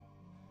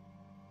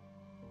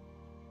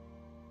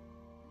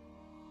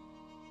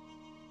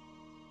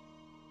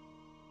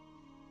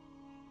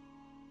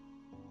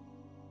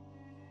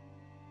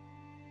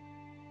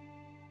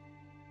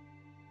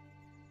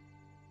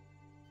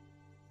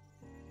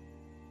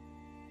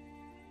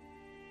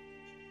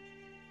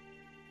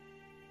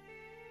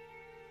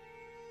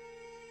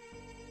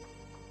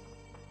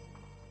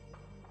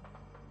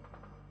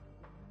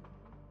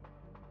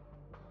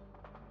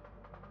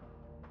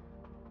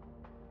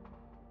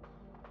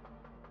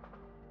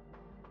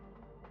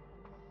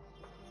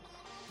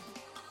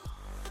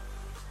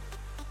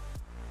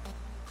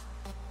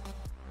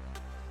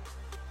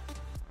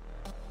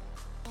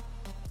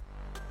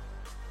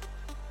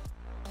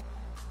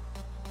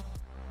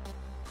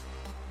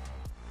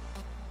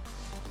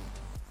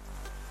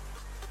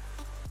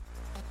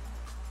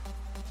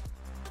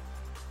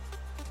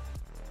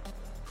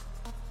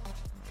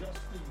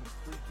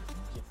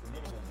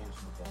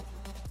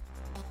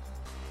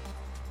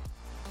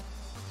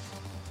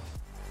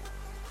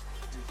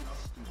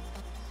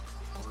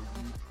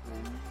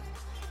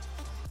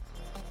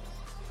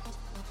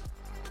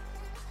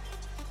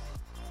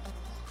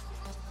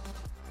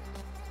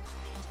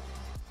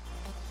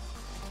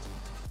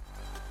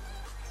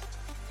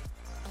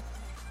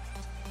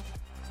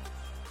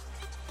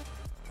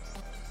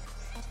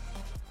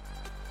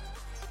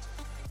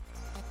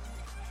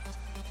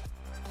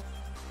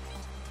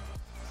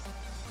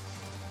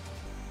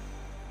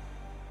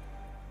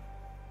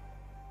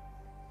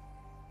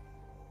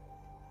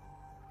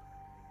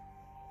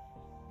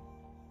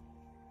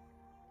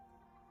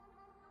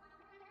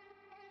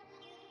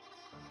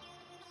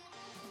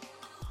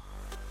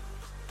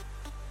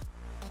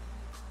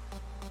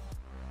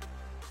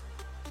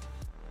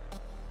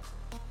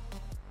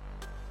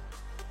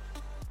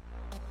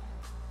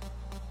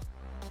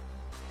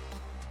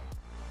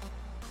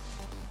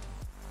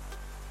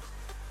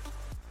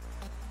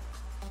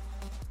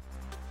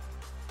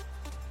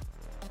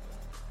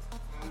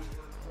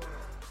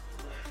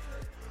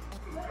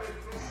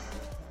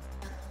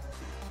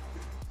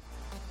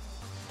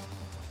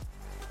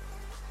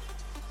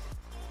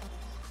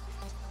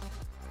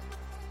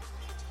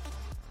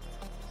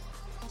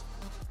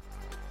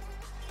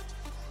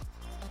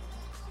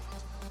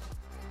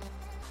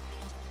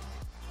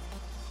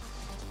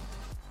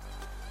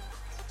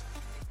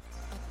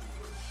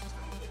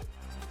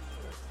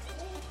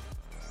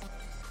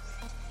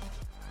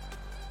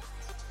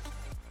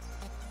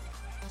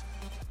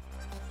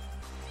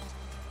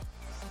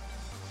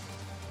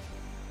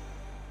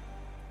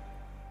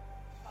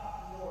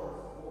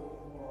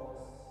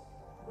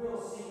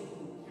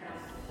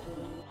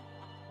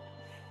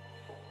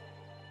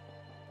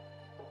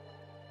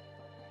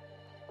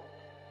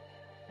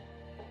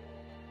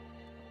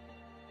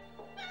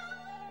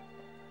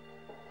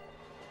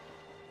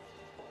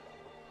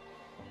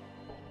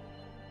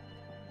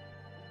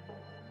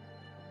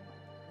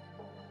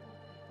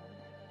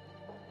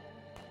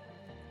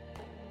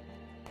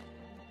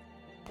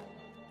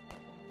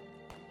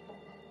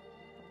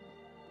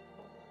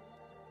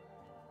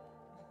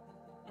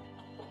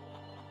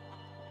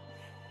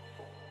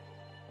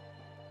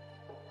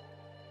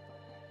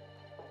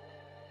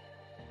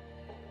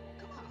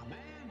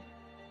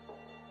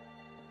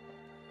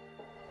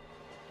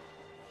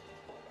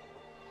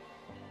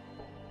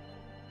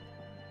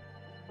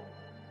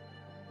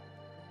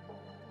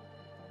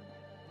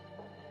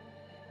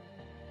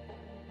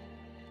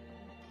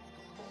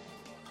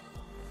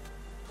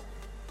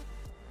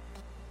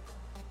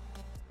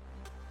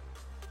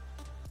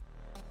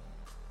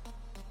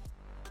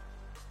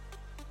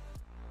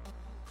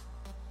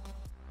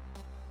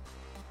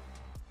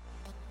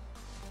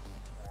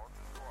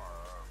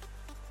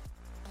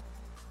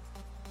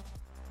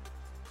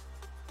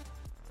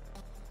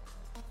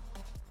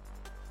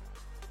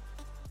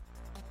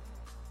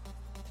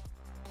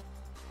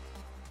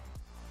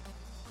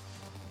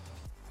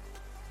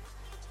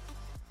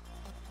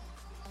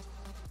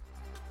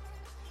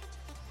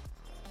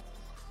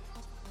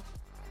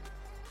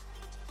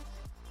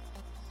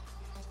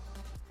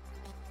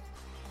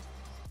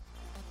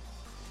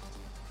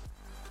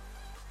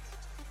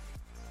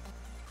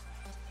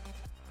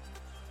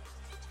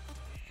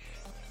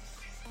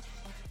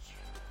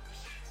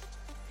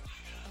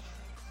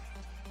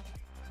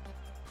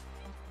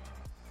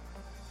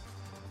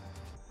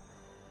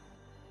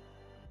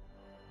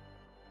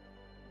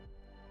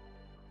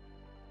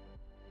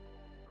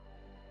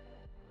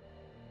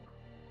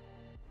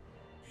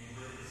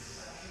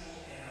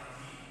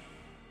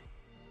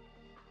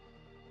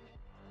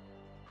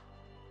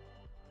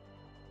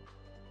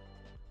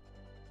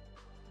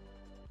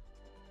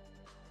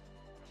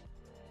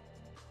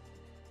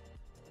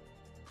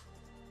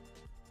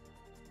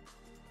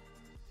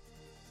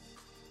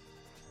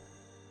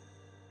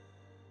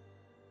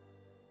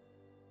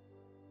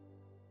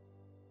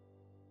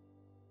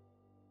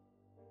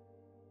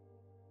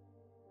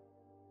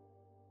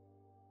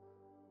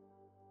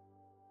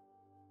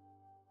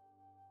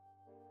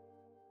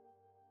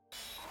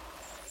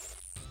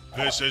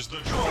This is the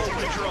Troll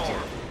Patrol.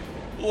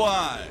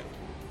 Live.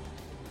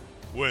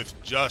 With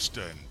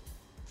Justin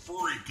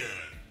Freakin'.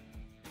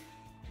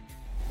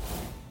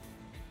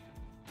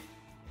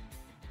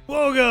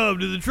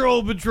 Welcome to the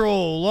Troll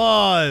Patrol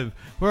Live,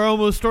 where I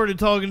almost started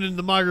talking into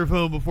the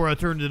microphone before I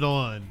turned it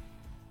on.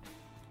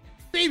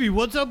 Baby,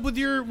 what's up with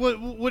your,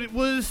 what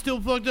is still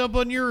fucked up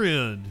on your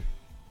end?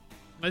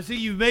 I see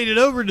you've made it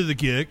over to the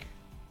kick.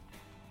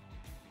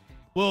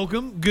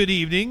 Welcome, good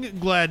evening,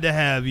 glad to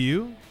have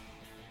you.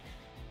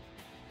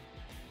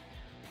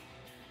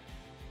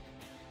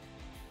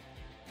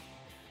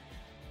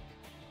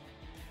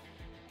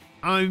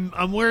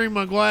 I'm wearing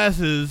my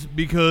glasses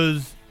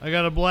because I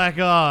got a black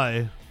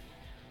eye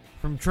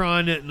from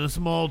trying it in a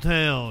small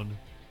town.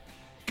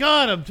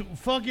 God,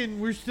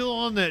 we're still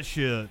on that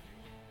shit.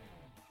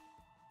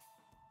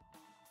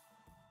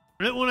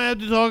 I didn't want to have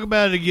to talk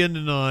about it again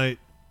tonight.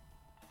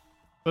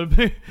 But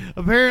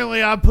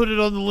apparently I put it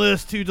on the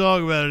list to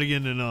talk about it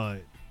again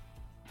tonight.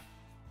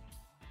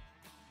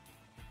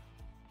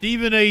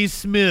 Stephen A.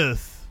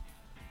 Smith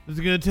is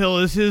going to tell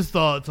us his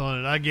thoughts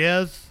on it, I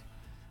guess.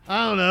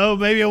 I don't know.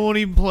 Maybe I won't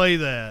even play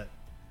that.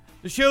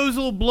 The show's a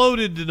little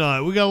bloated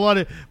tonight. We got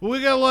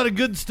a lot of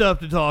good stuff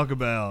to talk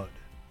about.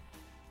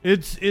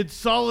 It's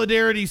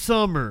Solidarity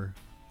Summer.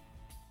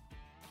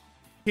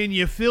 Can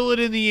you feel it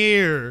in the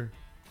air?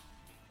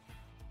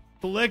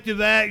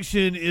 Collective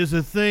action is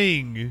a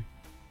thing.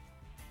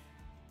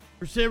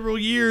 For several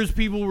years,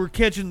 people were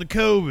catching the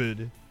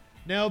COVID.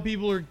 Now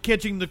people are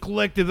catching the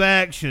collective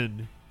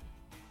action.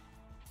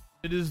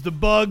 It is the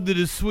bug that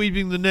is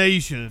sweeping the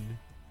nation.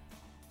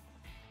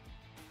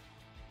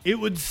 It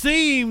would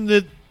seem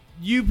that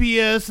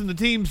UPS and the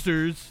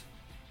Teamsters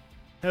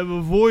have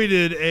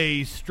avoided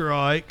a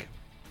strike.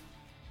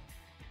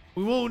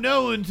 We won't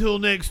know until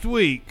next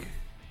week.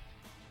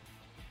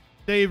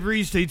 They have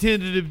reached a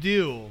tentative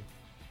deal.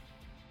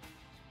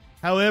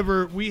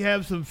 However, we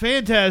have some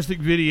fantastic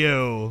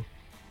video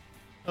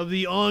of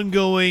the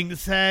ongoing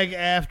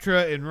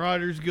SAG-AFTRA and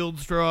Writers Guild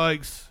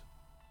strikes.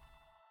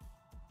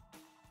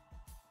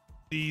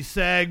 The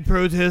SAG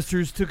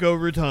protesters took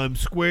over Times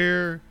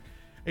Square.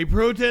 A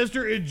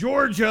protester in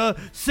Georgia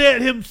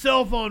set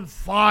himself on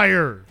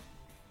fire.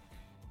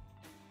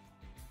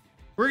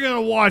 We're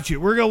going to watch it.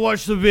 We're going to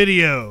watch the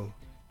video.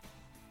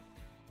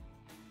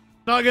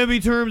 Not going to be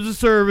terms of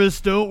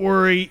service. Don't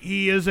worry.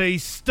 He is a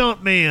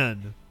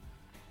stuntman.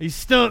 A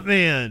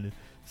stuntman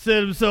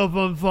set himself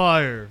on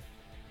fire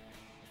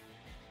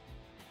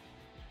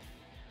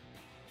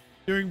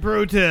during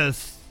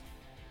protests.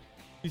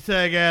 The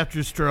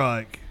SAG-AFTRA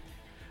strike.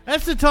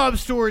 That's the top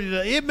story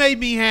today. It made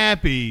me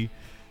happy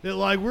that,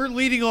 we're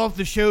leading off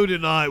the show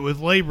tonight with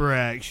labor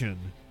action.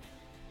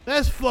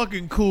 That's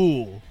fucking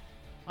cool.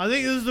 I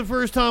think this is the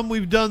first time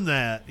we've done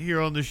that here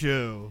on the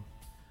show.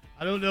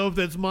 I don't know if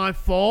that's my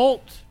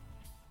fault,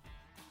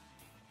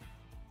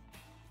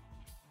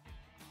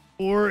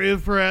 or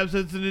if perhaps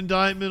that's an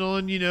indictment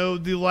on,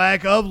 the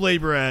lack of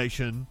labor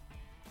action.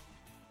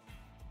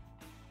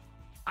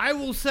 I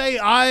will say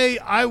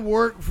I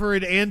work for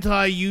an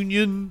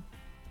anti-union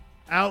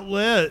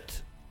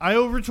outlet. I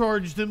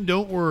overcharged them,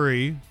 don't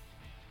worry.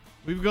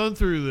 We've gone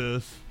through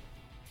this.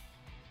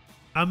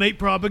 I make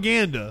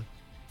propaganda.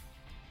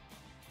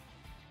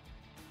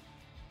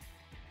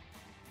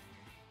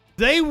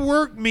 They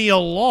work me a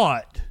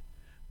lot,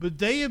 but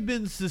they have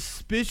been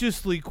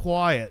suspiciously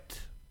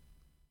quiet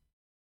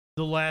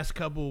the last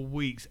couple of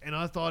weeks, and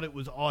I thought it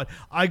was odd.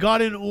 I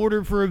got an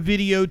order for a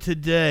video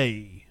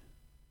today,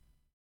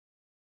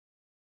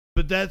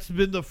 but that's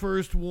been the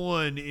first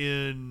one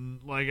in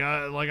I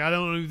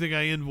don't even think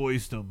I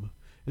invoiced them.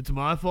 It's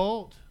my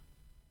fault.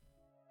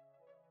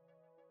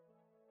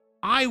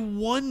 I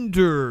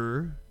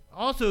wonder.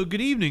 Also, good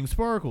evening,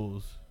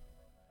 Sparkles.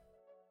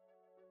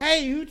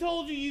 Hey, who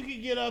told you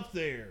could get up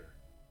there?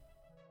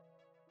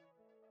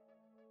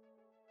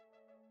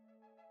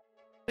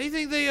 They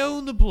think they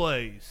own the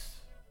place.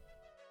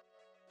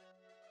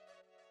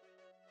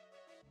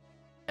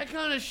 That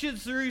kind of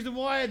shit's the reason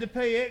why I had to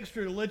pay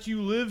extra to let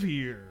you live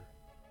here.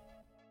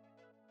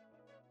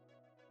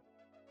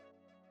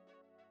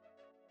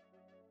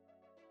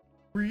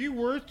 Were you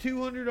worth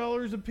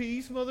 $200 a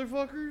piece,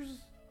 motherfuckers?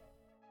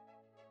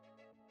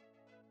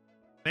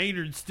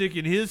 Maynard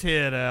sticking his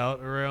head out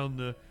around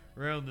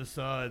the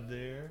side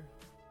there.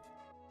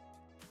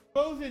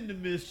 Both into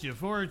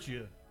mischief, aren't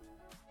you?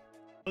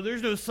 Oh,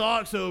 there's no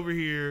socks over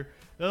here.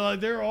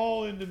 They're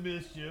all into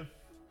mischief.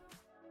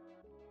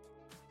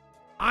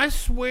 I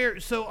swear.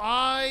 So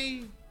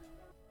I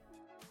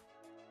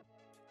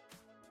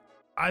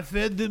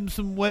fed them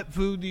some wet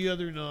food the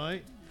other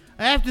night.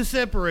 I have to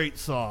separate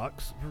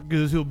Socks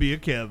because he'll be a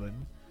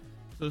Kevin.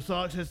 So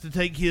Socks has to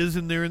take his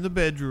in there in the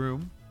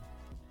bedroom.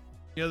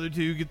 The other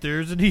two get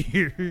theirs in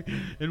here.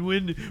 And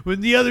when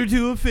the other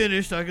two have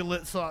finished, I can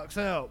let Socks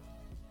out.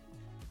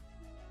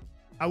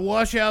 I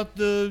wash out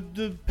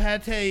the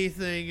pate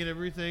thing and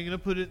everything, and I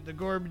put it in the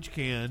garbage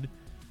can.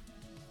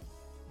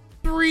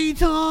 3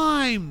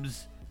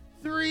 times!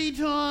 3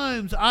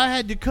 times! I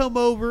had to come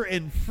over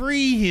and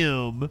free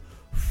him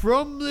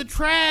from the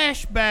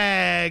trash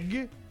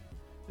bag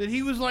that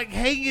he was like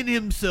hanging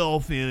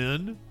himself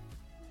in,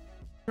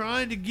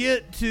 trying to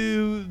get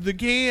to the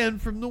can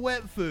from the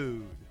wet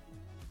food.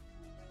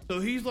 So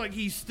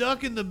he's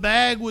stuck in the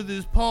bag with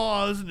his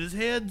paws and his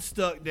head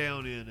stuck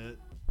down in it.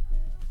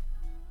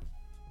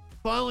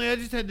 Finally, I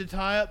just had to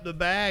tie up the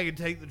bag and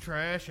take the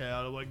trash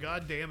out. I'm like,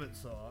 God damn it,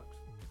 Socks.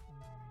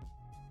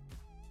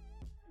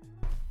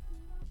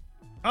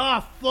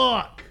 Ah,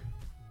 fuck.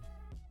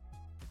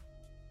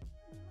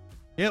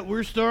 Yeah,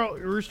 we're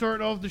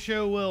starting off the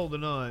show well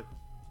tonight.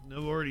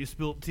 I've already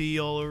spilt tea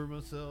all over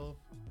myself.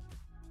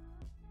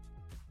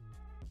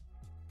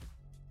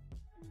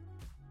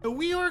 But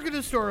we are going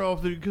to start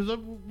off because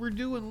we're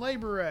doing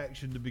labor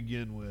action to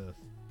begin with.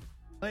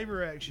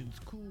 Labor action's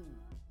cool.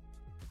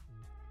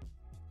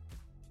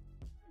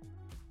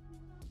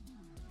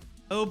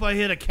 I hope I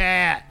hit a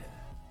cat.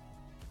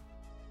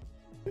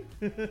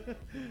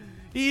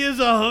 He is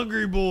a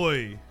hungry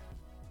boy.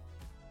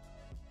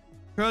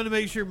 Trying to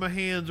make sure my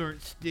hands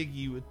aren't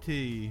sticky with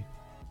tea.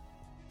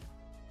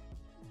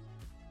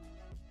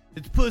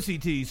 It's pussy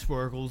tea,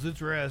 Sparkles. It's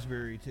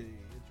raspberry tea.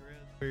 It's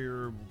raspberry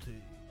herbal tea.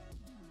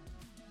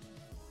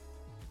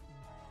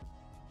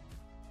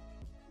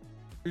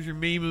 Here's your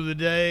meme of the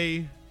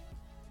day.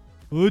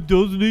 Oh, it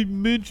doesn't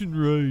even mention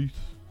race.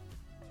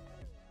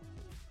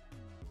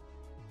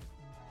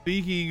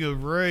 Speaking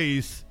of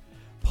race,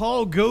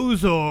 Paul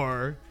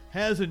Gosar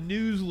has a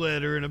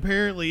newsletter, and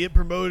apparently it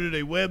promoted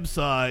a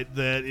website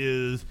that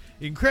is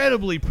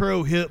incredibly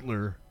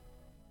pro-Hitler.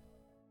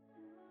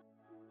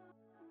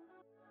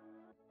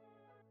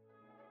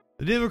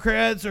 The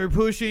Democrats are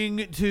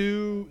pushing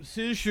to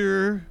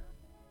censure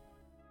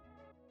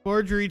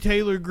Marjorie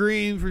Taylor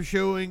Greene for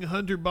showing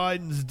Hunter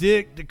Biden's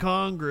dick to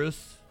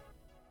Congress.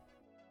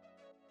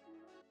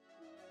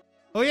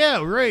 Oh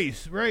yeah,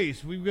 race.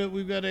 We've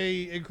got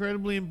a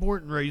incredibly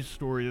important race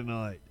story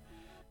tonight.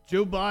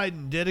 Joe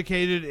Biden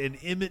dedicated an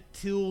Emmett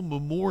Till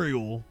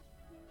memorial.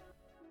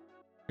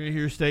 We're going to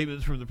hear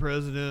statements from the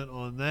president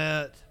on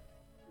that.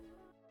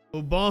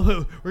 We're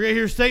going to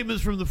hear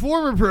statements from the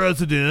former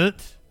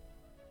president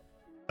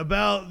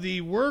about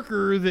the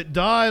worker that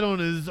died on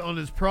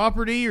his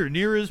property or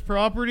near his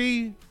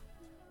property.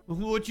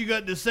 What you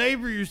got to say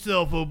for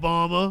yourself,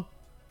 Obama?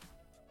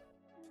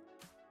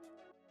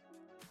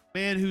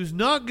 Man who's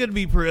not going to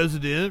be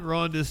president,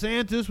 Ron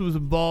DeSantis, was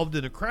involved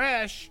in a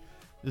crash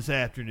this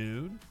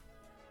afternoon.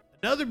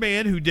 Another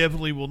man who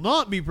definitely will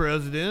not be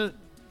president,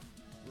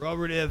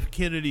 Robert F.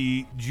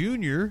 Kennedy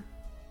Jr.,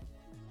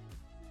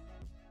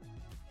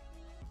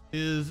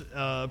 is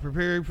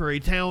preparing for a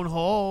town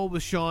hall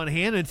with Sean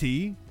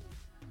Hannity.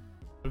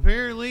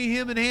 Apparently,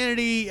 him and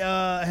Hannity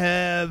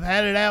have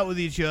had it out with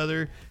each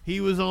other.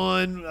 He was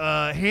on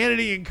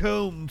Hannity and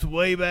Combs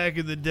way back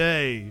in the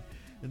day,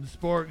 and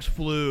sparks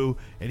flew,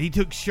 and he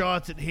took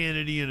shots at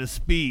Hannity in a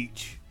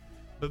speech.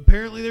 But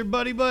apparently, they're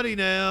buddy-buddy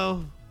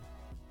now.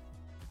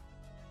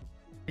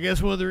 I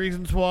guess one of the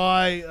reasons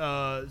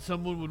why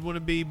someone would want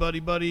to be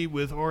buddy-buddy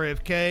with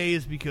RFK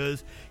is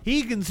because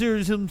he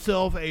considers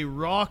himself a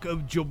rock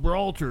of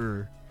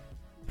Gibraltar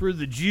for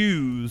the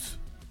Jews.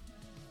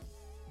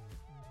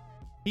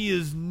 He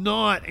is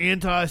not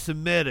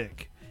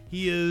anti-Semitic.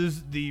 He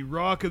is the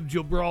rock of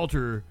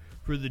Gibraltar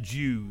for the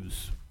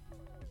Jews.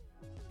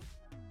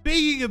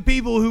 Speaking of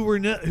people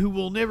who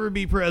will never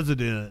be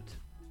president,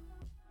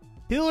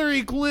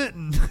 Hillary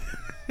Clinton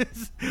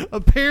is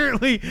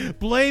apparently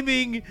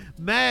blaming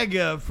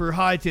MAGA for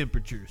high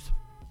temperatures.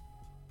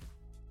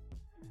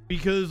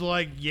 Because,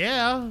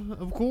 yeah,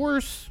 of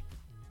course.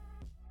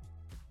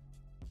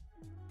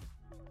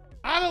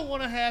 I don't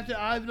want to have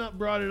to, I've not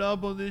brought it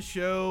up on this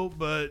show,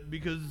 but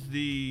because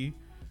the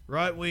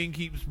right wing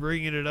keeps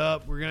bringing it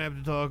up, we're going to have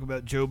to talk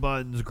about Joe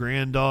Biden's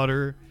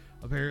granddaughter.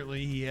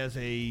 Apparently, he has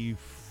a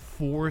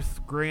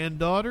fourth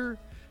granddaughter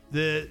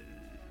that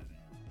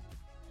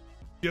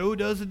Joe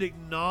doesn't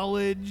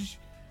acknowledge.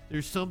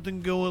 There's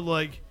something going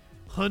like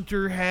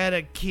Hunter had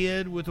a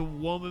kid with a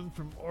woman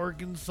from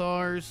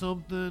Arkansas or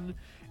something,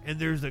 and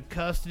there's a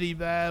custody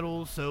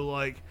battle,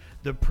 so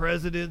the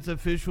president's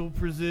official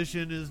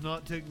position is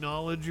not to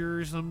acknowledge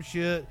her or some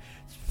shit.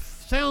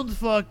 Sounds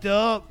fucked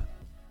up,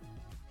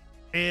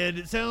 and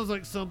it sounds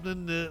like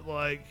something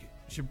that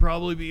should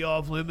probably be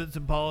off limits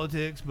in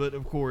politics, but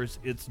of course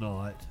it's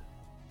not.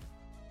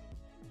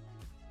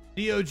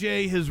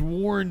 DOJ has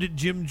warned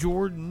Jim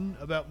Jordan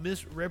about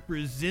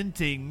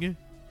misrepresenting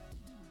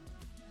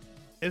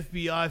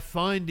FBI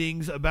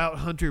findings about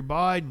Hunter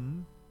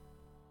Biden.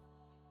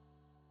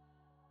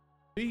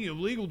 Speaking of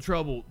legal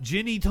trouble,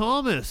 Jenny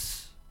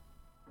Thomas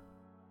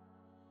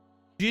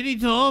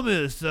might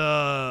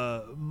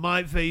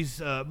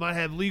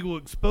have legal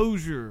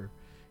exposure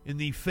in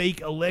the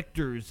fake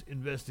electors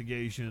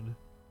investigation.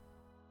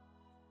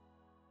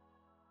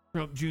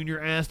 Trump Jr.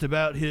 asked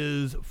about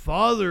his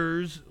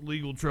father's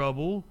legal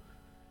trouble,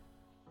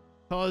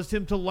 caused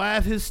him to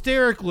laugh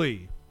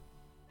hysterically.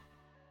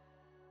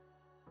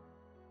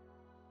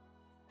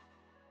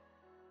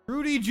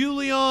 Rudy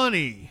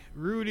Giuliani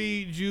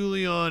Rudy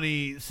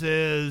Giuliani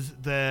says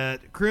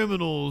that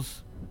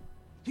criminals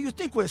Do you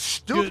think we're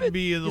stupid? shouldn't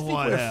be in the you think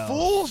White we're House.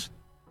 fools?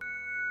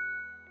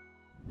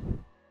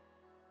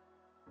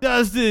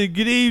 Dustin,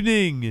 good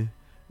evening.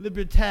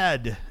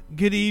 Libertad,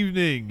 good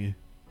evening.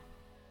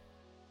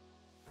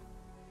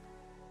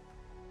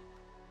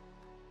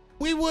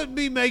 We wouldn't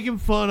be making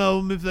fun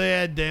of them if they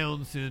had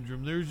Down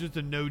syndrome. There's just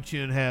a no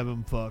chin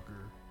having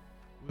fucker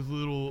with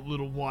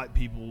little white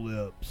people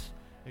lips.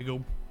 They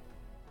go.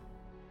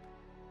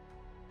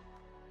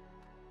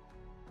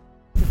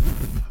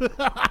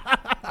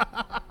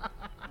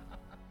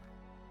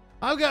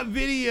 I've got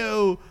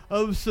video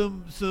of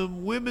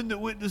some women that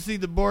went to see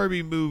the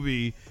Barbie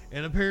movie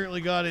and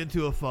apparently got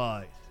into a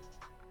fight.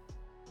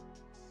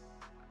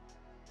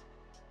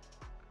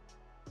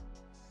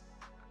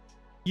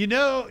 You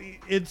know,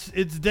 it's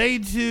day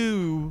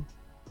 2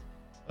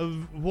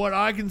 of what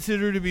I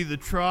consider to be the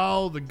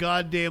trial of the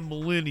goddamn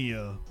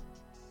millennia.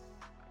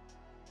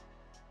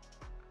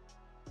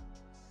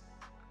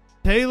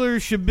 Taylor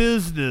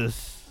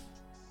Shabiznis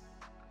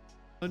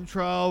on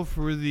trial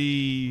for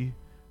the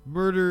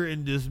murder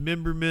and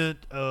dismemberment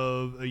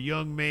of a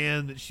young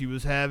man that she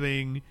was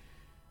having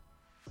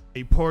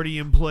a party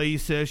and play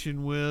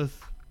session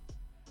with,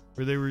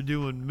 where they were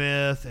doing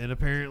meth and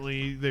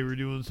apparently they were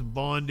doing some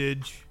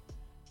bondage.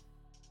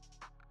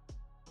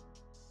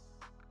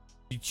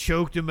 She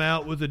choked him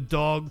out with a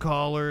dog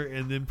collar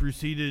and then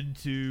proceeded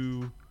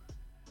to...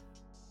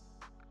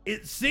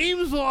 It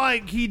seems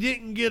like he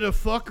didn't get a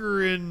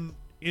fucker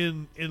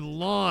in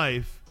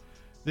life,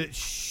 that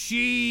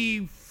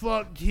she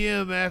fucked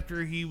him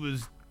after he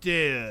was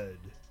dead.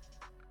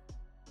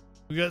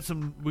 We got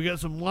some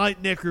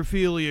light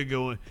necrophilia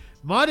going.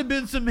 Might have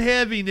been some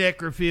heavy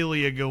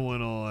necrophilia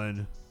going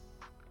on.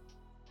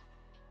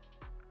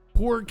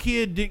 Poor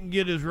kid didn't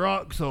get his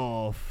rocks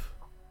off.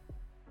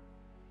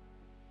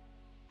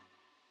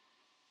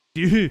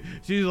 She's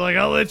like,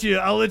 I'll let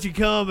you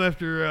come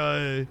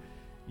after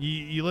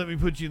you let me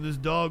put you in this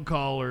dog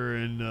collar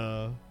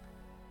and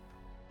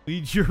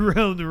lead you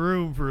around the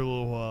room for a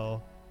little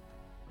while.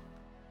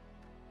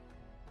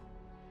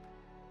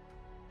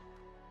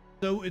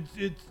 So it's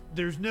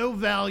there's no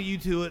value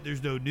to it.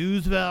 There's no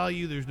news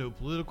value. There's no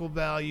political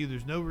value.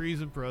 There's no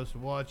reason for us to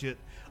watch it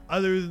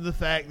other than the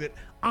fact that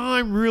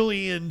I'm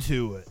really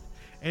into it.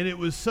 And the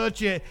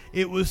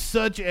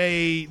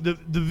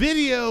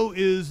video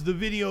is the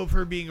video of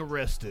her being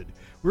arrested.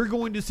 We're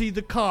going to see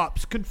the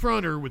cops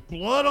confront her with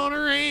blood on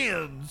her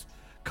hands,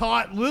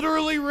 caught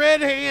literally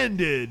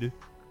red-handed.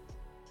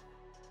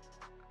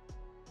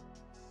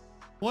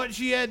 What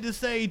she had to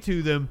say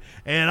to them,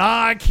 and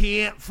I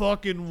can't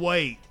fucking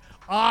wait.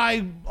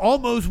 I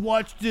almost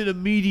watched it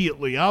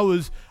immediately. I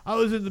was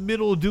in the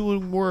middle of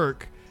doing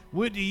work,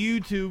 went to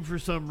YouTube for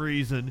some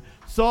reason,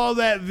 saw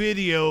that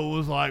video,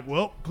 was like,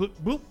 well,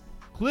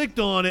 clicked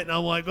on it, and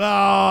I'm like,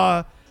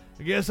 I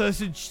guess I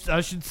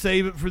should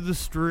save it for the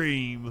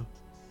stream.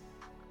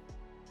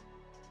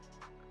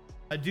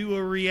 I do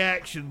a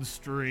reaction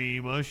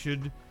stream. I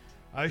should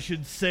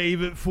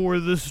save it for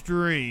the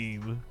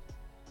stream.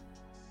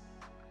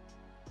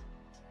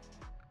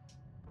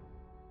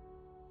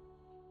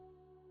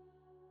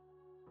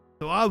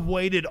 So I've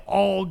waited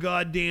all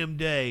goddamn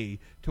day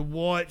to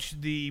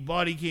watch the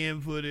body cam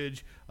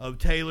footage of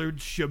Taylor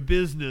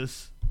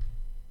Shabiznis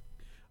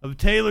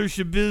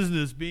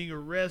being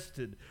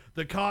arrested,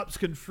 the cops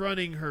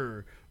confronting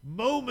her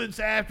moments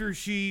after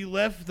she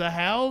left the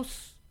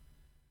house,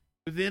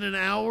 within an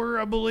hour,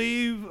 I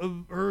believe,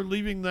 of her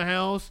leaving the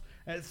house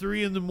at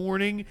 3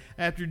 a.m.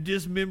 after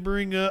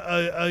dismembering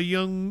a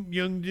young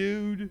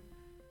dude.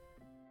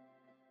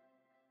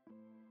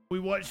 We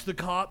watched the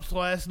cops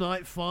last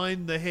night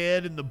find the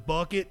head in the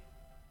bucket.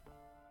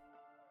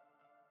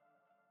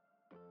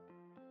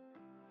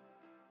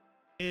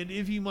 And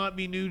if you might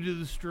be new to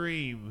the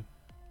stream,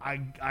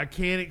 I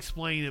can't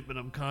explain it, but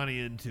I'm kind of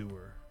into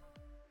her.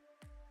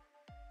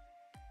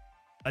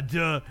 I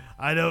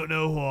don't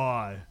know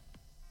why.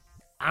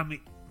 I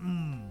mean,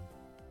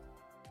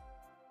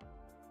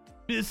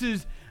 This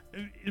is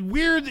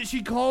weird that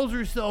she calls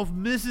herself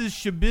Mrs.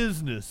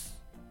 Shabiznis.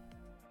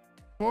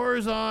 As far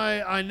as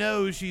I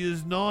know, she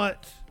is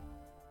not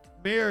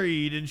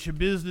married, and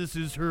Shabiznis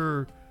is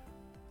her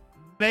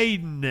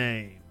maiden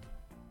name.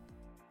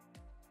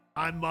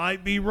 I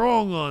might be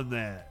wrong on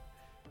that.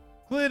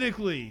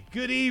 Clinically,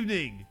 good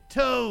evening.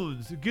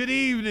 Tones, good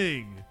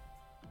evening.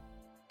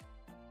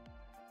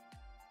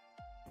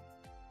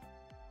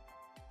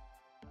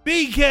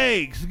 Bee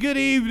Cakes, good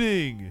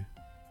evening.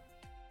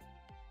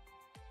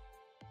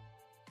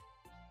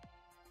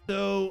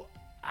 So,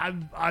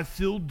 I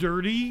feel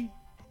dirty.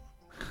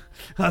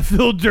 I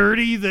feel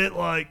dirty that,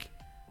 like,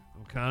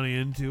 I'm kind of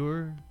into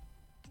her.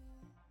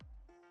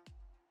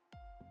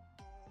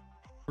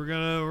 We're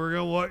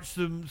gonna watch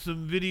some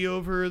video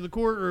of her in the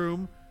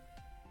courtroom,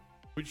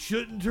 which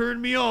shouldn't turn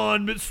me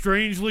on, but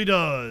strangely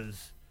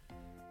does.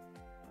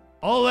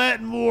 All that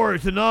and more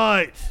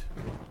tonight.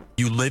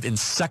 You live in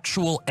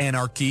sexual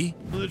anarchy?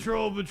 The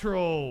Troll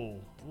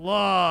Patrol,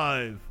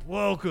 live.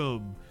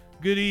 Welcome.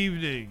 Good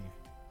evening.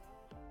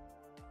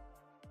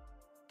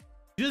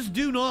 Just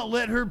do not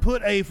let her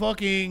put a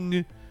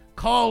fucking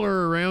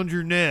collar around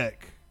your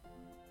neck.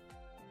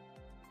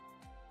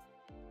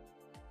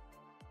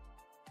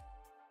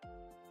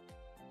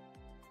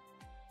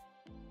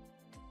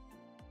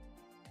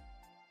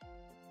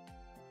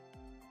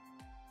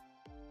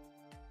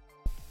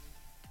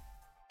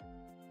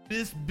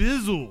 Miss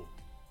Bizzle.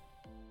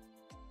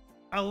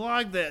 I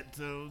like that,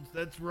 Toads.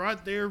 That's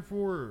right there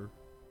for her.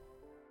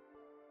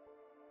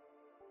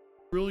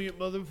 Brilliant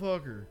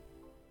motherfucker.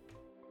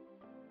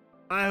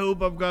 I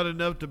hope I've got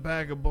enough to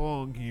pack a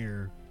bong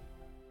here.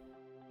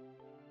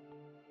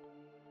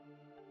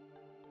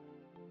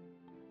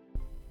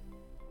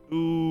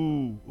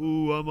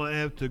 Ooh, I might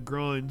have to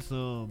grind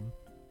some.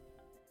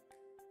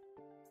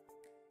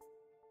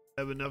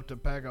 Have enough to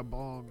pack a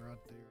bong right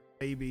there.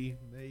 Maybe.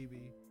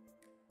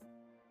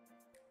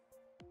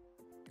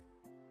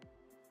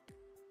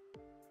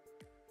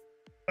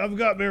 I've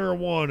got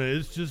marijuana.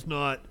 It's just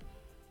not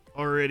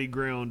already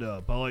ground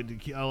up. I like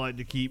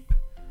to keep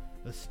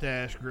a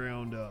stash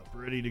ground up,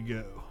 ready to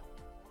go.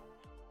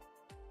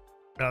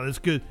 Now this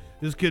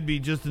could be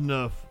just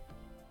enough.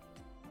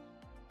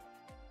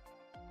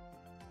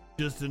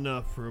 Just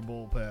enough for a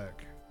bowl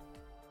pack.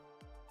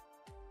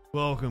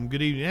 Welcome.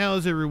 Good evening. How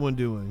is everyone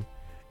doing?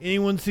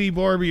 Anyone see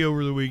Barbie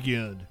over the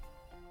weekend?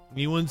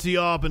 Anyone see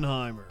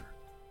Oppenheimer?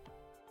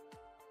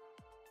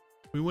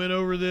 We went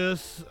over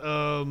this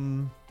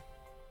the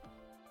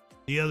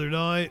other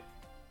night.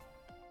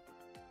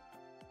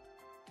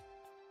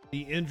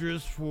 The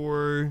interest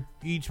for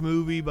each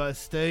movie by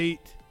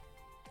state,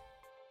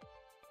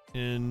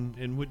 and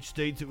in which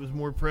states it was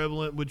more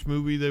prevalent, which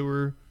movie they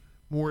were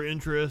more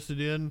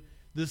interested in.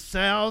 The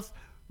South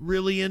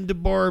really into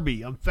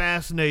Barbie. I'm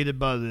fascinated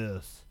by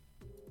this.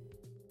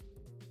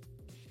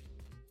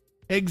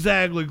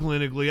 Exactly,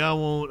 clinically. I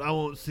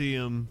won't see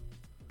him,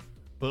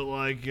 but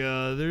like,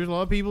 there's a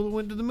lot of people that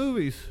went to the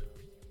movies.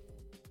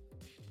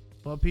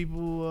 A lot of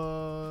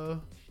people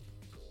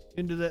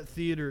into that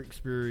theater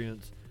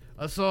experience.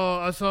 I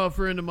saw a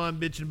friend of mine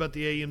bitching about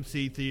the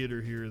AMC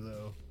theater here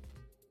though,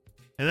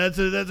 and that's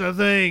a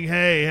thing.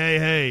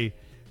 Hey,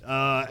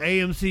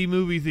 AMC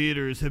movie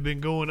theaters have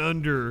been going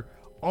under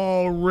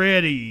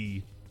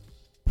already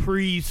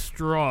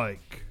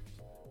pre-strike.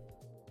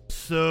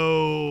 So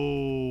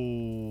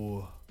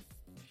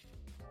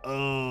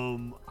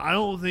I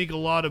don't think a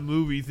lot of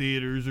movie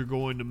theaters are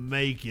going to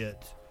make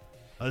it,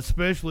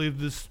 especially if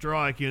this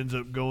strike ends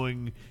up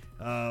going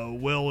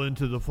well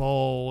into the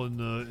fall and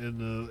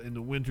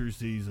the winter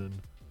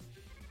season.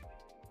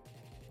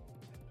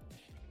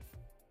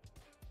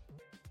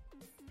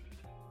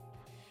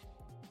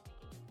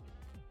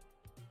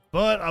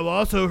 But I've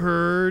also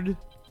heard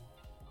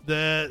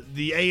that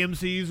the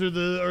AMC's are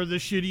the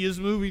shittiest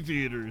movie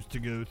theaters to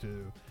go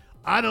to.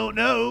 I don't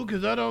know,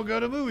 because I don't go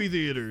to movie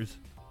theaters.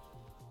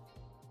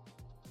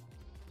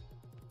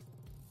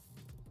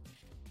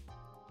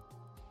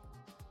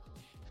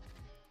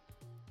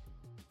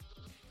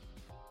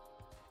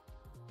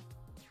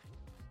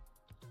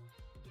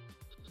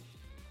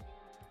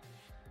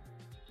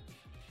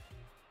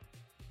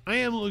 I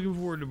am looking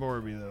forward to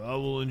Barbie though. I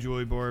will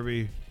enjoy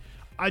Barbie.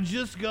 I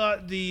just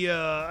got the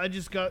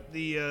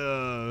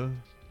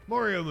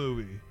Mario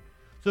movie.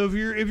 So if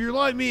you're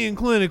like me and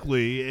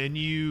clinically and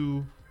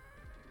you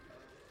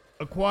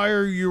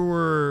acquire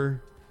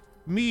your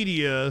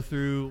media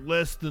through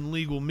less than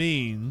legal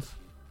means.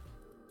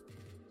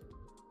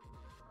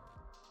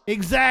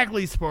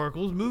 Exactly,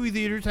 Sparkles. Movie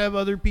theaters have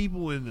other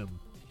people in them.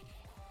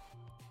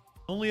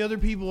 Only other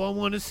people I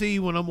want to see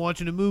when I'm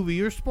watching a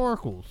movie are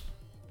Sparkles.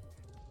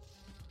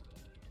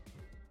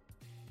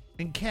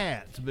 And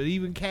cats, but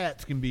even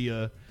cats can be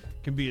a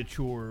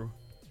chore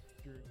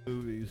during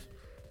movies.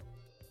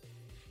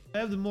 I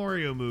have the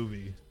Mario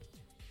movie.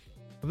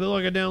 I feel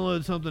like I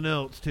downloaded something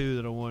else too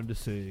that I wanted to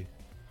see.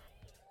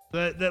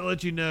 That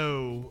lets you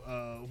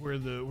know where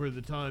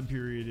the time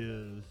period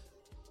is.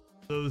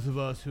 Those of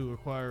us who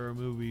acquire our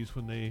movies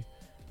when they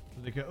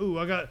go. Ooh,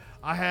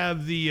 I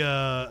have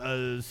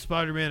the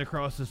Spider-Man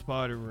Across the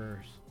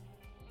Spider-Verse.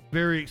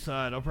 Very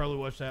excited. I'll probably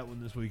watch that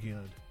one this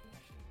weekend.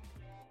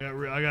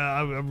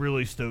 I'm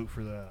really stoked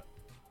for that.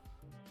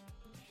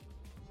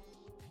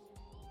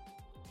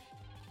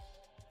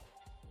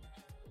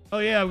 Oh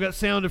yeah, I've got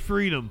Sound of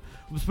Freedom.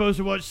 I'm supposed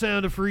to watch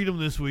Sound of Freedom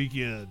this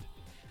weekend.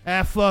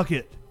 Fuck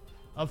it.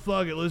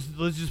 Fuck it. Let's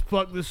just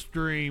fuck this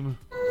stream.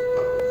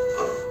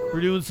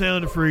 We're doing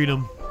Sound of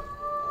Freedom.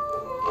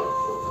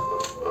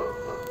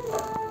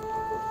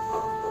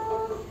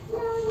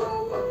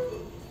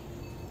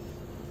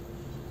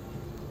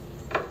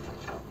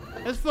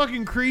 That's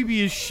fucking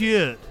creepy as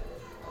shit.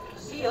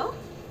 ¿Yo?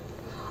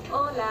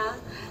 Hola,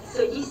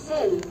 soy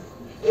Giselle.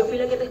 Yo fui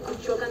la que te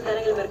escuchó cantar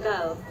en el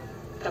mercado.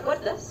 ¿Te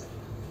acuerdas?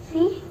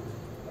 Sí.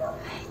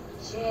 Ay,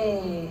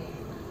 che.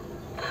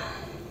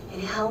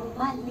 Eres aún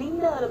más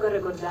linda de lo que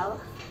recordaba.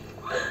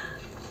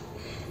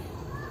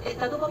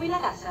 ¿Está tu papi en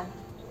la casa?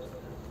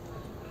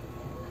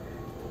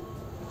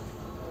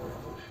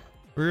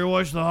 We're gonna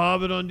watch The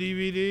Hobbit on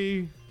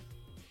DVD.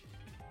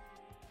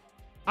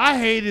 I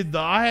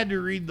had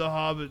to read The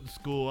Hobbit in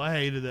school. I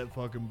hated that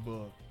fucking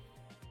book.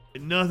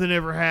 And nothing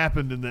ever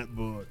happened in that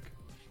book.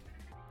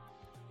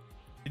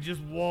 It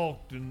just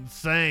walked and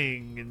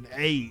sang and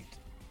ate.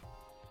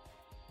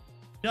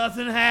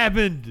 Nothing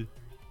happened.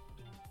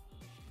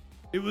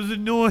 It was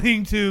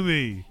annoying to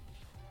me.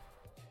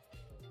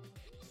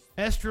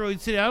 Asteroid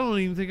City, I don't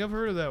even think I've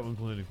heard of that one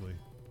clinically.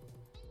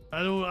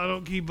 I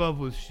don't keep up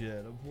with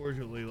shit,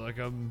 unfortunately. Like,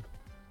 I'm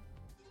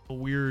a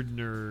weird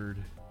nerd.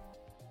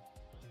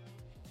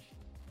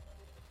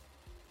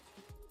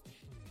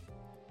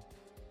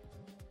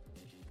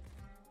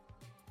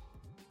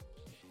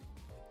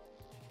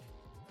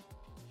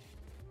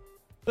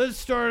 Let's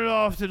start it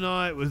off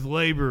tonight with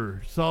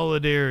labor,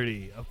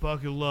 solidarity. I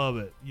fucking love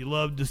it. You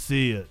love to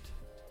see it.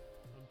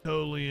 I'm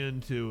totally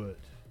into it.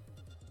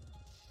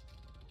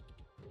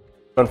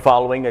 And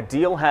following, a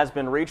deal has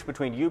been reached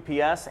between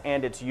UPS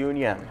and its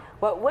union.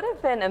 What would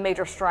have been a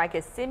major strike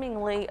is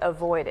seemingly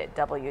avoided.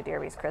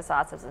 WDRB's Chris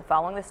Otts has been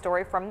following the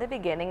story from the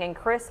beginning. And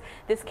Chris,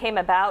 this came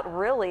about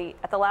really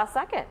at the last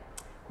second.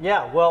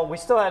 Yeah, well, we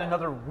still had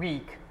another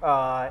week,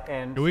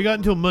 and we got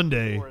until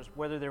Monday.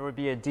 Whether there would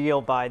be a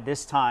deal by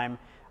this time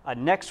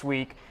next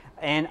week.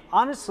 And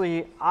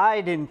honestly,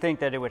 I didn't think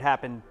that it would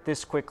happen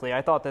this quickly.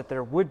 I thought that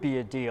there would be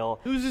a deal.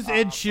 Who's this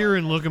Ed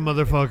Sheeran looking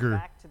motherfucker?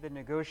 Back to the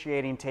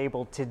negotiating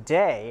table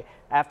today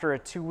after a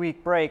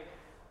 2-week break.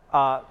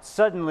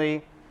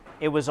 Suddenly,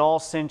 it was all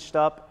cinched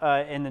up,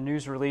 and the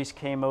news release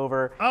came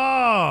over.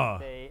 Oh!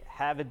 They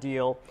have a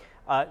deal.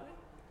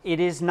 It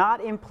is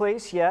not in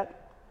place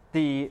yet.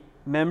 The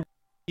member.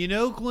 You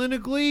know,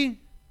 clinically,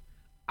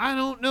 I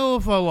don't know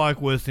if I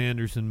like Wes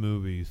Anderson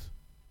movies.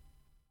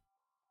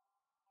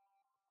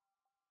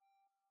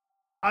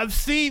 I've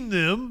seen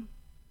them.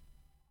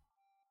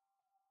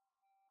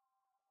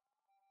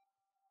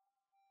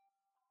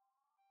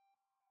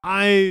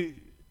 I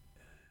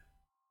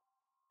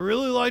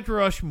really liked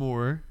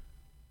Rushmore.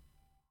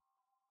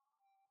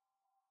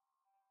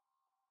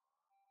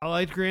 I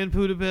liked Grand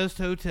Budapest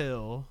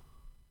Hotel.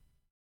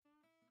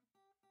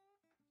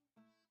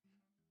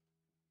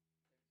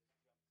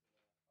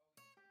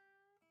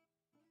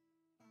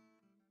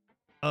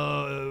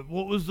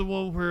 What was the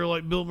one where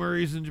like Bill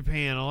Murray's in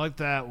Japan? I like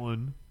that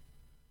one.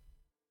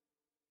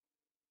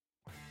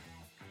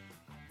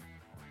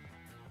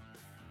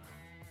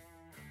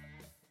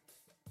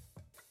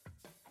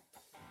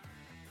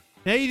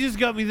 Now you just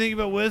got me thinking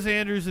about Wes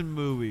Anderson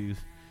movies.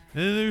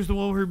 And then there's the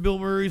one where Bill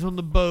Murray's on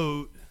the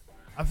boat.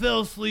 I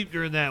fell asleep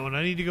during that one.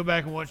 I need to go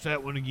back and watch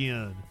that one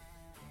again.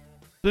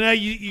 So now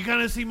you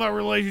kind of see my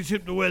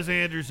relationship to Wes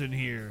Anderson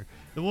here.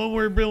 The one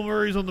where Bill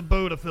Murray's on the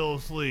boat, I fell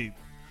asleep.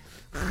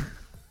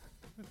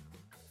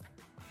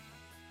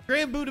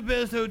 Grand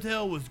Budapest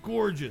Hotel was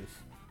gorgeous.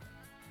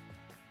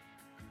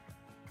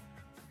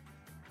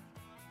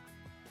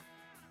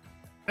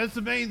 That's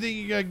the main thing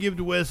you gotta give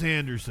to Wes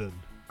Anderson.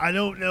 I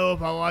don't know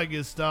if I like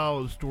his style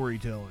of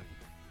storytelling.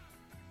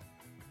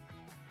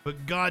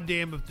 But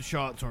goddamn if the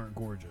shots aren't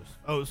gorgeous.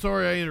 Oh,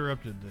 sorry I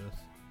interrupted this.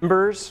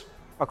 Members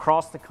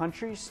across the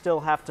country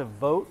still have to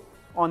vote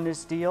on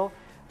this deal,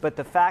 but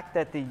the fact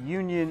that the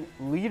union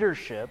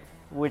leadership,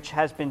 which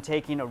has been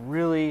taking a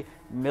really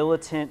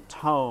militant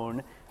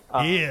tone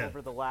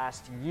over the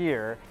last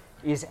year,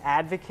 is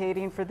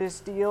advocating for this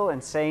deal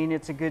and saying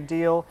it's a good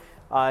deal,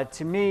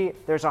 to me,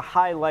 there's a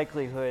high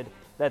likelihood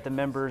that the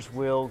members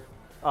will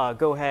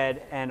go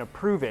ahead and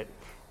approve it.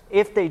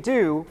 If they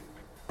do,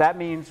 that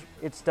means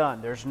it's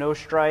done. There's no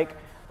strike.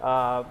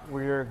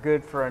 We're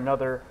good for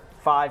another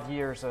 5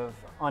 years of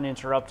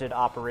uninterrupted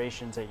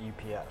operations at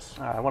UPS.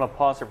 I want to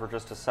pause here for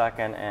just a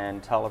second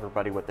and tell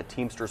everybody what the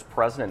Teamsters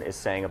president is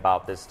saying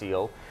about this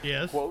deal.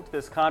 Yes. Quote,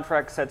 "This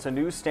contract sets a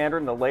new standard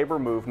in the labor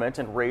movement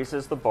and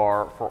raises the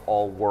bar for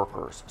all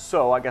workers."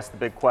 So I guess the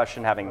big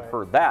question, having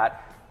heard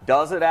that,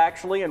 does it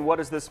actually, and what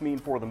does this mean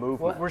for the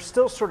movement? Well, we're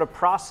still sort of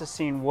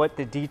processing what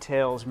the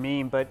details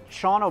mean, but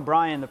Sean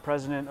O'Brien, the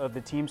president of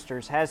the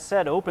Teamsters, has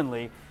said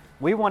openly,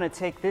 we want to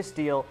take this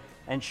deal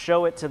and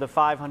show it to the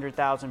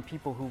 500,000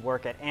 people who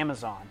work at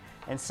Amazon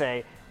and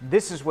say,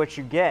 this is what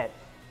you get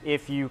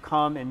if you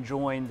come and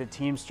join the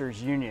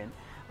Teamsters union.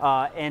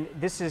 And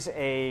this is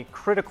a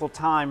critical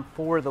time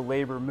for the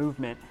labor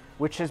movement,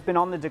 which has been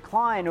on the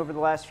decline over the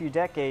last few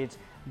decades,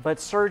 but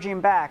surging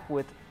back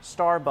with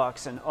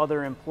Starbucks and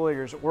other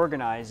employers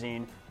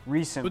organizing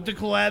recently. With the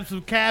collapse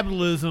of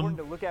capitalism. It's important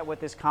to look at what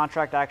this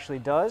contract actually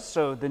does.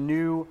 So the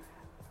new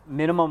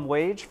minimum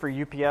wage for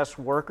UPS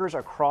workers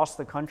across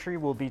the country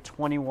will be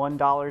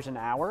 $21 an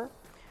hour.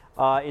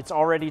 It's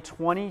already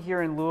 $20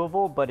 here in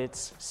Louisville, but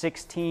it's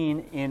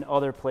 $16 in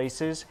other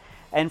places.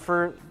 And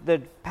for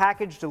the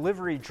package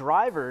delivery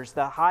drivers,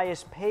 the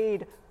highest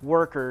paid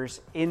workers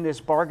in this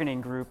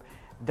bargaining group,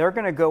 they're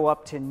going to go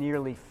up to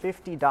nearly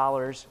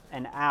 $50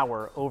 an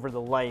hour over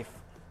the life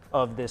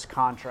of this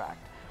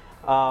contract.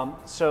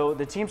 So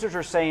the Teamsters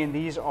are saying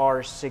these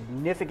are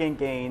significant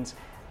gains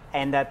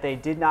and that they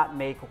did not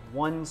make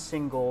one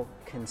single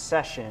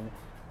concession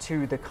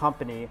to the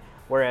company,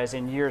 whereas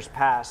in years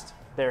past,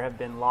 there have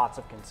been lots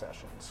of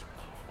concessions.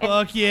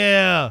 Fuck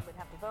yeah.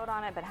 vote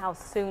on it, but how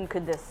soon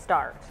could this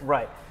start?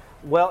 Right.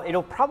 Well,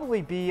 it'll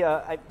probably be,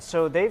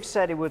 so they've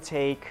said it would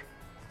take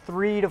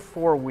 3 to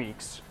 4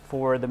 weeks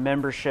for the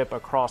membership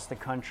across the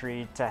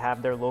country to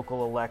have their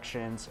local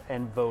elections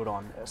and vote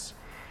on this.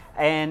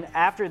 And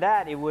after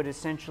that, it would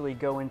essentially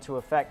go into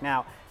effect.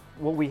 Now,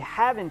 what we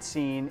haven't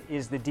seen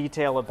is the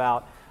detail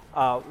about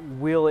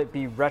will it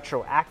be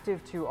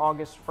retroactive to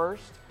August 1st?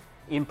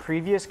 In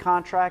previous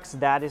contracts,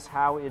 that is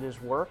how it has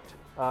worked.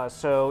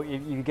 So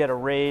if you get a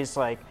raise,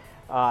 like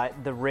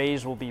the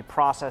raise will be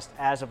processed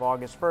as of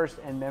August 1st,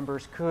 and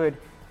members could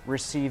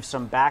receive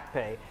some back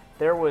pay.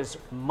 There was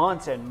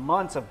months and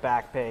months of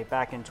back pay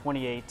back in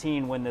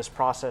 2018 when this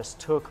process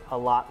took a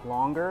lot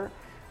longer.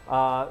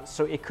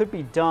 So it could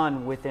be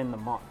done within the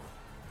month.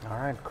 All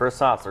right,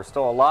 Chris Otz, there's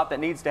still a lot that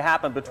needs to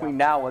happen between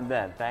now and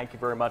then. Thank you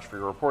very much for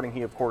your reporting.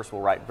 He, of course,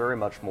 will write very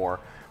much more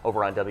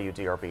over on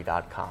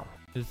WDRB.com.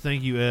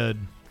 Thank you, Ed.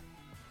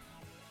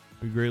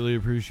 We greatly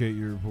appreciate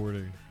your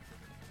reporting.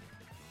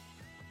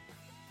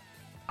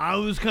 I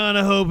was kind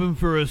of hoping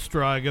for a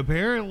strike.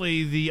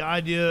 Apparently, the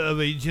idea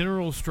of a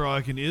general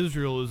strike in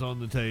Israel is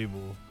on the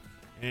table.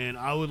 And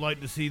I would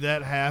like to see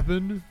that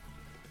happen,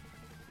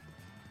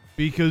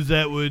 because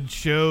that would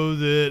show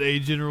that a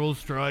general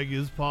strike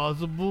is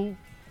possible.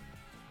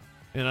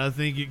 And I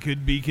think it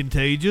could be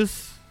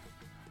contagious.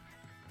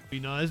 Be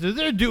nice. If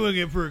they're doing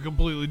it for a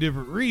completely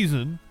different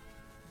reason,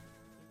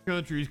 the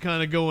country's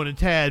kind of going a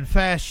tad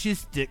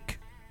fascistic.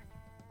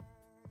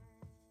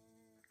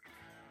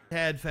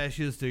 Tad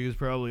fascistic is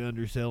probably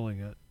underselling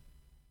it.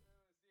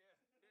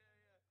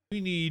 We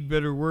need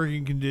better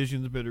working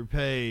conditions, better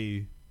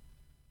pay,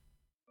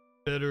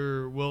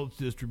 better wealth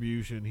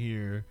distribution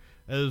here.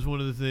 That is one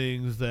of the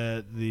things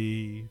that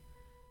the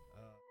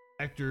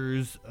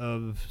actors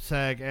of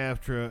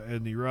SAG-AFTRA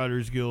and the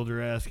Writers Guild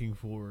are asking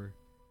for.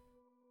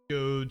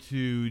 Go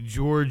to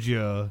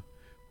Georgia,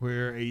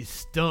 where a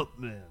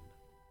stuntman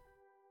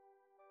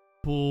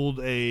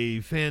pulled a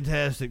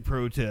fantastic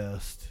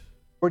protest.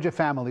 Georgia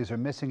families are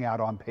missing out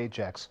on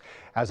paychecks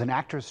as an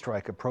actors'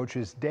 strike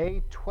approaches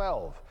day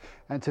 12.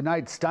 And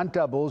tonight, stunt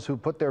doubles who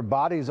put their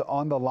bodies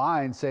on the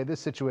line say this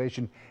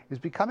situation is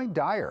becoming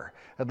dire.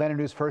 Atlanta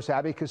News' first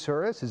Abby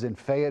Kasuris is in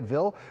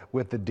Fayetteville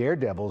with the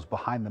daredevils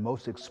behind the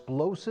most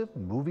explosive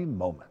movie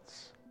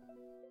moments.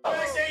 When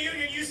I say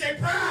union, you say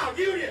proud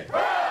union!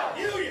 Proud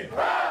union!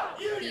 Proud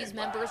union! These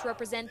members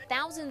represent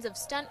thousands of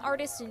stunt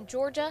artists in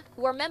Georgia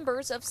who are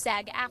members of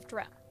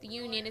SAG-AFTRA. The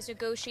union is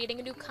negotiating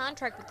a new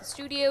contract with the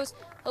studios,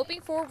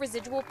 hoping for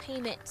residual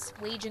payments,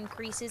 wage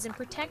increases, and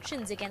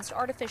protections against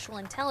artificial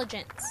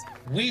intelligence.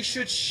 We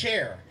should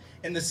share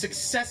in the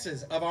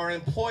successes of our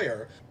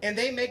employer, and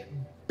they make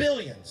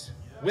billions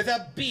with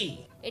a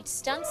B. It's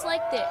stunts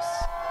like this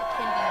that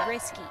can be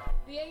risky.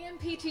 The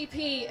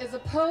AMPTP is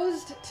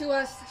opposed to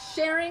us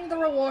sharing the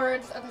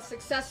rewards of a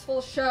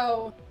successful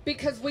show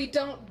because we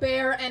don't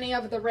bear any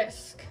of the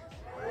risk.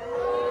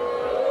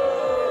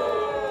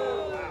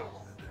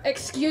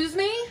 Excuse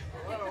me?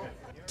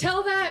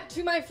 Tell that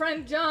to my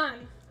friend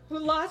John, who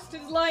lost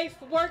his life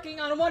working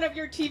on one of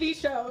your TV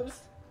shows.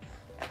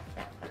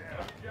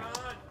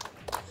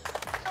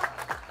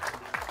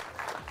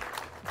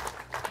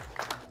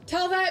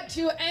 Tell that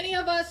to any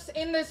of us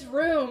in this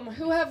room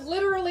who have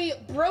literally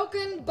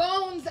broken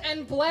bones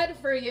and bled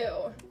for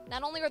you.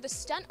 Not only are the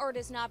stunt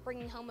artists not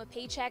bringing home a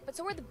paycheck, but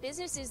so are the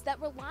businesses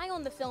that rely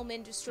on the film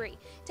industry.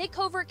 Take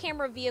covert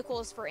camera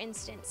vehicles, for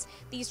instance.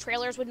 These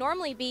trailers would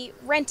normally be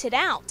rented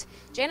out.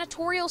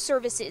 Janitorial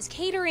services,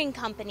 catering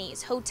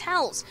companies,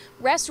 hotels,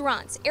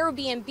 restaurants,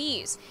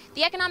 Airbnbs.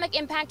 The economic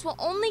impact will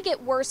only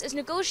get worse as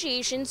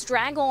negotiations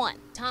drag on.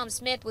 Tom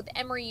Smith with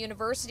Emory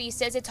University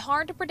says it's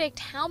hard to predict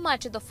how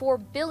much of the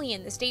 $4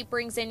 billion the state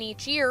brings in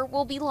each year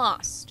will be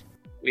lost.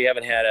 We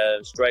haven't had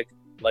a strike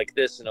like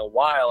this in a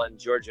while, and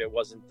Georgia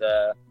wasn't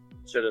the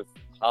sort of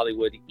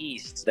Hollywood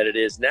East that it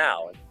is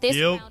now. This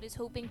crowd is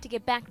hoping to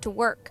get back to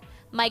work.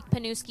 Mike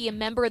Panuski, a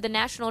member of the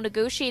National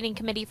Negotiating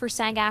Committee for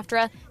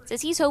SAG-AFTRA,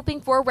 says he's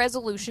hoping for a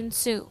resolution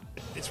soon.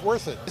 It's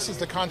worth it. This is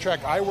the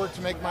contract I work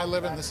to make my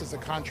living. This is the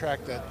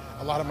contract that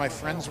a lot of my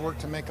friends work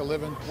to make a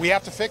living. We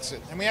have to fix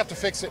it, and we have to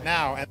fix it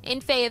now. In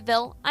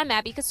Fayetteville, I'm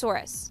Abby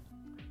Kasuris.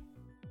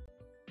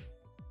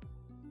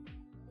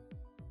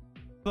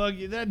 Fuck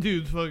you, that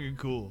dude's fucking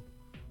cool.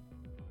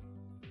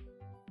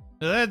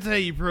 Now that's how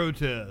you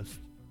protest.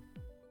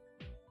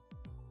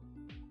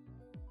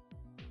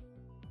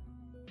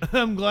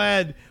 I'm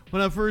glad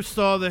when I first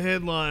saw the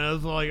headline, I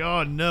was like,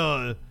 oh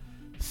no,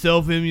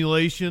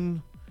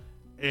 self-emulation.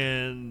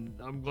 And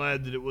I'm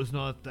glad that it was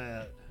not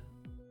that.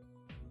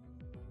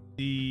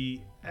 The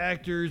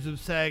actors of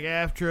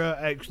SAG-AFTRA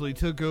actually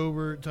took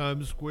over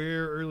Times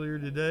Square earlier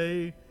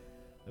today.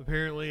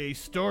 Apparently a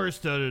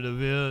star-studded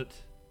event.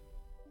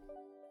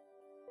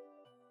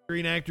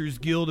 Screen Actors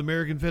Guild,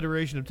 American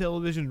Federation of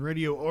Television and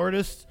Radio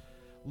Artists,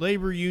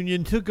 labor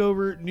union took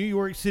over New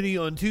York City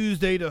on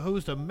Tuesday to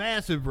host a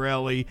massive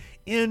rally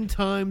in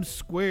Times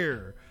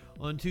Square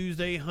On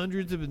Tuesday,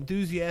 hundreds of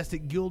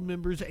enthusiastic guild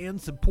members and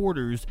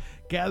supporters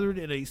gathered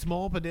in a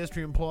small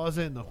pedestrian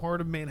plaza in the heart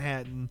of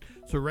Manhattan,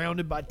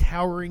 surrounded by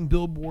towering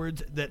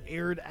billboards that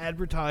aired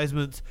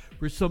advertisements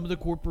for some of the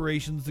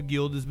corporations the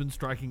guild has been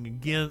striking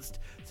against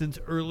since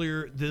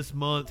earlier this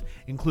month,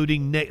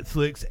 including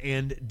Netflix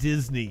and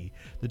Disney.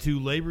 The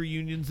two labor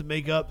unions that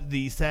make up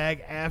the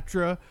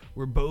SAG-AFTRA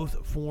were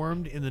both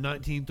formed in the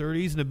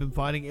 1930s and have been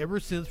fighting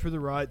ever since for the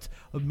rights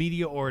of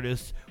media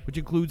artists, which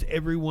includes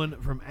everyone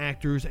from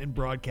actors and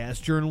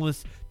broadcast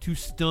journalists to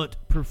stunt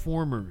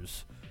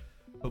performers.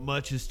 But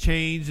much has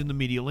changed in the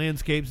media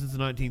landscape since the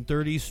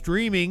 1930s.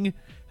 Streaming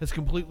has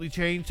completely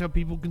changed how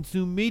people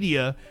consume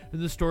media, and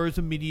the stars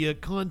of media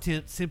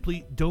content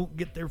simply don't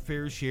get their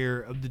fair share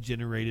of the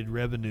generated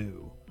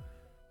revenue.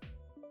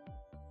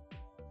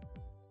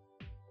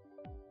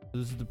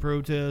 This is the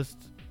protest.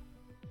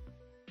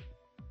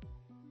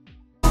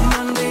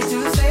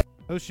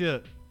 Oh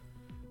shit.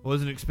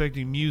 Wasn't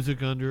expecting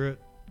music under it.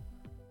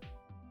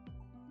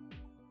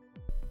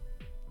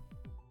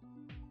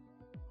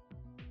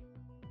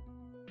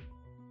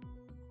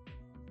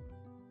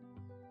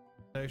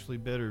 Actually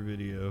better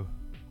video.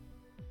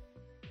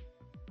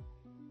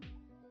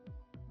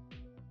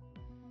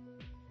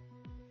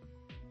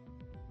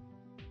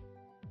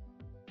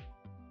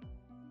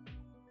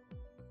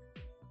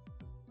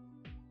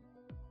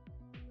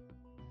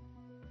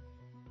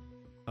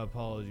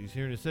 Apologies.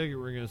 Here in a second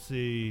we're going to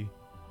see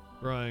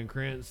Bryan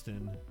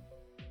Cranston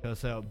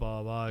cuss out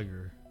Bob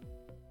Iger.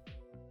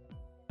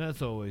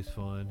 That's always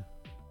fun.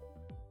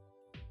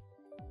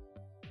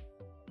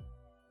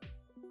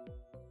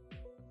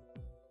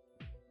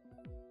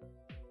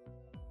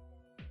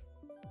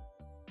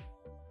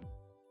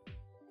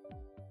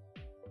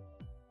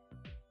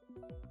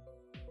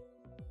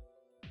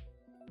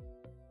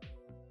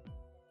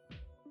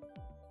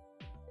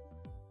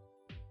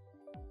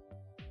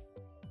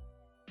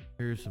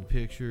 Here's some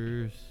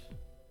pictures.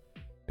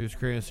 Here's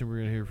Cranston. We're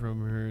going to hear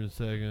from her in a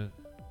second.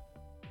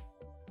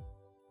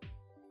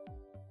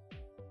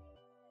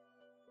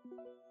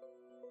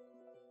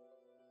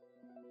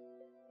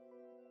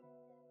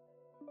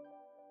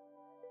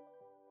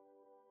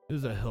 This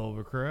is a hell of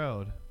a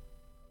crowd.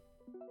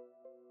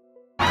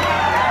 I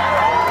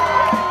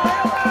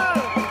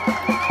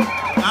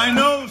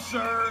know,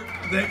 sir,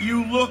 that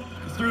you look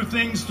through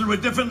things through a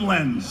different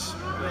lens.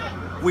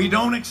 We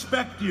don't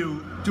expect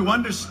you to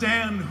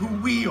understand who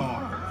we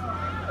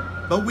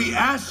are, but we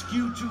ask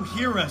you to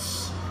hear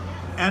us,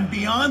 and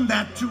beyond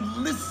that, to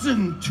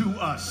listen to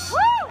us.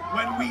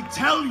 When we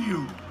tell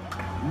you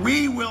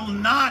we will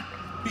not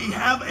be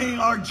having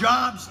our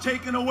jobs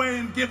taken away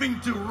and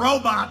giving to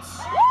robots.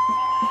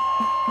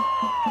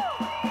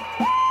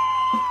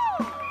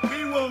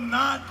 We will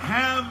not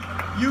have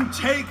you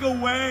take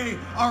away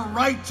our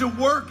right to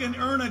work and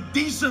earn a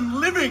decent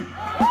living.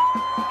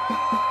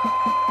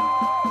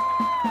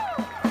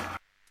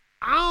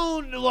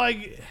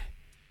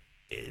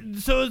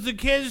 So it's a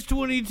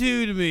catch-22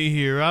 to me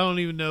here. I don't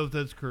even know if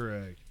that's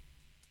correct.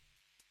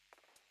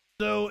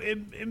 So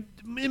in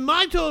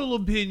my total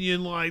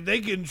opinion, like, they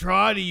can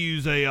try to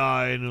use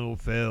AI and it'll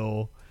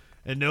fail,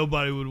 and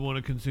nobody would want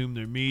to consume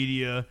their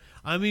media.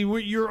 I mean,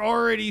 you're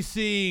already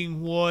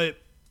seeing what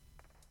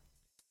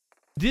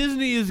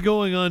Disney is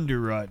going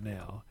under right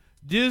now.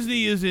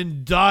 Disney is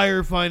in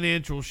dire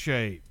financial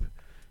shape.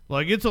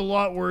 Like, it's a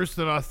lot worse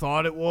than I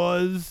thought it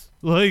was.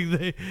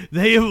 Like,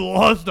 they have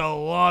lost a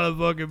lot of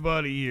fucking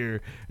money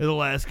here in the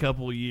last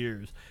couple of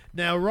years.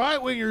 Now,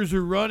 right-wingers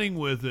are running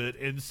with it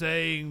and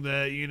saying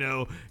that, you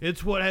know,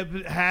 it's what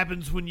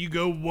happens when you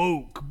go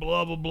woke,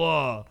 blah, blah,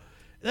 blah.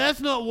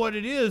 That's not what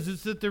it is.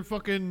 It's that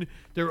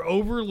they're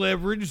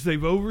over-leveraged. They've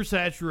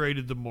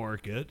oversaturated the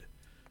market.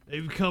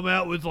 They've come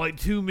out with, like,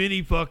 too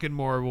many fucking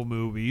Marvel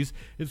movies.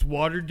 It's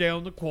watered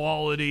down the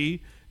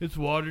quality. It's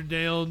watered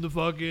down the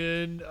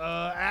fucking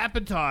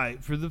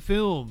appetite for the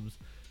films.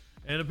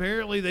 And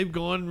apparently they've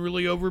gone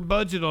really over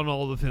budget on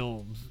all the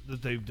films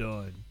that they've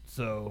done.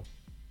 So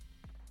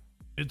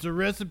it's a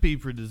recipe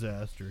for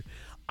disaster.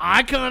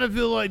 I kind of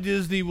feel like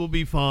Disney will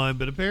be fine,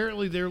 but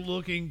apparently they're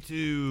looking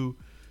to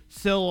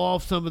sell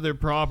off some of their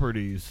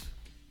properties.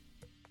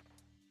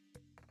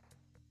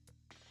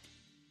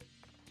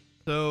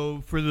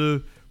 So for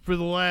the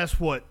last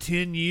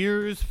 10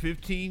 years,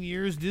 15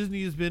 years,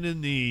 Disney has been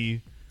in the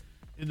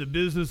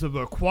business of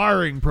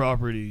acquiring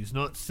properties,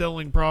 not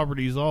selling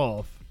properties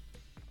off.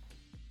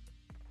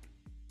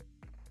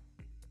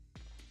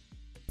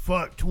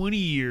 20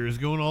 years,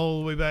 going all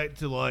the way back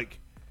to like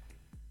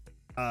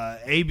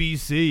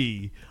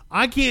ABC.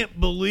 I can't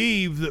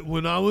believe that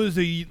when I was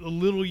a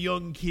little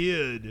young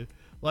kid,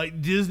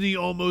 like, Disney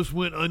almost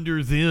went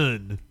under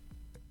then.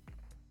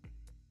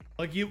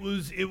 Like, it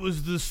was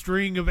the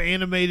string of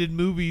animated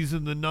movies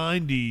in the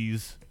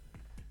 90s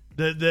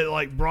that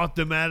like brought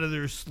them out of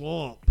their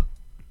slump.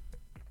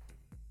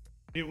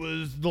 It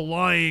was The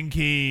Lion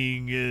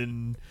King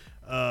and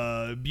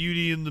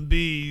Beauty and the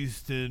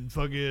Beast and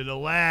fucking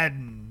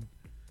Aladdin.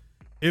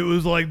 It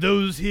was like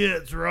those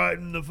hits right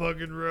in the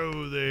fucking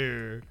row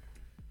there.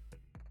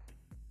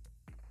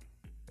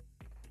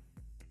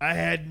 I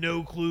had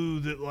no clue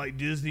that like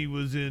Disney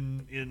was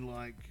in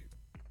like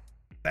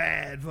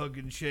bad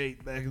fucking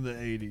shape back in the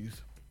 80s.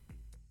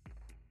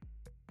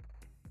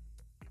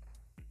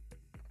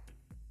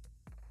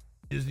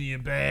 Disney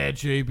in bad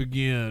shape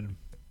again.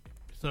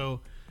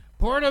 So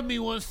part of me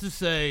wants to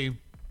say,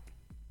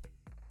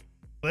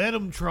 let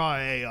them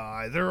try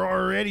AI. They're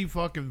already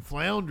fucking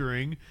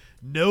floundering.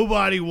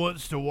 Nobody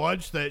wants to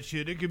watch that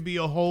shit. It could be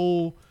a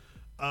whole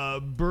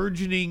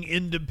burgeoning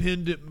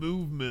independent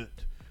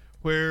movement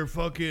where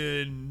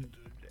fucking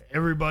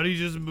everybody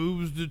just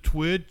moves to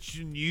Twitch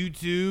and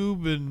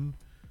YouTube and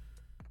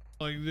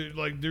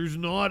like there's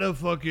not a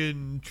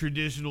fucking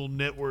traditional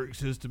network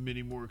system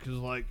anymore because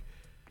like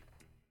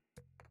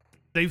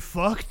they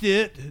fucked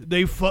it.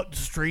 They fucked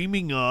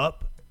streaming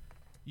up.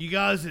 You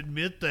guys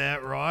admit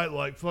that, right?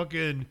 Like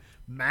fucking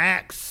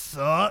Max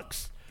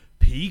sucks.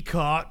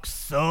 Peacock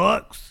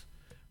sucks.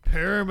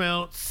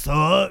 Paramount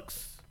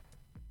sucks.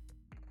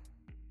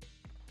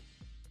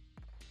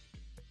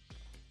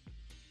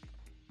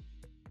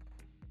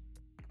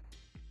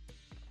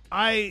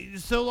 I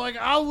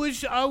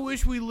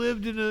wish we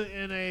lived in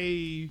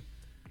a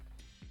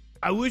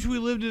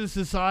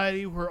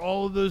society where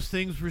all of those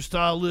things were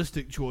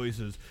stylistic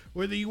choices.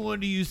 Whether you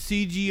wanted to use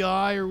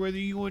CGI or whether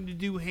you wanted to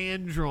do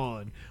hand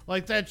drawn.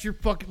 Like that's your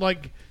fucking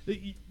like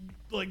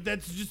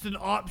that's just an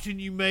option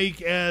you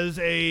make as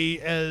a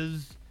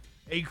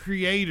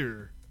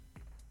creator.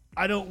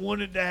 I don't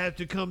want it to have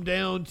to come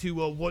down to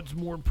what's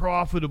more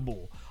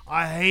profitable.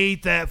 I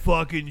hate that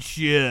fucking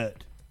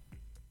shit.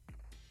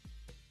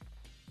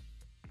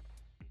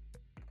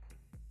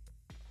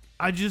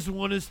 I just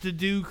want us to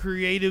do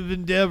creative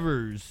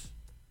endeavors.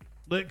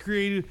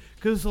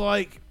 Because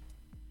like,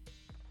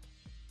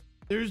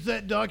 there's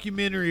that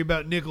documentary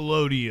about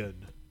Nickelodeon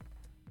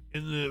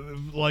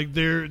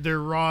in their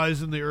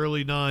rise in the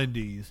early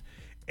 90s.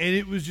 And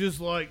it was just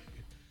like,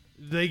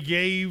 they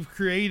gave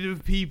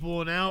creative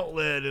people an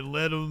outlet and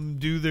let them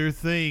do their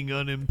thing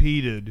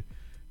unimpeded.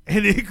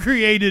 And it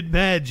created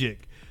magic.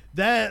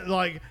 That,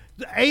 like,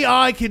 the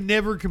AI can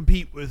never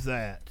compete with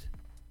that.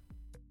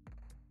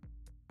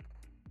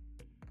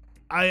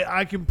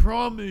 I can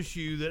promise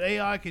you that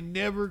AI can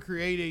never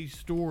create a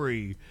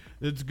story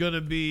that's gonna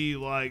be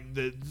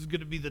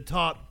the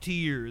top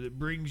tier that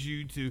brings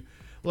you to,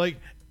 like,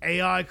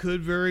 AI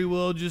could very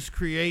well just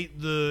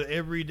create the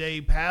everyday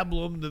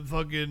pablum that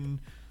fucking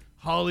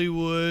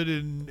Hollywood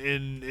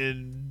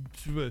and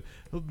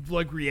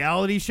like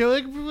reality show.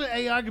 Like,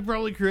 AI could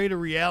probably create a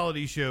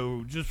reality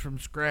show just from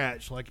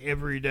scratch, like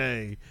every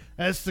day.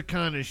 That's the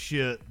kind of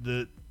shit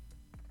that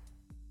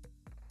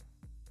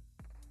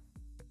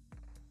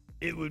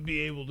it would be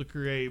able to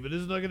create, but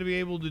it's not going to be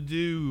able to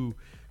do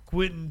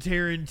Quentin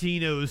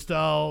Tarantino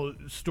style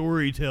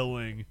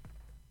storytelling.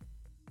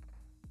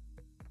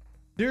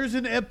 There's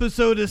an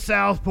episode of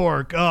South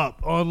Park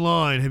up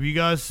online. Have you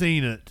guys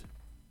seen it?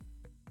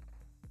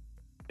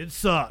 It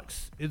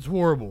sucks. It's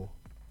horrible.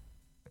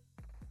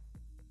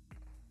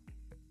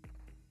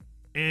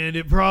 And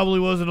it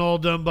probably wasn't all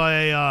done by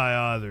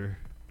AI either.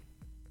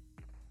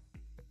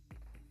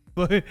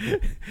 But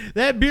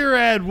that beer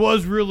ad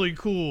was really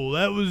cool.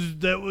 That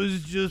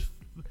was just,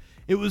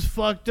 it was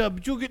fucked up.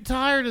 But you'll get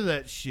tired of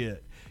that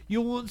shit.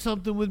 You'll want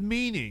something with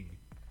meaning.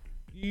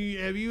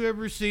 Have you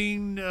ever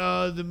seen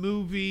the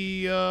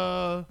movie?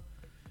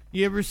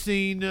 You ever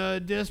seen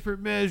Desperate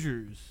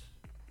Measures?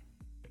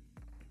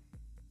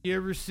 You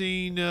ever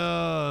seen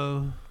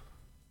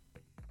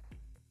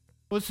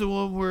what's the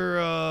one where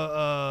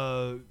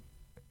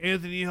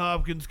Anthony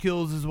Hopkins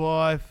kills his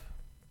wife?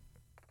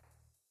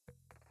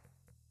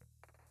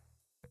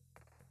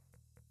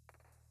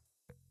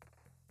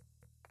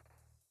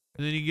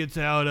 And then he gets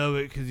out of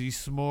it because he's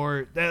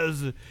smart.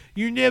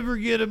 You never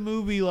get a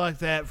movie like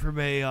that from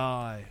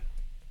AI.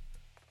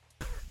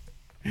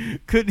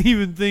 Couldn't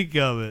even think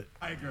of it.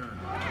 Tiger.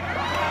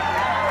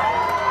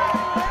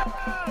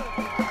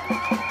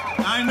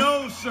 I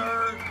know,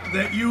 sir,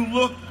 that you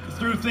look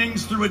through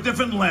things through a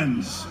different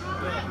lens.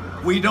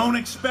 We don't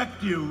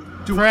expect you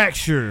to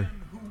fracture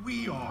who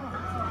we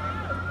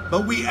are,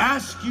 but we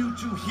ask you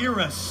to hear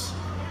us,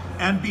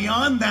 and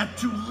beyond that,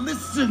 to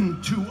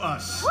listen to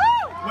us.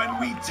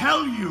 When we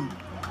tell you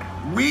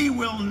we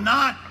will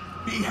not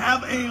be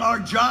having our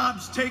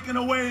jobs taken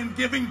away and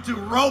giving to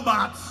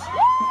robots.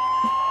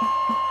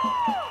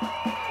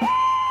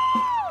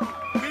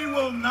 We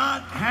will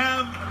not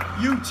have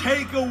you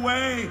take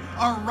away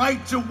our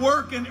right to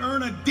work and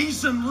earn a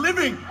decent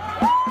living.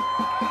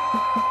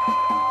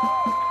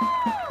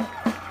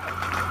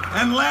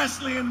 And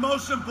lastly, and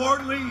most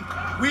importantly,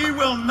 we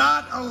will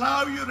not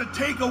allow you to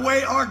take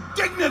away our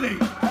dignity.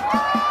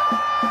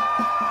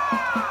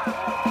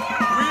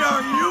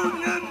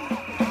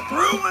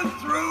 Through and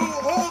through,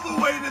 all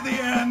the way to the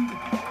end.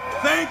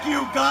 Thank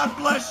you. God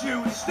bless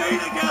you. Stay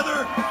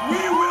together. We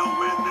will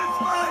win this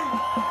fight.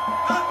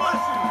 God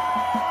bless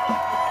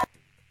you.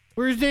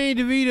 Where's Danny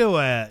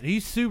DeVito at?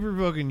 He's super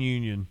fucking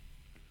union.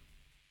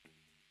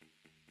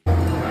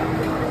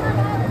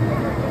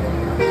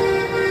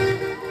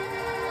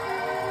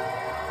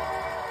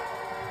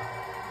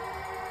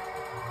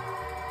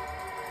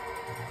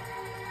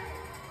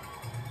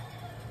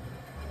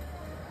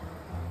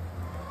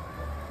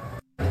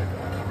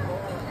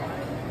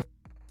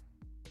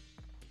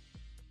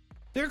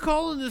 They're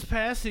calling this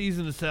past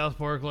season of South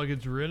Park like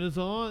it's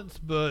Renaissance,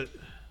 but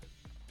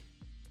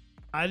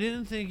I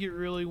didn't think it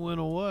really went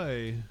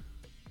away.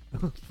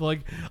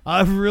 Like,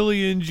 I've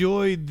really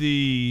enjoyed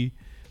they've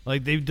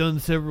done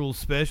several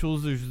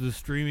specials. There's the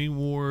Streaming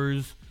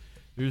Wars,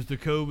 there's the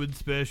COVID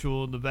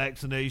special, and the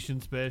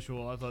vaccination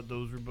special. I thought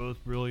those were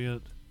both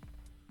brilliant.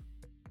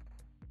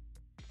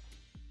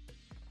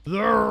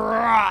 The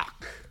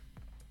Rock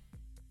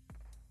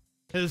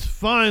has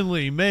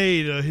finally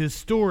made a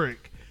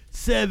historic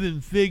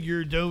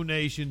 7-figure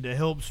donation to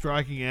help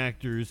striking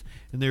actors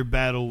in their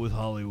battle with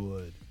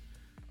Hollywood.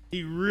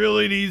 He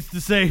really needs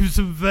to save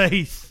some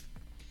face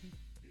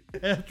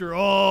after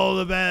all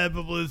the bad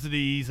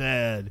publicity he's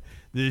had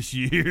this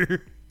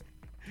year.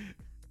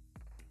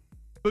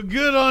 But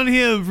good on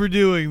him for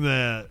doing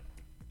that.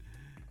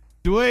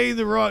 Dwayne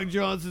 "The Rock"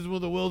 Johnson is one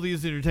of the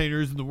wealthiest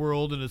entertainers in the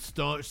world and a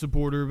staunch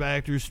supporter of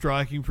actors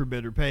striking for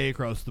better pay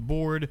across the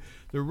board.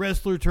 The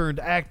wrestler turned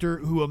actor,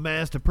 who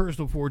amassed a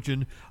personal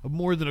fortune of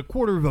more than a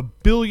quarter of a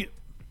billion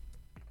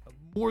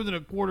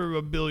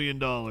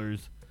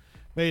dollars,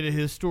 made a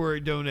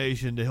historic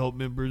donation to help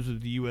members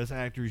of the U.S.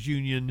 Actors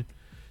Union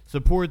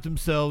support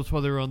themselves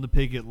while they're on the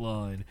picket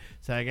line.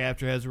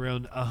 SAG-AFTRA has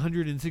around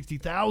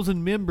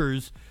 160,000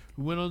 members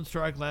who went on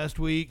strike last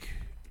week.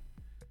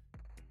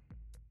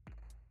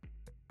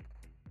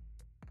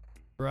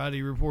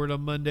 Variety reported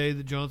on Monday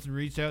that Johnson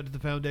reached out to the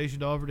foundation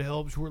to offer to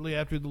help shortly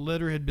after the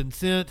letter had been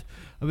sent,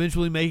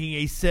 eventually making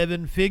a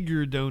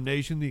 7-figure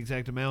donation. The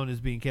exact amount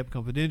is being kept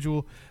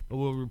confidential, but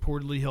will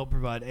reportedly help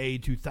provide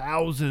aid to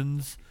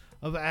thousands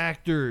of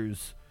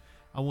actors.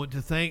 I want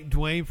to thank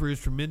Dwayne for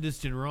his tremendous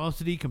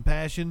generosity,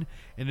 compassion,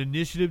 and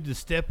initiative to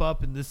step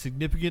up in this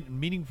significant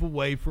and meaningful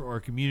way for our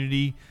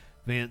community,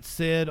 Vance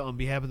said. On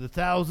behalf of the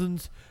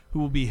thousands who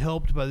will be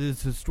helped by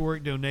this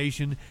historic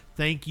donation,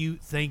 thank you,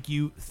 thank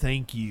you,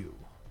 thank you.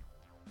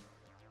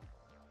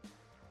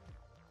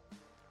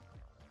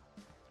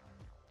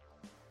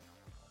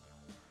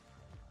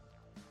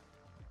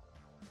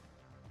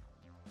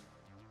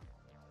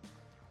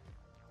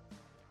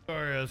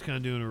 Sorry, I was kind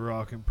of doing a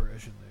Rock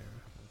impression there.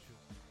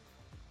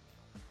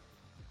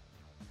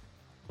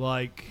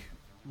 Like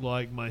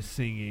my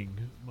singing,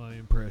 my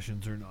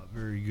impressions are not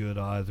very good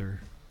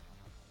either.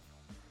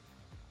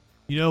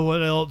 You know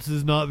what else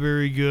is not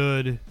very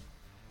good?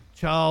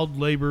 Child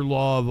labor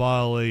law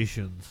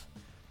violations.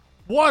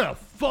 What a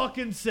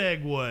fucking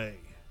segue.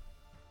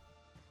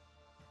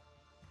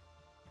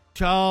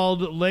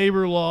 Child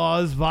labor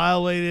laws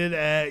violated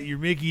at your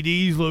Mickey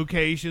D's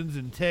locations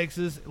in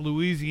Texas,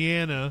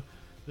 Louisiana.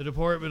 The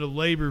Department of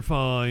Labor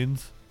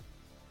finds.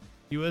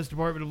 U.S.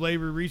 Department of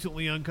Labor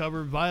recently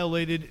uncovered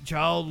violated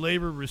child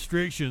labor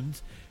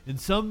restrictions in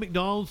some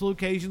McDonald's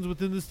locations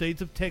within the states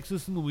of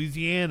Texas and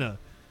Louisiana.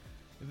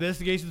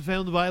 Investigations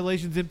found the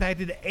violations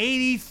impacted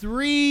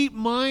 83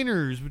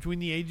 minors between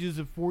the ages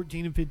of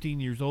 14 and 15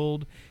 years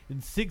old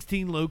in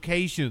 16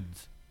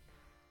 locations.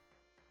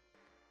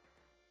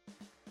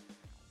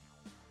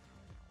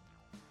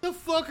 The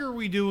fuck are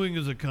we doing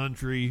as a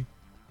country?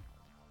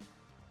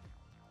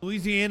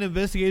 Louisiana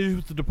investigators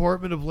with the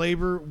Department of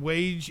Labor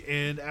Wage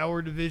and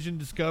Hour Division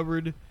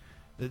discovered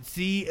that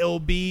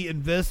CLB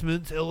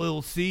Investments,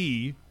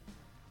 LLC,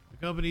 the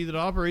company that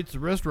operates the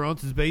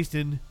restaurants, is based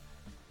in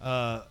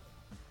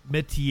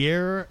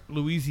Metier,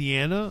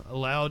 Louisiana,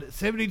 allowed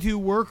 72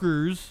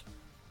 workers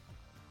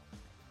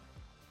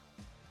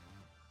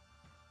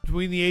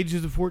between the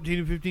ages of 14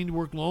 and 15 to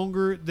work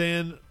longer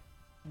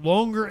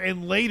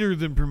and later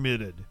than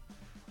permitted.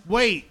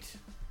 Wait.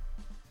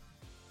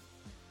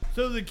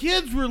 So the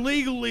kids were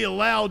legally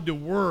allowed to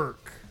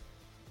work.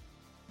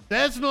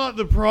 That's not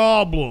the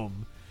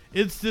problem.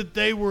 It's that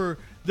they were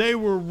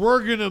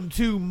working them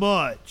too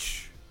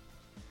much.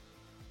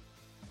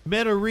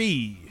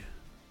 Metairie.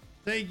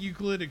 Thank you,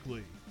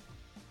 clinically.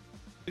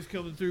 It's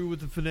coming through with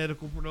the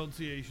phonetical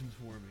pronunciations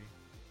for me.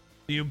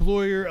 The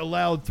employer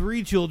allowed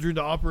 3 children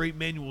to operate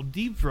manual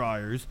deep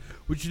fryers,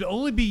 which should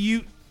only be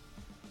used.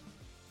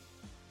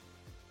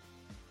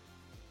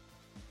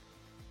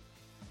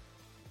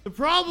 The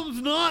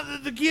problem's not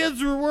that the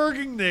kids were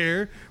working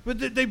there, but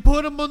that they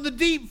put them on the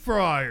deep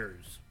fryers.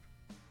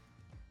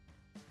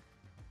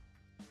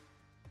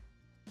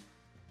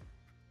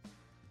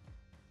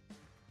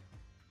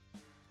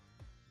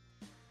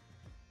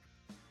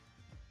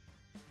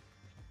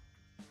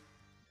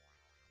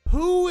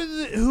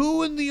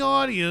 Who in the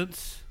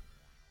audience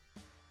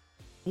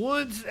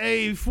wants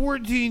a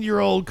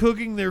 14-year-old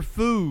cooking their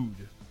food?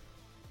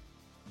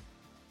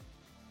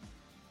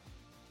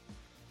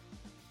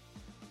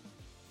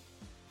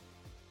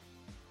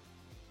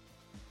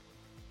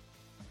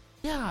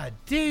 God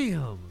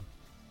damn.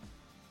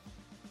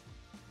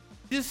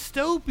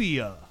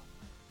 Dystopia.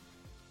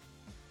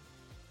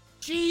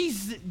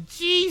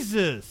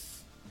 Jesus.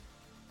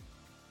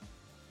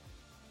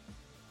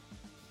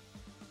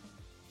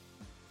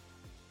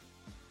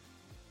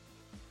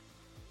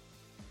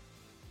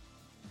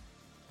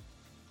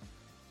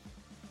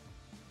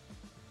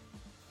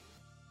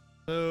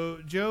 So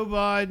Joe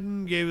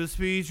Biden gave a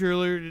speech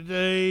earlier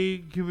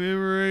today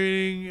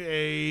commemorating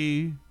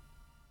a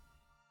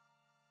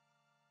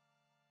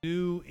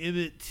new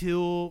Emmett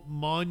Till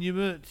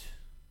monument.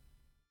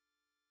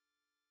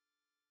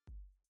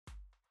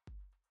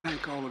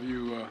 Thank all of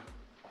you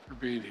for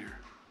being here.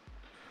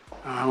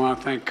 I want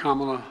to thank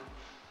Kamala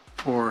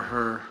for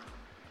her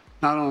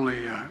not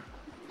only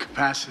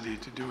capacity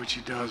to do what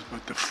she does,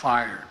 but the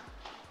fire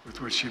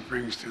with which she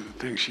brings to the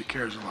things she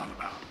cares a lot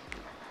about.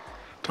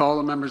 To all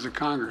the members of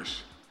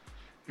Congress,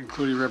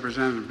 including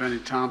Representative Benny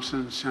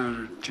Thompson,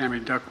 Senator Tammy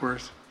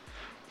Duckworth,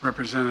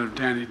 Representative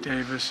Danny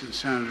Davis, and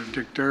Senator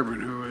Dick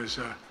Durbin, who is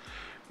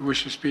we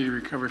wish a speedy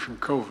recovery from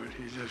COVID.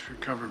 He's just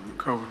recovering from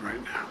COVID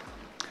right now.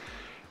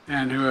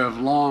 And who have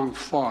long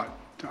fought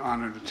to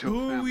honor the Till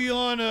family. Who are we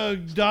on a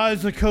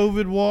dies of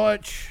COVID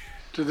watch?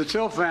 To the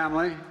Till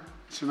family,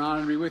 it's an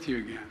honor to be with you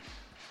again.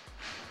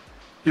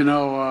 You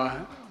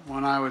know,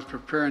 when I was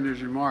preparing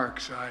these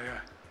remarks,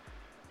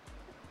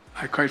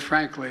 I quite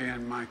frankly,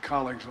 and my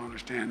colleagues will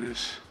understand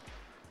this,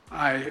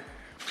 I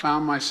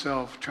found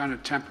myself trying to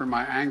temper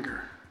my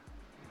anger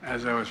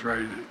as I was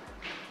writing it.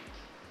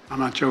 I'm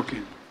not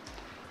joking.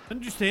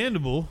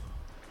 Understandable.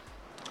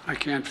 I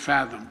can't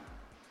fathom.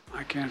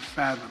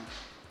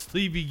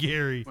 Sleepy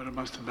Gary. What it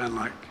must have been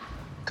like.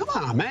 Come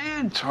on,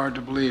 man. It's hard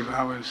to believe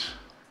I was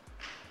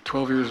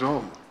 12 years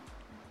old.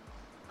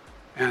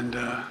 And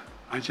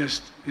I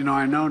just, you know,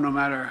 I know no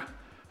matter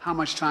how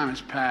much time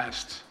has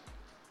passed,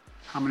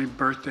 how many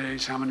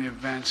birthdays, how many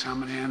events, how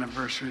many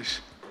anniversaries,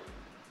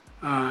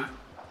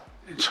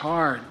 it's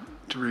hard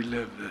to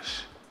relive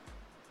this.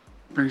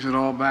 Brings it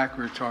all back.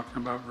 We were talking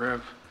about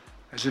Rev,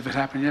 as if it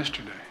happened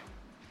yesterday.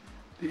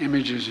 The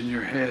images in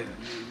your head,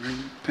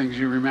 things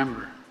you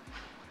remember.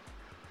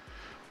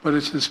 But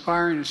it's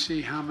inspiring to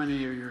see how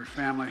many of your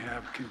family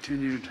have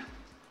continued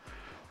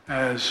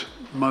as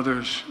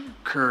mothers'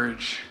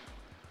 courage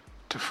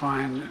to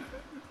find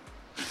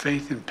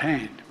faith in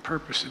pain,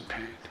 purpose in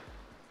pain.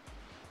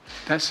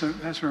 That's a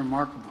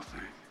remarkable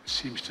thing, it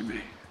seems to me.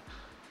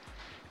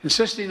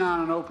 Insisting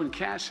on an open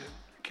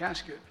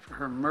casket for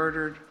her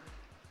murdered,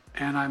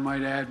 and I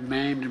might add,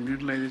 maimed and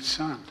mutilated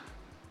son.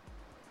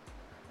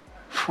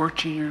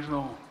 14 years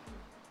old.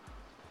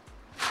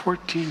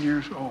 14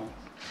 years old.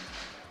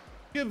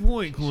 Good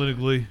point,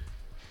 clinically.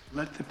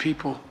 Let the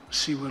people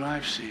see what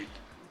I've seen.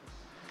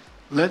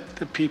 Let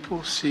the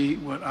people see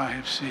what I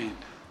have seen.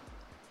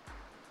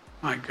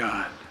 My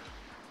God.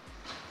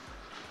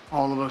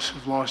 All of us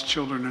have lost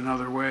children in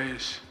other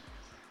ways.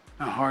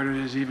 How hard it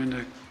is even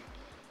to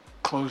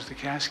close the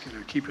casket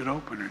or keep it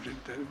open, or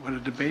what a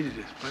debate it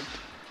is. But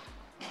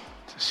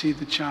to see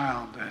the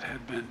child that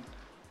had been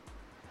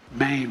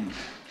maimed,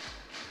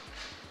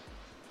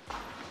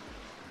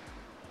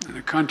 and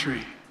the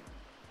country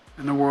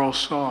and the world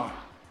saw,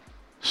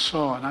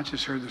 not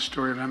just heard the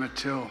story of Emmett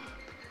Till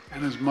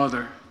and his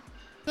mother.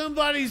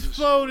 Somebody's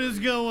phone is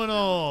going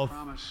off.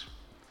 Promise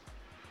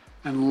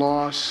and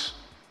loss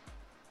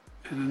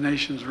in the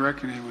nation's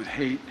reckoning with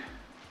hate,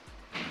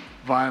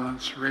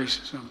 violence,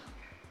 racism,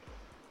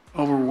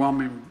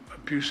 overwhelming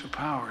abuse of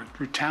power,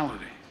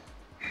 brutality.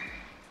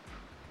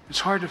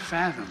 It's hard to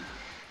fathom.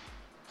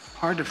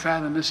 Hard to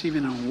fathom this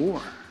even in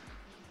war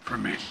for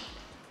me.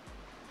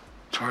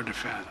 It's hard to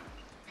fathom.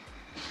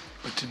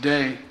 But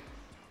today,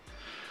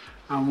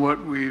 on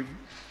what we've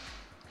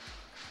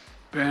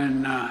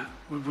been,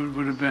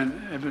 would have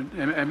been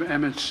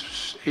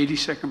Emmett's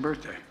 82nd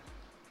birthday,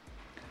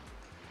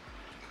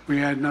 we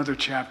had another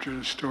chapter in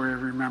the story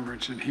of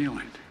remembrance and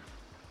healing.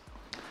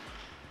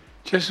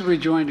 Just as we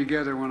joined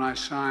together when I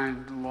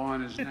signed the law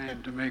in his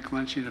name to make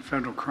lynching a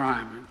federal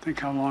crime, and think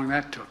how long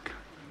that took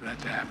for that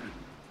to happen.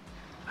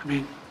 I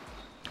mean,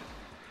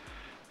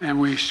 and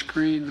we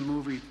screened the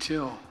movie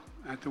Till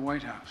at the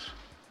White House.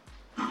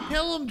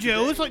 Tell him,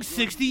 Joe, it's like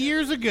 60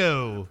 years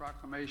ago.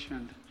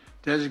 Proclamation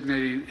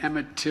designating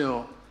Emmett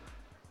Till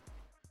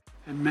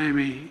and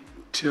Mamie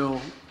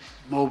Till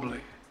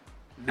Mobley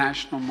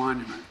national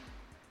monument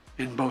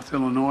in both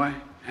Illinois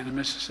and in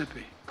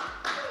Mississippi.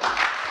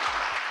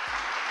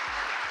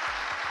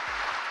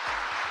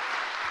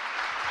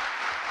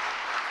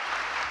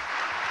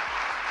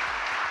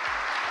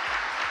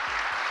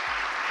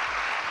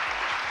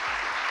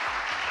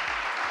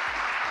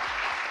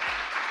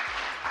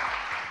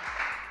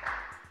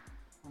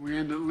 We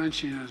ended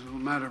lynching as a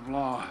matter of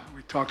law.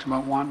 We talked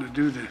about wanting to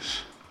do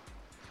this,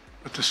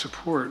 but the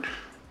support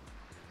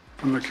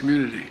from the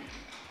community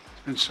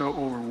has been so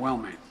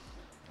overwhelming.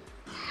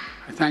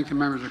 I thank the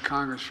members of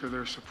Congress for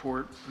their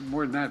support, but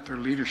more than that, their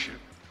leadership.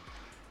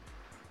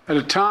 At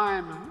a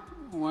time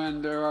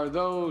when there are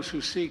those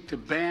who seek to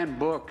ban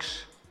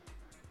books,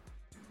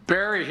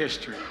 bury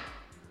history,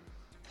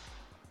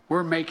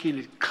 we're making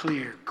it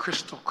clear,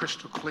 crystal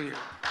clear.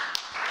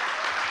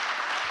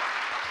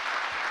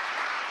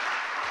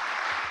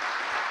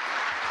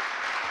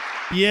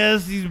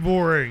 Yes, he's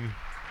boring.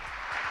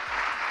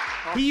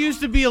 He used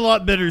to be a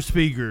lot better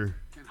speaker.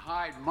 Can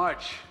hide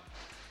much.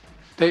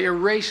 They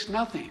erase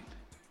nothing.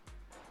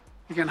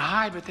 You can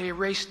hide, but they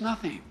erase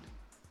nothing.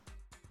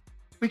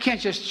 We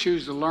can't just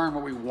choose to learn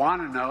what we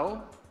want to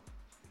know.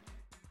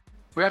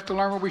 We have to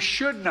learn what we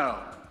should know.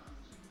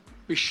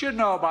 We should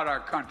know about our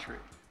country.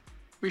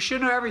 We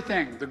should know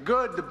everything, the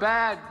good, the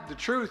bad, the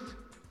truth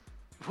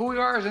of who we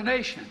are as a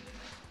nation.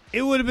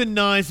 It would have been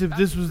nice if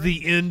this was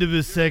the end of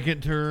his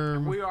second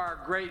term. We are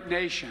a great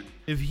nation.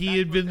 If he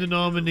had been the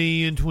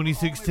nominee in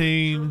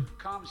 2016.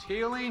 Comes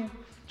healing,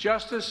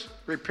 justice,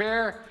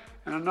 repair,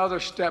 and another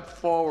step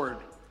forward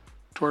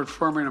toward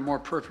forming a more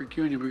perfect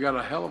union. We got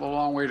a hell of a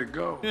long way to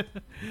go.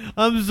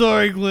 I'm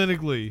sorry,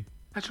 clinically.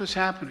 That's what's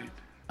happening.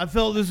 I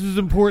felt this was an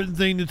important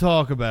thing to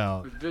talk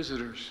about. With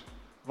visitors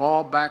of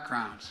all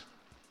backgrounds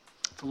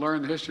to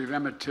learn the history of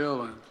Emmett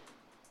Till and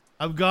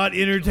I've got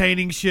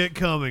entertaining shit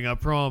coming, I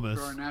promise.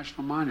 our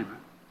national monument.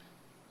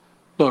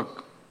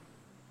 Look,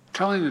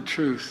 telling the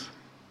truth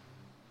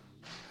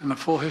and the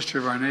full history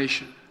of our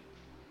nation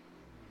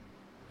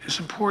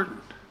is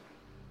important.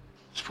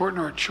 It's important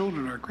to our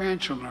children, our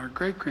grandchildren, our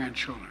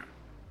great-grandchildren,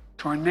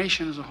 to our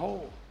nation as a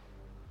whole.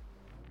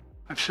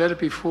 I've said it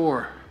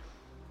before.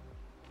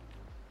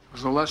 It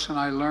was a lesson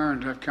I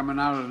learned coming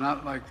out of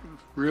not like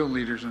real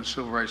leaders in the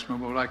civil rights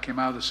movement, but I came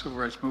out of the civil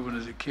rights movement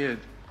as a kid,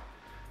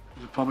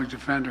 as a public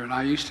defender, and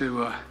I used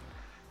to,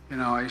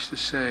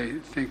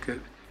 think that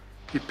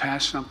you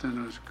pass something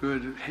that was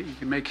good, you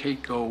can make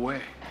hate go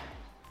away.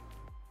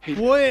 Hate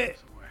goes away.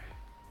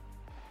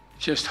 It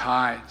just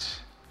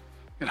hides.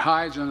 It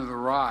hides under the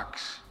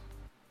rocks.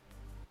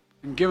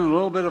 And given a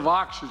little bit of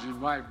oxygen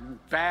by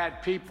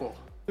bad people.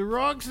 The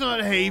Rock's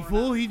not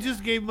hateful. He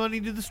just gave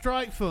money to the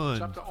strike fund.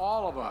 It's up to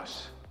all of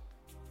us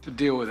to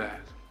deal with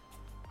that.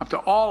 Up to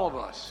all of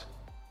us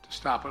to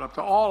stop it. Up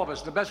to all of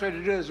us. The best way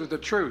to do it is with the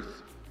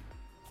truth.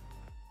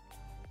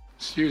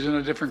 It's used in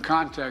a different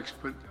context,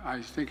 but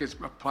I think it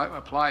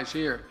applies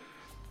here.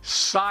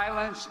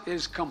 Silence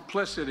is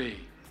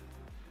complicity.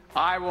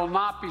 I will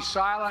not be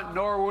silent,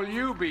 nor will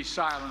you be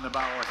silent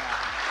about what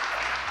happened.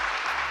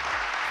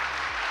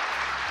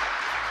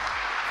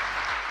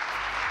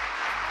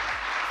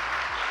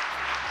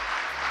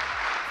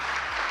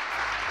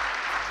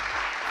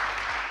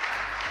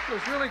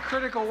 There's really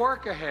critical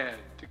work ahead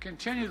to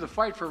continue the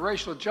fight for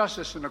racial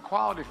justice and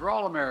equality for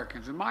all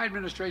Americans. And my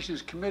administration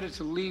is committed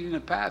to leading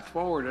the path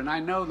forward. And I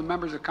know the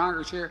members of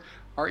Congress here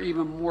are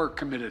even more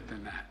committed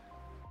than that.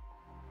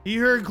 He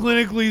heard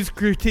clinically's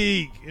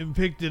critique and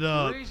picked it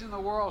up. The reason the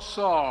world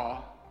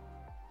saw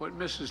what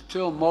Mrs.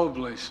 Till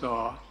Mobley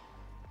saw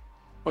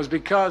was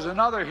because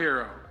another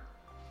hero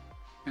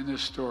in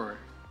this story,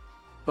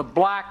 the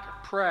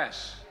black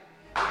press.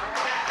 Oh,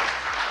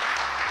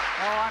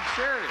 I'm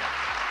serious.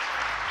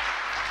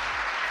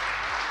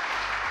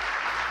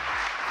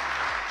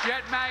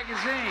 Jet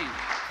Magazine,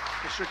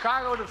 the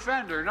Chicago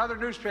Defender, and other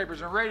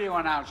newspapers and radio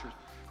announcers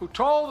who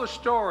told the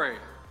story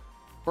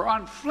were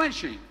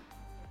unflinching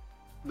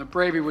in the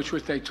bravery with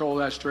which they told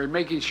that story,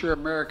 making sure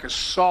America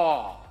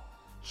saw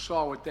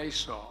what they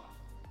saw.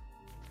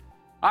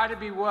 Ida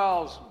B.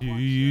 Wells. Do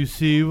you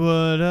see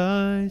what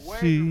I see? The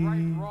way to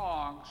right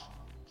wrongs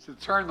is to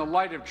turn the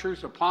light of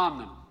truth upon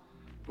them.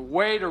 The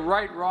way to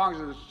right wrongs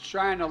is to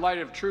shine the light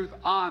of truth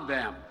on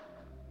them.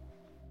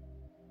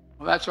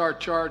 Well, that's our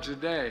charge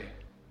today.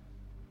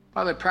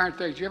 By the way,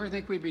 parenthetic, do you ever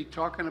think we'd be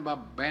talking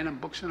about banning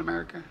books in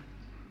America?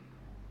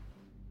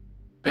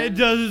 It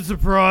doesn't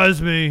surprise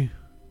me.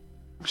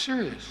 I'm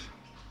serious.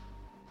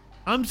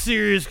 I'm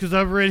serious because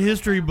I've read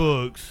history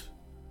books.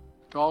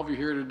 To all of you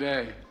here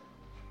today.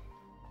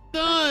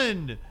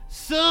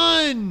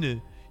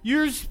 Son,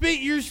 you're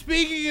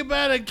speaking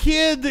about a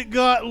kid that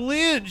got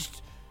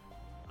lynched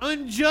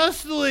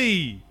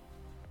unjustly.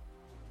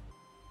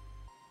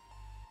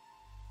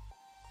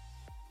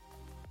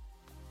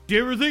 Do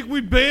you ever think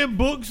we'd ban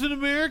books in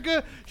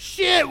America?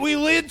 Shit, we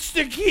lynched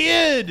a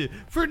kid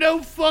for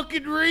no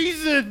fucking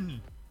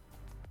reason.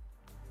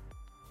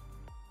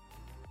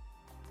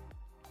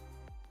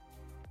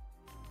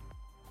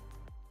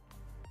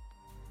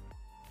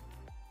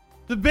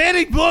 The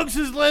banning books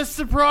is less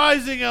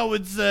surprising, I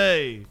would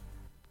say.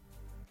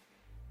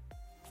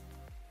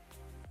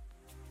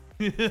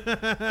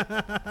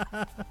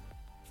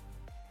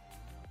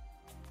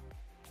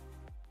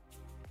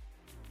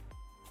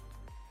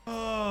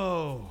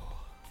 Oh,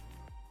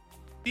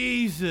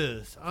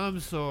 Jesus! I'm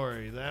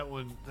sorry. That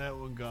one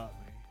got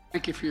me.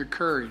 Thank you for your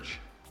courage,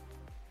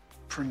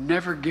 for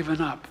never giving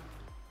up,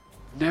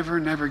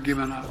 never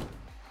giving up.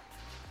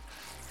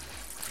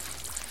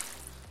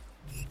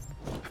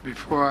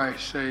 Before I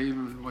say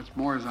even what's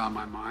more is on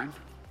my mind,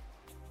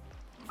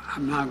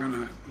 I'm not going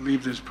to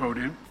leave this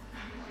podium.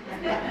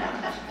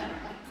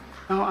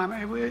 No, I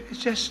mean, it's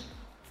just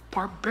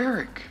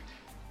barbaric.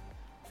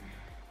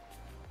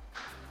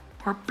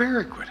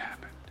 Barbaric what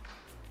happened.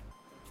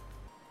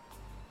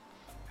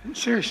 And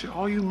seriously,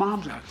 all you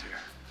moms out there,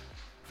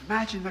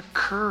 imagine the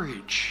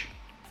courage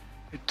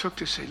it took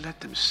to say, let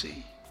them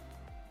see.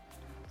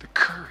 The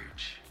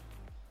courage.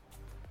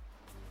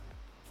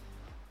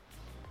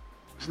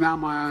 It's now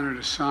my honor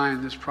to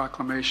sign this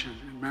proclamation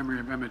in memory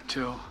of Emmett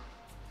Till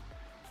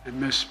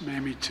and Miss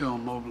Mamie Till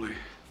Mobley,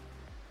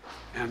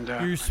 And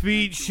your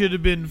speech should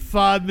have been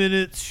 5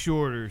 minutes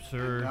shorter,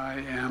 sir.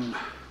 And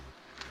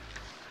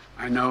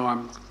I know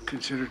I'm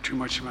considered too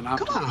much of an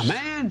optimist. Come on,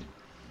 man.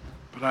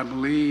 But I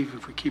believe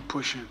if we keep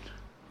pushing,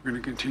 we're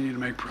going to continue to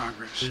make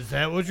progress. Is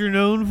that what you're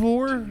known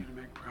for? Continue to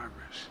make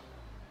progress.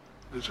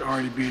 It's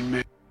already being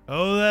made.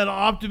 Oh, that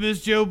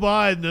optimist Joe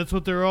Biden. That's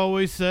what they're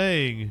always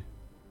saying.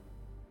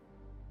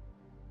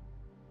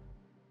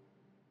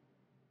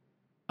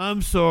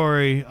 I'm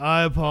sorry.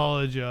 I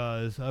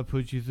apologize. I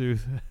put you through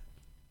that.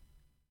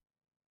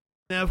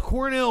 Now, if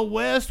Cornel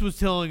West was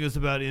telling us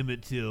about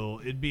Emmett Till,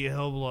 it'd be a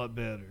hell of a lot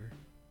better.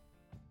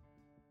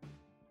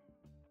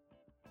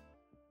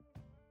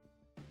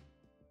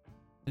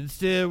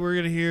 Instead, we're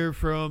going to hear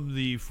from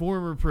the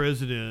former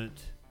president,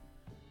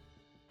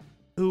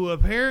 who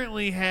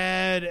apparently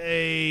had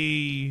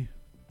a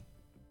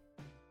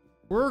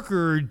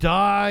worker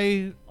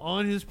die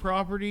on his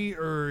property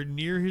or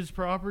near his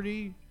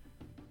property.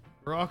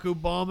 Barack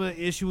Obama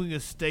issuing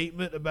a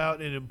statement about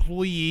an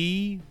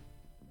employee.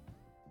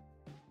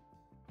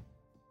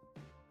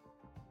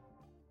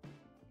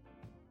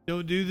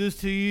 Don't do this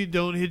to you.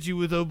 Don't hit you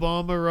with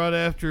Obama right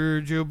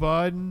after Joe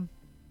Biden.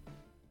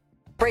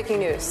 Breaking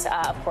news,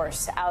 of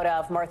course, out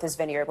of Martha's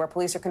Vineyard, where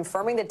police are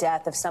confirming the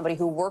death of somebody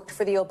who worked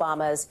for the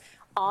Obamas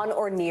on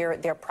or near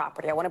their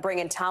property. I want to bring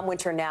in Tom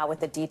Winter now with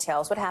the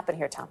details. What happened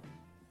here, Tom?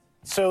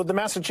 So the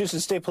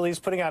Massachusetts State Police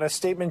putting out a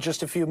statement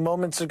just a few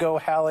moments ago,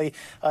 Hallie,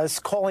 is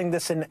calling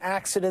this an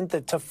accident.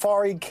 That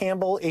Tafari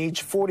Campbell,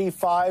 age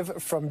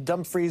 45, from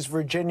Dumfries,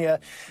 Virginia,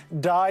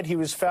 died. He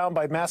was found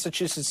by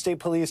Massachusetts State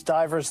Police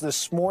divers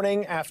this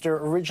morning after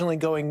originally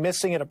going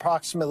missing at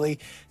approximately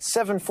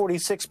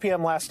 7:46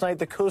 p.m. last night.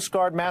 The Coast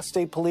Guard, Mass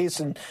State Police,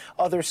 and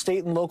other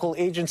state and local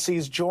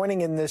agencies joining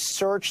in this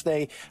search.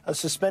 They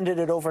suspended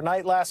it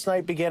overnight last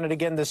night, began it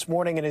again this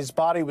morning, and his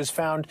body was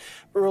found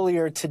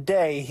earlier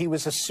today. He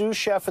was a sous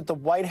chef at the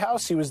White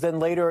House. He was then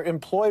later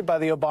employed by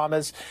the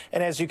Obamas.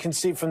 And as you can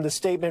see from the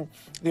statement,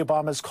 the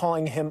Obamas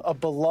calling him a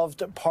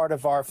beloved part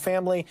of our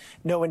family.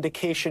 No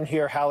indication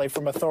here, Hallie,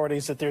 from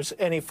authorities that there's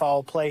any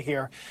foul play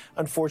here,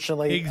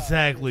 unfortunately.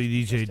 Exactly,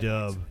 DJ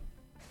Dub.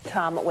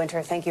 Tom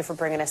Winter, thank you for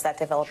bringing us that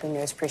developing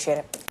news. Appreciate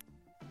it.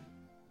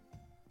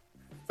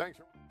 Thanks.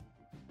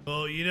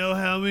 Well, you know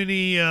how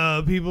many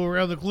people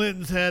around the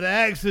Clintons had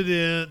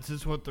accidents,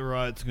 is what the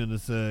right's going to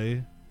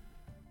say.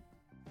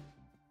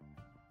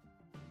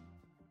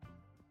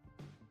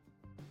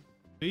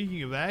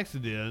 Speaking of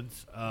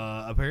accidents,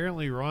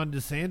 apparently Ron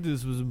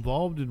DeSantis was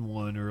involved in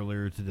one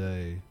earlier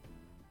today.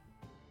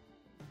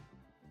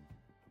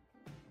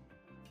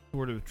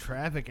 Sort of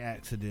traffic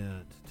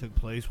accident took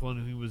place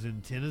when he was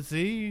in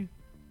Tennessee.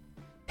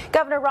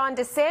 Governor Ron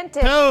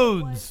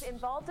DeSantis was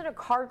involved in a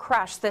car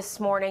crash this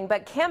morning,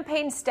 but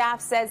campaign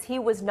staff says he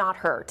was not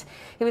hurt.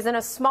 He was in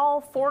a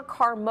small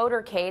 4-car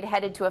motorcade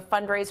headed to a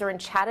fundraiser in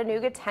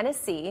Chattanooga,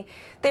 Tennessee.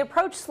 They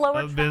approached slower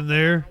I've been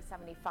there.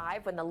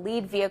 I-75 when the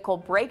lead vehicle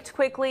braked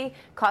quickly,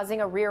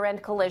 causing a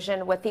rear-end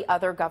collision with the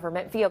other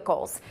government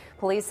vehicles.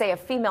 Police say a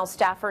female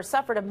staffer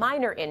suffered a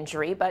minor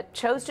injury, but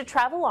chose to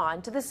travel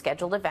on to the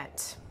scheduled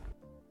event.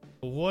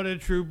 What a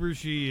trooper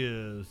she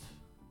is.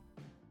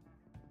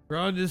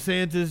 Ron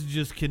DeSantis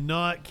just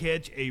cannot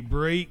catch a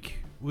break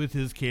with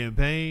his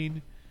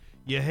campaign.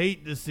 You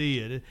hate to see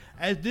it.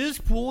 At this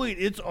point,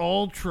 it's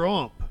all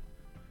Trump.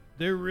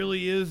 There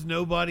really is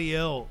nobody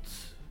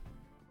else.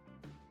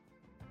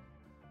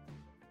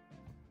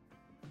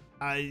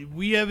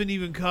 We haven't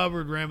even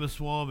covered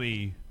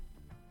Ramaswamy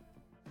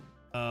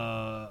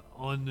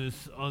on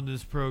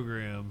this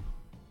program.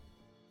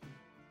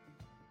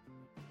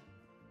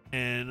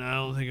 And I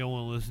don't think I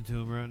want to listen to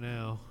him right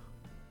now.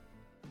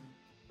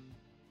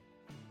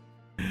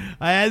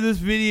 I had this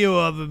video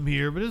of him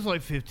here, but it's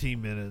like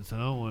 15 minutes. I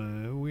don't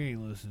want to. We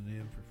ain't listening to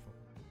him for fun.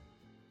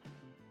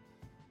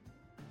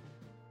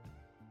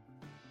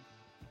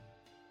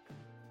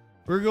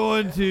 We're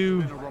going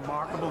to. It's been a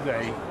remarkable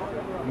day.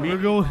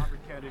 Meeting Robert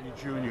Kennedy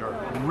Jr.,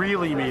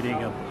 really meeting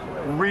him,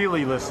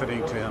 really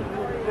listening to him,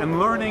 and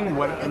learning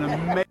what an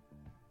amazing.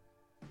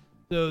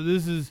 So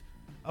this is.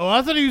 Oh,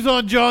 I thought he was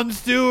on Jon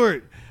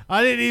Stewart.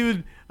 I didn't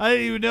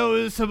even know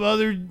it was some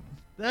other.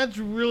 That's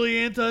really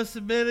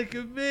anti-Semitic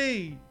of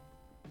me.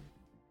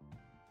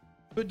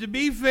 But to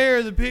be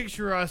fair, the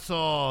picture I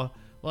saw,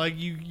 like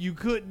you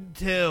couldn't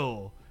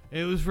tell.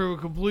 It was from a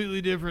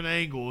completely different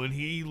angle, and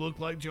he looked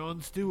like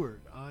Jon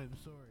Stewart. I'm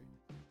sorry.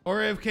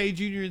 RFK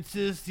Jr.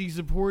 insists he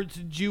supports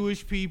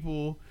Jewish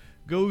people.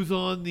 Goes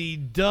on the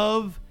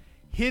Dove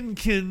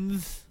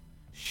Hinkins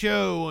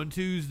show on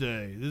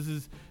Tuesday. This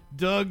is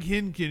Doug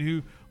Hinkin,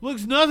 who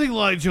looks nothing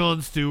like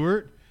Jon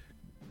Stewart.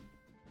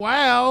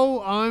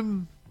 Wow,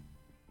 I'm...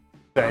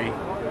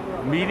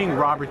 Meeting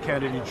Robert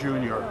Kennedy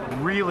Jr.,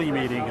 really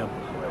meeting him,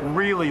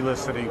 really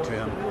listening to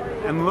him,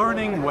 and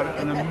learning what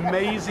an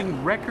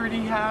amazing record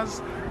he has,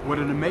 what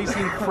an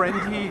amazing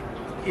friend he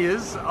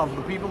is of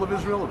the people of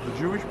Israel, of the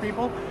Jewish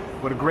people,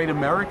 what a great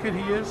American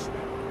he is.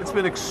 It's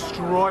been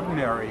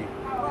extraordinary.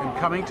 And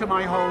coming to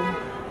my home,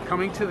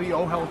 coming to the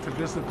Ohel to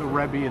visit the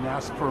Rebbe and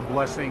ask for a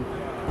blessing,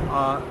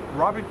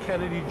 Robert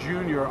Kennedy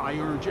Jr., I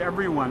urge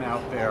everyone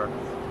out there,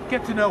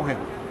 get to know him,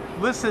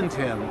 listen to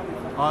him.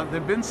 There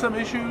have been some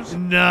issues.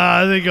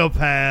 Nah, I think I'll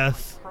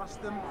pass.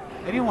 Trust them.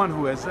 Anyone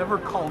who has ever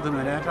called him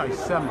an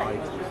anti-Semite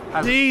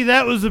has... See,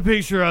 that was the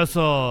picture I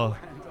saw.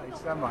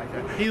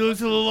 Anti-Semite. He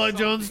looks a little like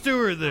Jon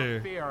Stewart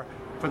there. Fair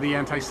for the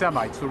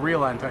anti-Semites, the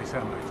real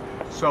anti-Semites.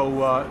 So,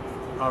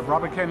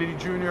 Robert Kennedy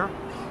Jr.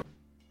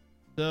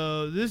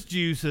 So, this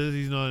Jew says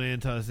he's not an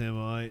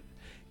anti-Semite.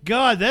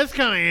 God, that's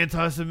kind of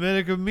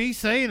anti-Semitic of me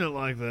saying it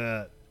like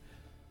that.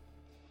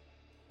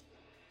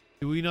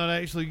 Do we not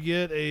actually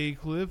get a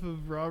clip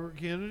of Robert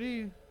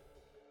Kennedy?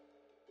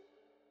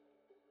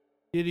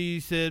 Kennedy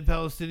said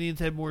Palestinians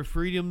had more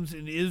freedoms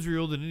in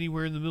Israel than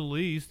anywhere in the Middle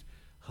East.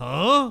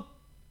 Huh?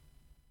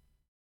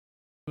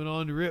 Went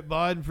on to rip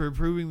Biden for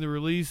approving the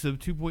release of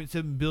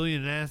 $2.7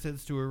 billion in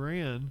assets to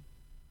Iran.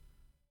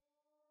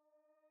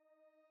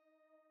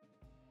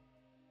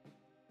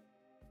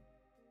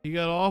 He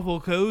got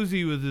awful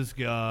cozy with this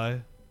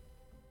guy.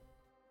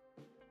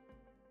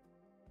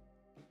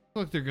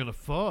 Look, they're gonna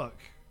fuck.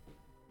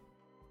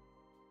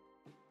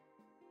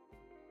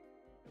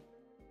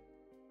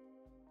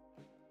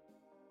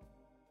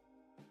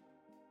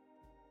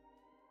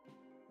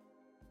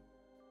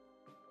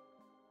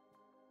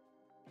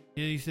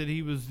 And he said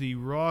he was the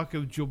Rock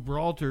of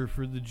Gibraltar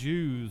for the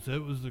Jews.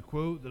 That was the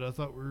quote that I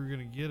thought we were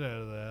gonna get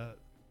out of that.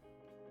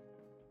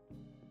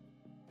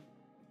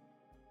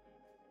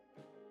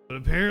 But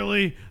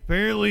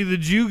apparently the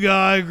Jew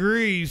guy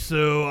agrees,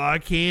 so I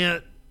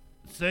can't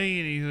say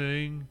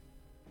anything.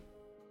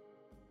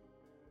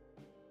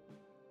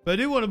 But I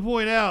do want to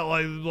point out,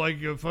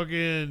 like a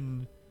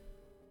fucking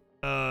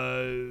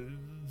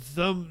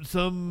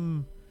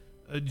some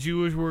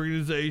Jewish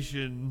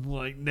organization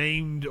like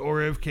named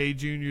RFK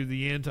Jr.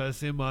 the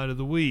anti-Semite of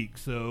the week.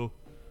 So.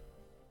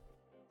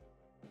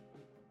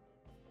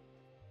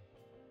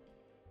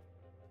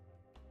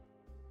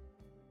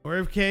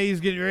 RFK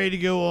is getting ready to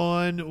go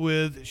on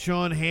with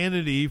Sean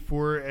Hannity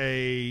for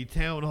a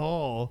town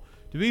hall.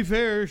 To be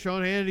fair,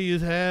 Sean Hannity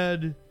has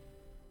had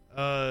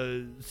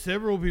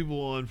several people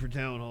on for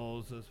town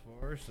halls thus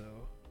far, so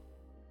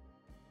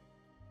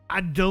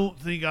I don't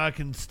think I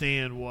can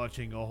stand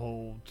watching a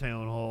whole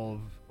town hall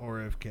of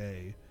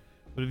RFK.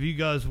 But if you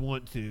guys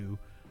want to,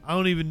 I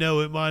don't even know,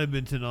 it might have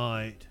been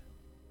tonight.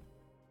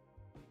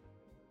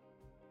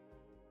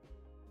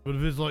 But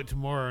if it's like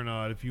tomorrow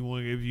night, if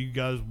you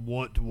guys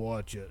want to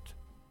watch it.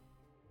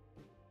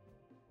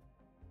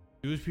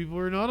 Jewish people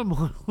are not a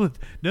monolith.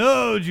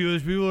 No,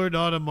 Jewish people are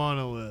not a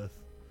monolith.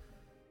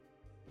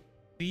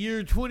 The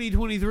year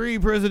 2023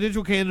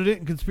 presidential candidate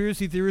and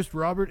conspiracy theorist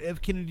Robert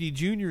F. Kennedy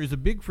Jr. is a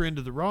big friend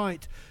of the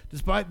right,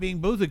 despite being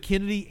both a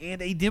Kennedy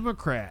and a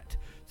Democrat.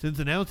 Since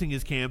announcing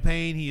his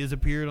campaign, he has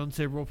appeared on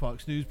several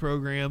Fox News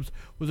programs,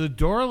 was a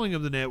darling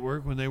of the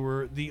network when they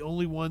were the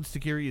only ones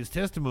to carry his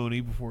testimony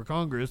before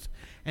Congress,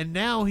 and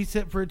now he's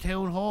set for a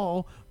town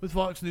hall with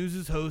Fox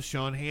News' host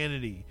Sean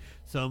Hannity.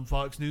 Some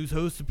Fox News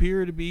hosts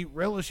appear to be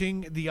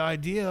relishing the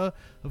idea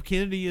of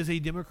Kennedy as a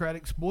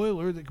Democratic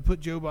spoiler that could put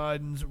Joe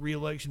Biden's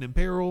re-election in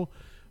peril,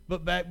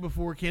 but back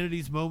before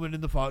Kennedy's moment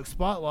in the Fox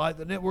spotlight,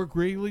 the network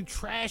regularly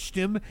trashed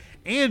him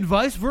and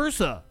vice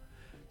versa.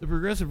 The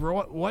progressive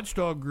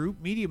watchdog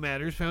group Media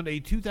Matters found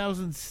a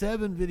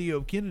 2007 video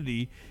of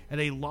Kennedy at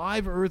a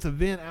Live Earth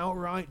event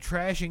outright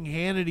trashing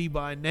Hannity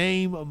by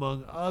name,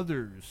 among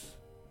others.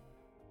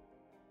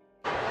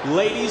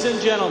 Ladies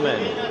and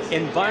gentlemen,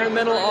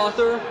 environmental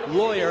author,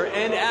 lawyer,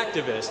 and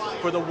activist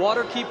for the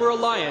Waterkeeper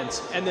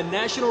Alliance and the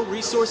National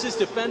Resources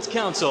Defense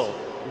Council,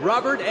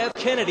 Robert F.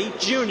 Kennedy,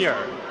 Jr.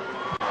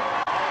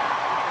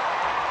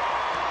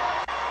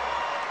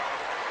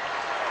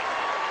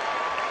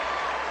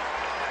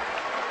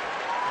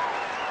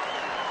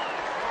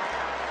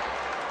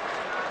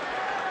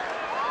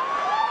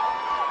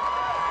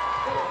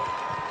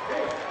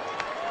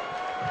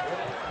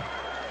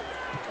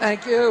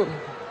 Thank you.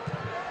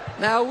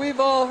 Now, we've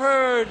all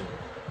heard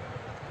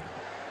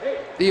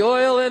the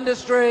oil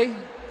industry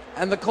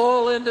and the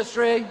coal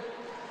industry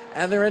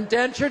and their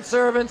indentured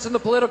servants in the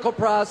political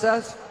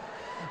process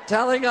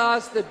telling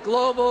us that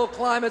global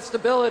climate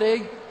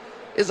stability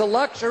is a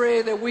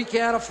luxury that we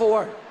can't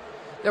afford,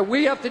 that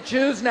we have to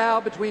choose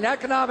now between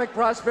economic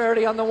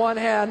prosperity on the one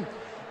hand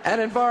and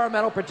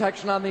environmental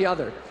protection on the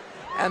other.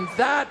 And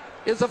that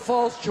is a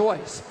false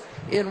choice.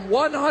 In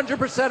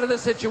 100% of the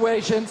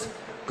situations,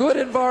 good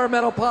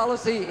environmental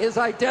policy is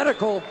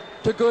identical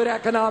to good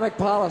economic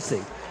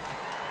policy.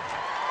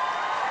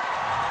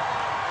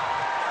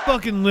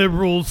 Fucking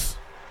liberals.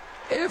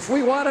 If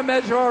we want to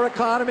measure our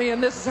economy,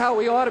 and this is how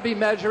we ought to be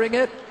measuring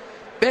it,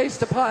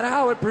 based upon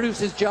how it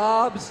produces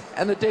jobs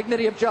and the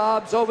dignity of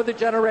jobs over the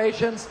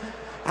generations,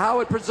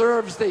 how it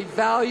preserves the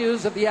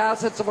values of the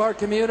assets of our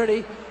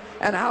community,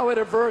 and how it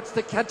averts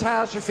the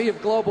catastrophe of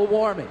global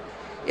warming.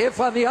 If,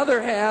 on the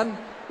other hand,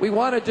 we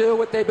want to do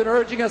what they've been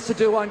urging us to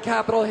do on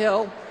Capitol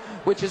Hill,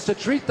 which is to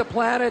treat the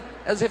planet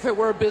as if it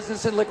were a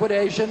business in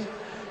liquidation,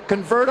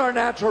 convert our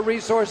natural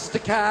resources to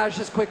cash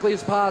as quickly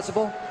as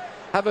possible,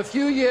 have a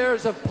few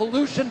years of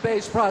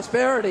pollution-based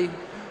prosperity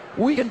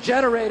we can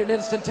generate an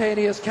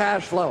instantaneous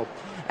cash flow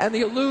and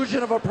the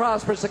illusion of a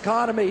prosperous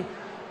economy,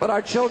 but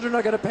our children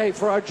are going to pay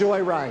for our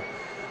joyride.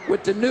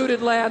 With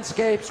denuded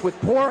landscapes, with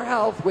poor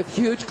health, with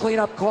huge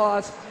cleanup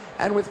costs,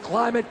 and with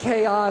climate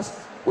chaos,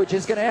 which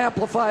is going to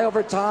amplify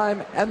over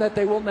time and that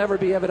they will never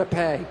be able to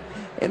pay.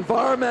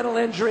 Environmental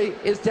injury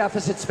is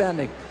deficit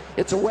spending.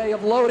 It's a way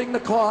of loading the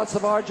costs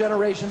of our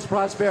generation's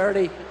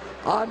prosperity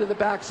onto the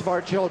backs of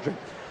our children.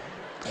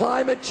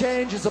 Climate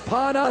change is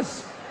upon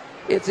us.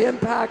 Its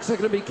impacts are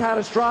going to be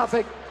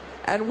catastrophic,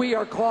 and we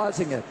are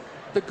causing it.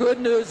 The good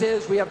news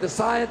is we have the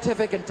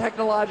scientific and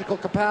technological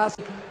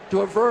capacity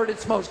to avert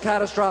its most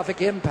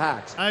catastrophic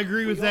impacts. I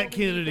agree with that,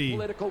 Kennedy.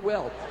 Political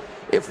will.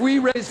 If we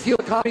raise fuel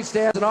economy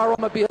standards in our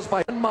automobiles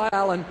by 1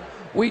 mile, and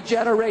we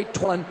generate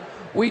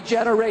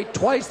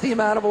twice the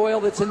amount of oil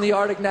that's in the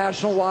Arctic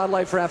National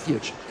Wildlife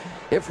Refuge.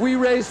 If we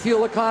raise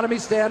fuel economy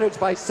standards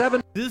by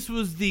 7... This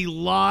was the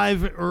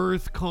Live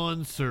Earth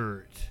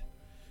concert.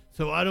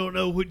 So I don't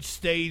know which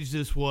stage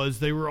this was.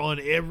 They were on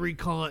every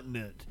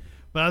continent.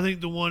 But I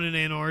think the one in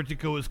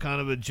Antarctica was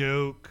kind of a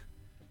joke.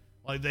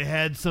 Like, they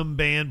had some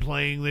band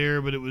playing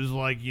there, but it was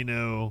like, you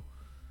know,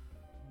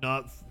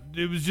 not...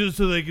 It was just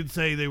so they could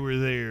say they were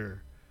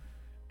there.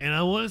 And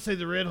I want to say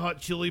the Red Hot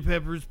Chili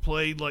Peppers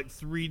played like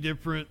 3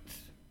 different...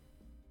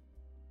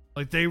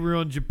 Like, they were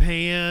on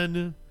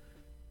Japan,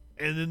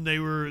 and then they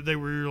were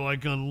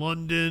like on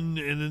London,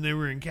 and then they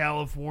were in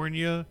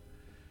California.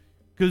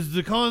 Because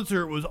the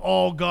concert was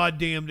all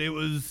goddamn... It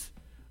was...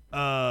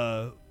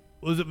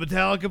 Was it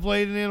Metallica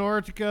played in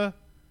Antarctica?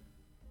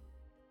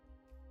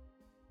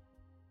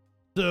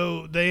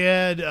 So they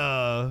had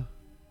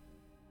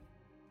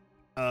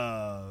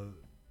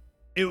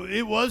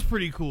it was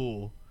pretty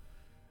cool.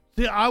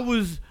 See, I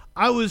was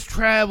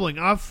traveling.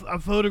 I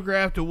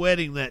photographed a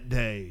wedding that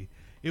day.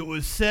 It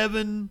was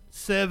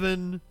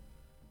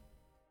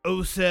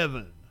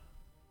 7/7/07.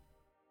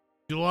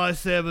 July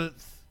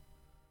 7th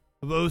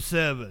of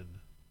 07.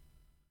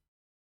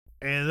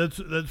 And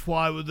that's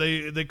why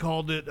they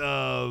called it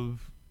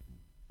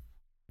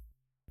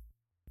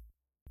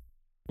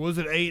was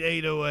it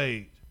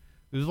 8808?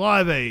 It was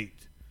Live 8.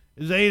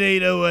 It was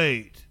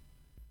 8808.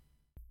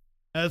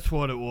 That's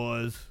what it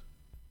was.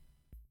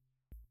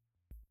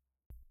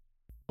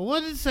 I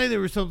wanted to say there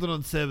was something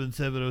on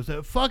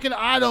 7707. Fucking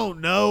I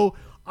don't know.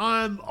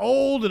 I'm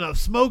old and I've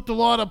smoked a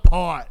lot of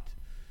pot.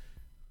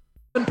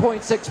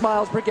 7.6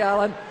 miles per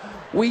gallon.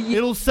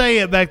 It'll say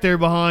it back there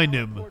behind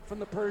him. From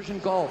the Persian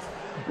Gulf.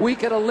 We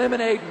could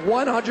eliminate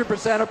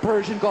 100% of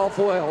Persian Gulf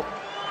oil.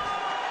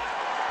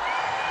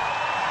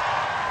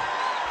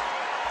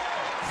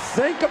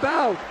 Think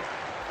about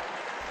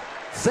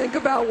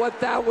what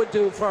that would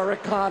do for our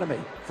economy,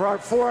 for our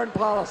foreign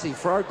policy,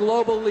 for our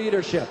global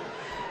leadership.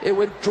 It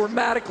would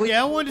dramatically...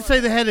 Yeah, I wanted to say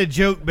they had a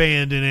joke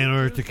band in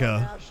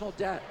Antarctica. ...national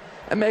debt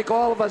and make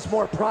all of us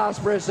more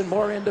prosperous and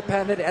more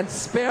independent and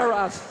spare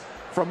us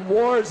from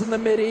wars in the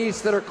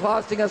Mideast that are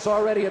costing us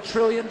already $1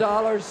 trillion,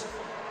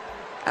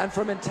 and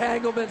from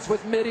entanglements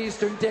with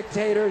Mideastern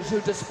dictators who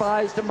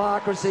despise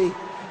democracy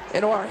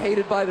and are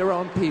hated by their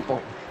own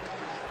people.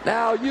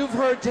 Now, you've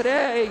heard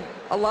today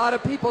a lot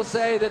of people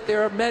say that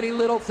there are many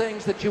little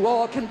things that you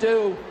all can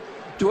do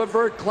to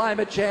avert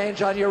climate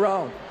change on your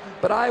own.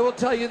 But I will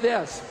tell you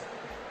this.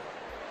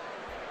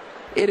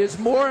 It is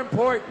more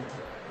important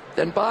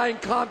than buying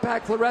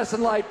compact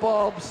fluorescent light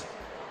bulbs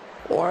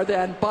or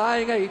than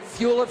buying a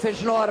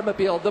fuel-efficient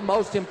automobile. The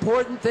most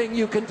important thing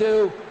you can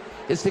do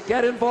is to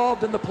get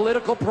involved in the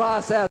political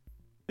process.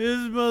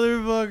 This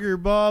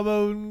motherfucker, Bob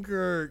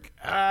Odenkirk.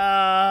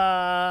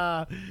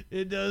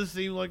 It does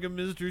seem like a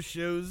Mr.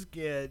 Show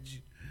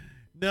sketch.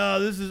 No,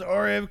 this is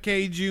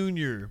RFK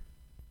Jr.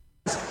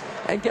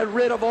 And get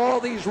rid of all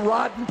these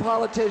rotten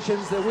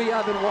politicians that we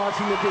have in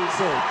Washington,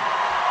 D.C.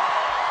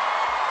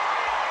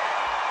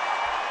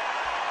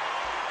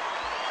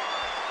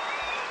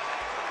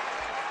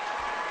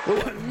 who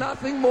are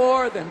nothing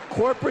more than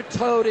corporate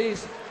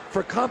toadies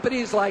for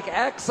companies like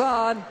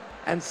Exxon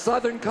and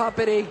Southern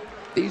Company,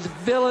 these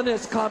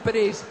villainous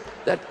companies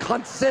that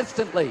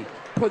consistently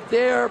put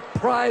their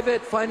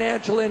private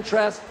financial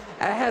interests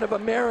ahead of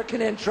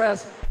American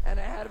interests and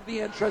ahead of the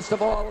interest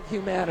of all of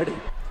humanity.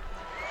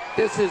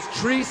 This is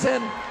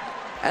treason,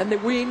 and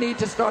that we need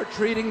to start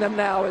treating them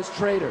now as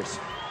traitors.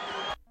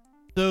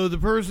 So the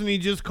person he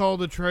just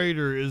called a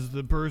traitor is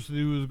the person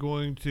who is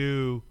going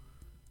to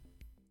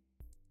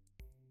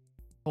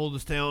hold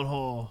this town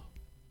hall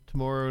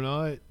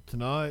tonight.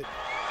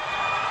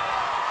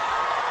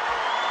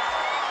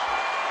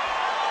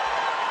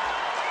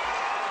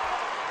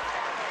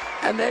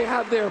 And they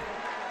have their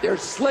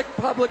slick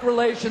public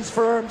relations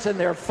firms and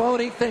their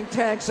phony think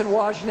tanks in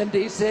Washington,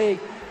 D.C.,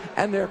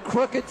 and their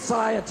crooked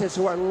scientists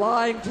who are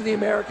lying to the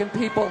American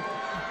people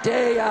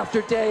day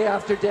after day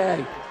after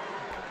day.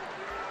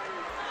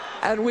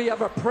 And we have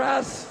a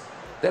press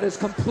that has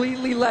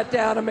completely let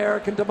down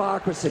American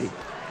democracy.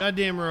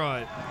 Goddamn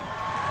right.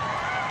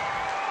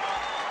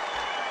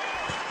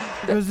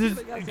 Because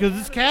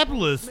it's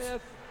capitalist.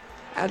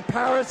 And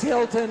Paris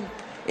Hilton,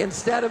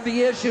 instead of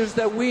the issues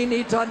that we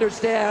need to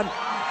understand,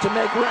 to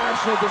make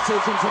rational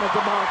decisions in a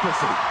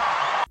democracy.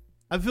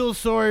 I feel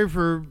sorry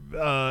for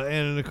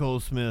Anna Nicole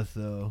Smith,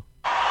 though.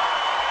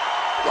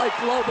 Like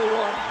global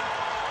warming.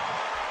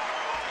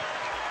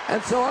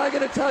 And so I'm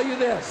going to tell you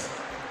this,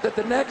 that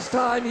the next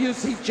time you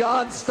see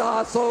John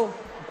Stossel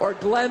or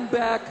Glenn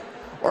Beck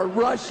or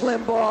Rush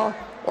Limbaugh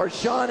or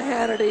Sean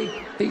Hannity,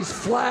 these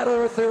flat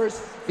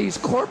earthers, these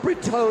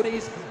corporate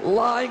toadies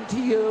lying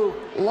to you,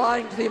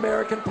 lying to the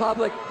American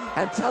public,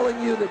 and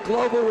telling you that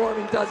global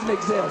warming doesn't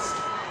exist.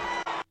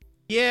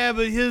 Yeah,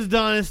 but his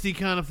dynasty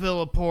kind of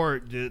fell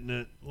apart, didn't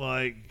it?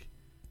 Like,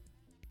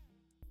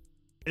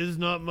 it's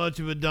not much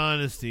of a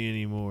dynasty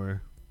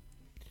anymore.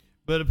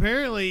 But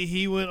apparently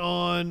he went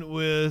on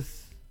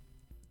with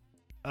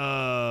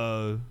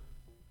Sean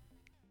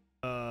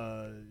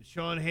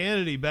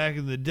Hannity back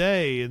in the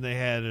day, and they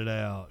had it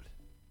out.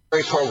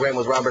 Program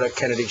with Robert F.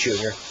 Kennedy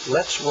Jr.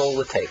 Let's roll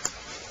the tape.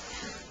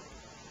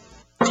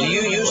 Do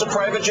you use a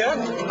private jet?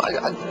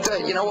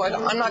 You know what?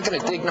 I'm not going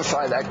to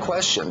dignify that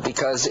question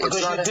because it's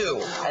not. You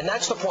do, and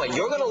that's the point.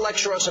 You're going to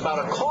lecture us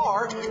about a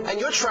car, and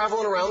you're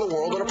traveling around the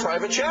world in a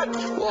private jet.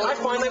 Well, I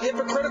find that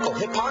hypocritical.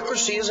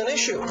 Hypocrisy is an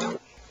issue.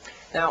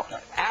 Now,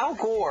 Al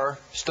Gore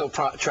still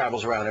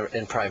travels around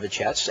in private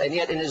jets, and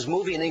yet in his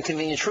movie An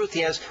Inconvenient Truth,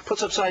 he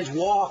puts up signs: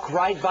 walk,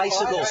 ride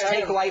bicycles,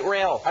 take light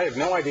rail. I have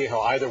no idea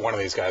how either one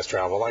of these guys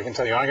travel. I can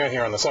tell you, I got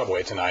here on the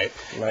subway tonight,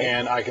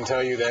 and I can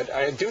tell you that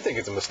I do think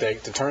it's a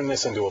mistake to turn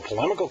this into a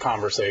polemical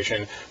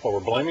conversation where we're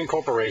blaming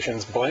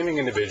corporations, blaming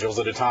individuals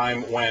at a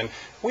time when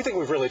we think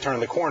we've really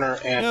turned the corner.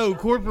 And no,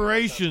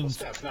 corporations.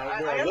 Now,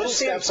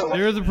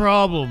 they're the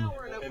problem.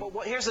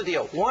 But here's the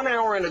deal. 1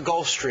 hour in a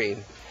Gulfstream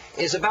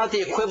is about the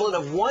equivalent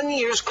of 1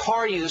 year's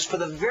car use for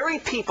the very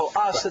people,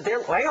 us, that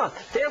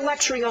they're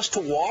lecturing us to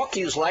walk,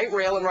 use light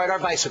rail, and ride our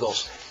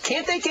bicycles.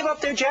 Can't they give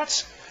up their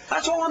jets?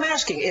 That's all I'm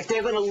asking. If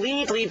they're going to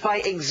lead by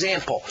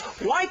example.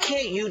 Why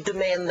can't you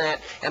demand that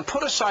and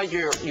put aside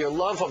your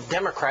love of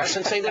Democrats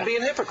and say they're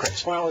being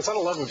hypocrites? Well, it's not a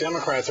love of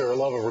Democrats or a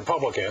love of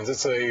Republicans.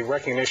 It's a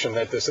recognition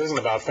that this isn't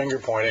about finger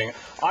pointing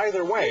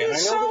either way. And I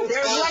know that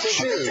they're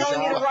lecturing,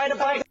 telling you to ride a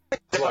bike.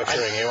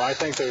 Lecturing you. I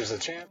think there's a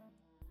chance.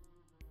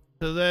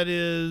 So that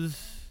is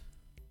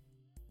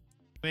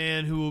the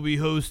man who will be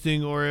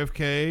hosting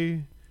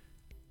RFK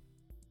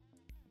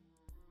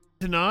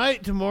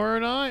tonight, tomorrow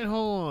night.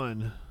 Hold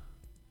on.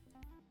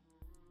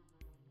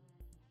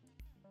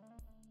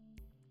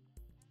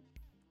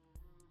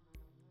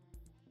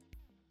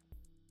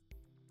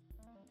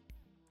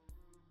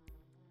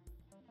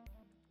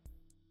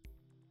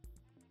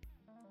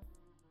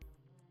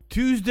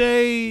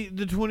 Tuesday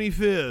the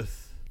 25th.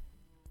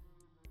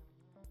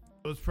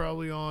 It's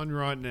probably on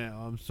right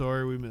now. I'm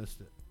sorry we missed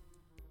it.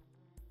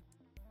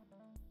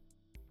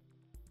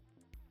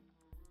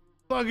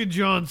 Fucking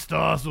John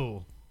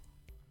Stossel.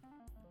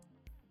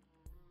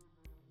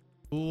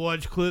 We'll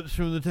watch clips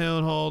from the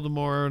town hall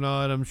tomorrow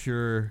night, I'm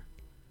sure.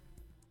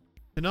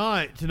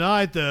 Tonight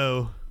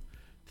though,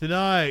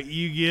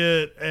 you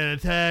get an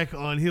attack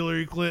on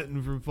Hillary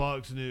Clinton from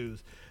Fox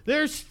News.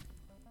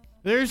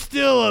 They're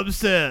still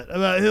upset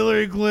about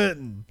Hillary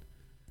Clinton.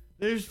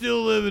 They're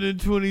still living in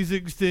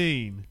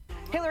 2016.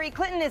 Hillary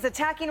Clinton is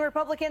attacking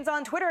Republicans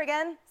on Twitter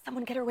again.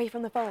 Someone get her away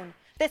from the phone.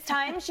 This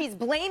time, she's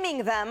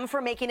blaming them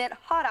for making it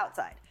hot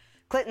outside.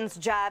 Clinton's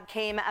jab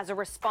came as a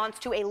response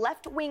to a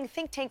left-wing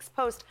think tank's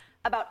post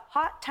about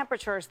hot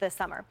temperatures this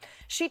summer.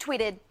 She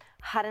tweeted,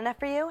 "Hot enough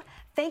for you?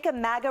 Thank a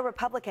MAGA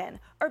Republican.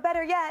 Or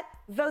better yet,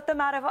 vote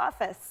them out of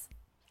office."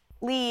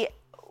 Lee,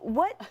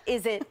 what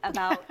is it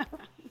about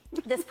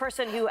this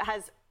person who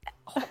has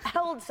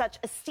held such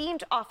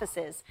esteemed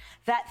offices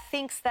that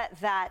thinks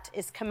that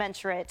is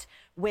commensurate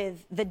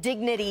with the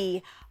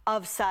dignity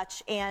of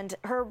such and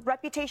her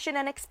reputation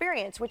and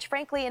experience, which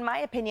frankly, in my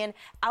opinion,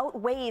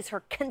 outweighs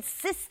her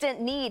consistent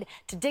need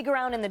to dig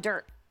around in the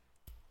dirt?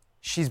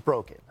 She's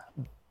broken.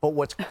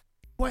 But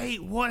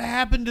Wait, what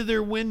happened to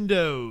their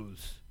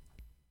windows?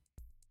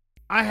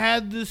 I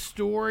had this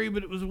story,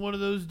 but it was one of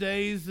those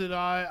days that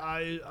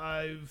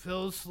I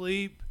fell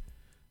asleep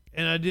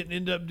and I didn't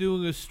end up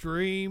doing a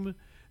stream.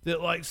 That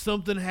like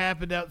something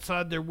happened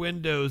outside their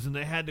windows and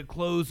they had to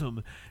close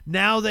them.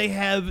 Now they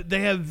have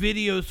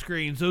video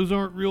screens. Those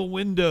aren't real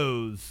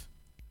windows.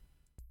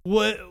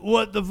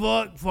 What the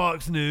fuck,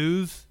 Fox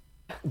News?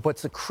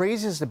 What's the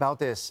craziest about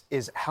this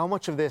is how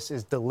much of this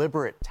is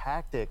deliberate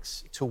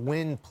tactics to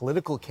win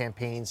political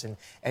campaigns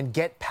and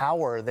get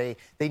power. They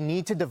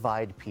need to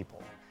divide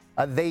people.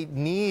 They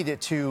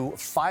need to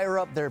fire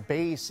up their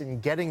base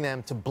and getting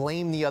them to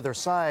blame the other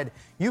side.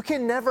 You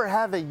can never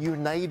have a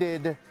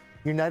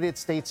United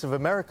States of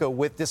America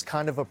with this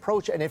kind of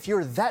approach. And if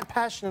you're that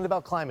passionate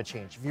about climate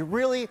change, if you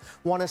really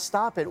want to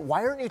stop it,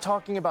 why aren't you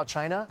talking about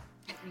China?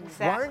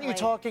 Exactly. Why aren't you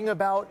talking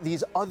about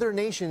these other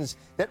nations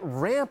that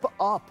ramp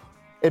up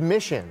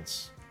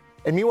emissions?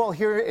 And meanwhile,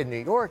 here in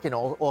New York and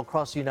all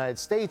across the United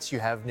States, you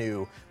have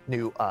new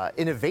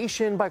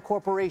innovation by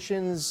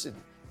corporations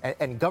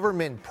and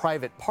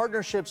government-private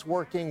partnerships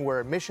working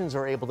where emissions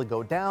are able to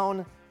go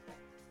down.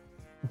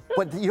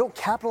 But you don't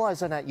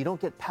capitalize on that. You don't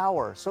get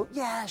power. So,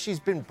 yeah, she's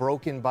been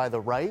broken by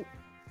the right.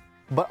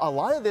 But a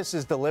lot of this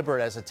is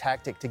deliberate as a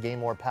tactic to gain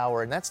more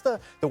power. And that's the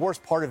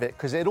worst part of it,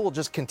 because it will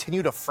just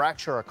continue to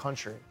fracture our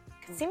country.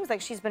 It seems like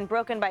she's been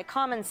broken by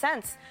common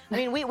sense. I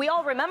mean, we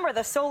all remember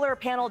the solar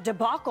panel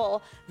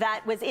debacle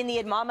that was in the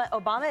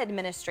Obama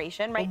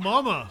administration, right?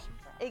 Obama.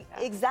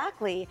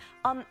 Exactly.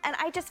 And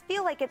I just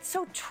feel like it's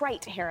so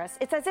trite, Harris.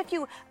 It's as if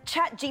you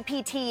chat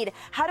GPT'd,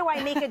 how do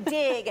I make a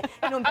dig,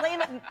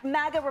 blame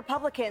MAGA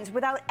Republicans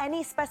without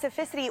any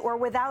specificity or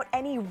without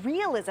any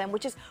realism,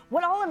 which is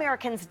what all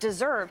Americans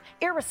deserve,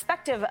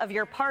 irrespective of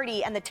your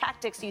party and the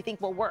tactics you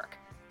think will work.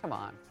 Come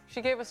on.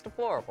 She gave us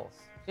deplorables.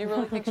 Do you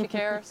really think she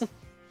cares?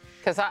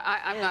 Because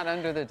I'm not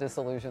under the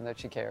disillusion that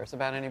she cares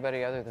about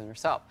anybody other than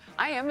herself.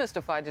 I am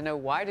mystified to know,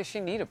 why does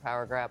she need a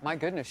power grab? My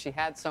goodness, she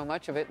had so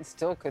much of it and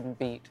still couldn't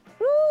beat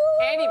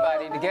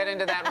anybody to get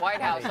into that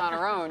White House on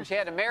her own. She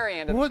had to marry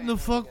into What the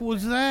fuck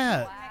was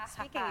that?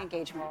 Speaking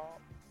engagement.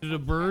 Did a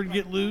bird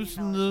get loose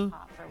in the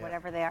Or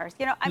whatever they are.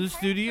 in the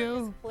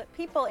studio?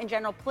 People in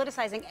general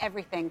politicizing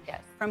everything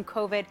from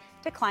COVID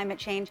to climate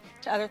change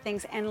to other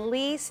things. And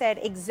Lee said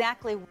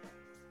exactly.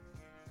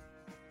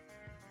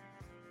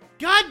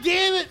 God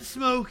damn it,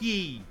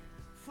 Smokey!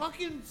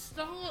 Fucking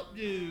stop,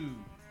 dude.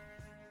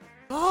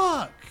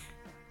 Fuck.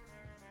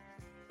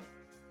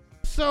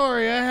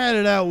 Sorry, I had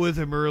it out with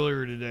him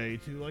earlier today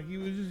too. Like he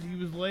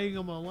was laying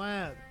on my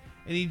lap,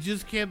 and he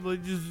just kept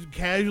just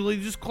casually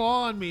just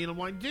clawing me, and I'm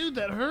like, dude,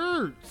 that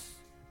hurts.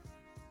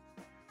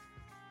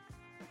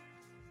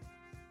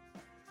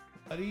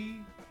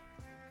 Buddy,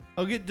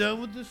 I'll get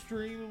done with the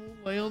stream and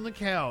we'll lay on the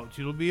couch.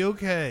 It'll be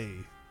okay.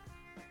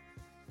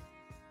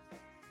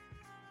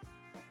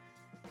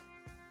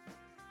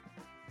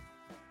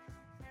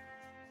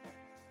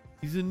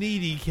 He's a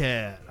needy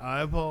cat.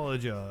 I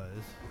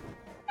apologize.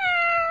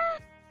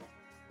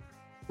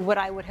 What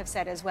I would have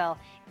said as well.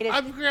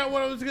 I forgot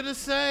what I was going to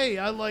say.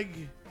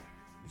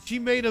 She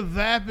made a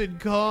vapid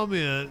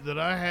comment that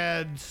I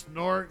had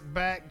snarked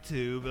back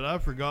to, but I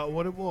forgot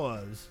what it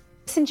was.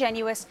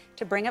 Disingenuous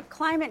to bring up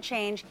climate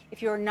change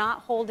if you're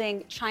not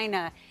holding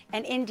China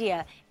and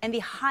India and the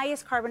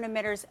highest carbon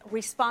emitters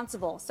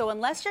responsible. So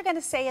unless you're going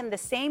to say in the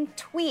same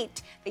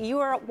tweet that you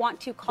want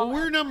to call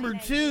we're number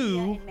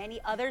two and many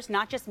others,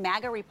 not just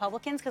MAGA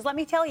Republicans, because let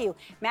me tell you,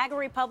 MAGA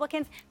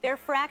Republicans, their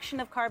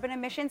fraction of carbon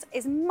emissions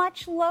is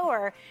much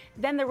lower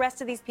than the rest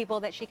of these people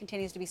that she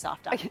continues to be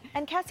soft on.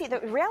 And Cassie, the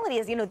reality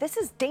is, this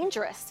is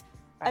dangerous.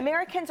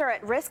 Americans are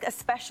at risk,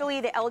 especially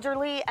the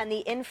elderly and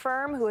the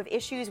infirm who have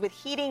issues with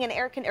heating and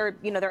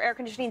their air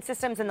conditioning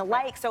systems and the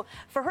like. So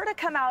for her to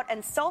come out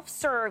and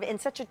self-serve in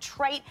such a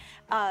trite,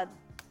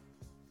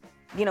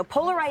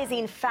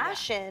 polarizing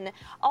fashion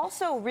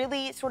also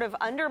really sort of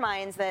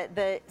undermines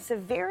the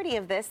severity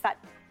of this that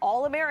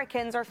all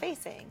Americans are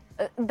facing.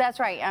 That's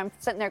right. I'm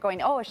sitting there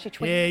going, oh, is she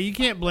tweeting? Yeah, you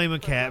can't blame a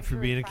cat for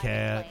being a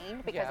cat.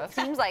 Because it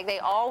seems like they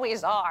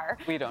always are.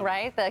 We don't.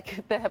 Right? The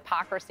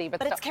hypocrisy.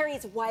 But it's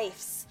Carrie's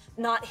wife's,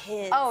 not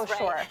his. Oh, right?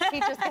 sure. He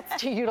just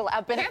gets to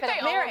utilize benefit Can't they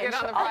of marriage.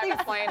 all get on the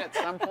private plane at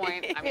some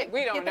point? I mean,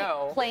 we don't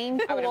know. Plane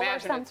I would pool or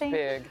imagine something.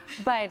 It's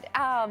big.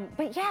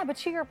 But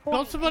to your point.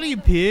 Call somebody a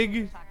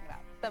pig?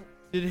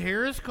 Did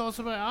Harris call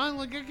somebody?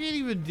 I can't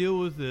even deal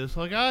with this.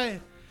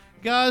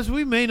 Guys,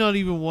 we may not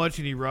even watch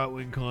any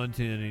right-wing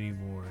content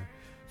anymore.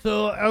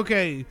 So,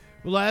 okay,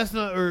 last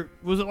night, or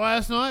was it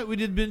last night we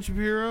did Ben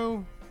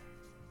Shapiro?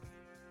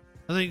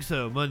 I think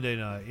so, Monday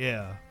night,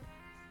 yeah.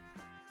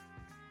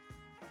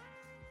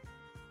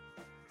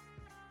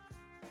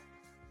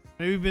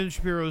 Maybe Ben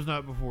Shapiro's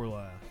night before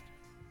last.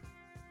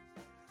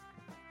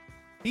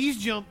 He's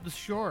jumped the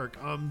shark.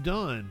 I'm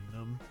done.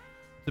 I'm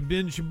the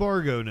Ben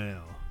Shabargo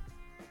now.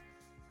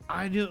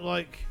 I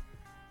didn't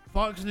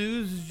Fox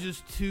News is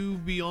just too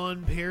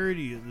beyond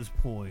parody at this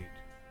point.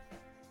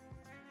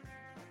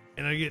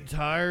 And I get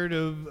tired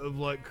of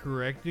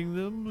correcting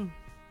them.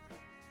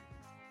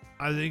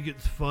 I think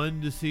it's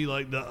fun to see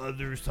the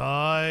other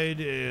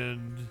side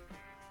and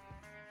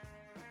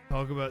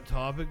talk about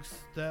topics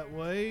that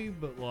way,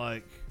 but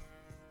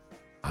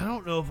I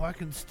don't know if I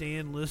can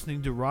stand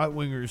listening to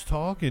right-wingers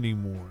talk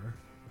anymore.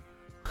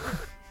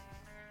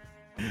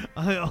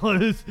 I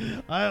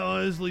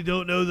honestly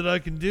don't know that I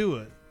can do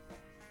it.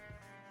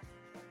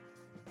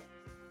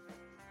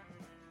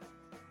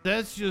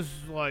 That's just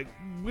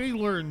we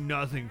learned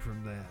nothing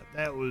from that.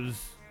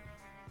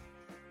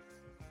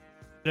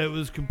 That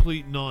was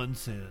complete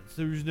nonsense.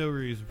 There was no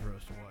reason for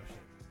us to watch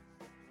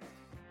that.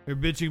 They're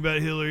bitching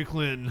about Hillary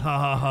Clinton. Ha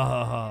ha ha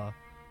ha ha.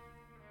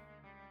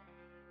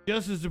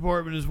 Justice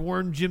Department has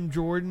warned Jim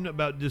Jordan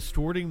about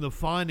distorting the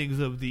findings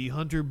of the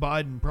Hunter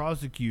Biden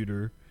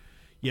prosecutor.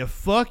 Yeah,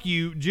 fuck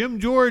you.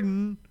 Jim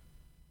Jordan,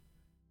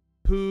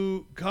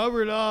 who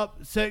covered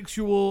up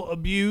sexual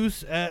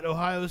abuse at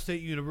Ohio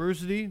State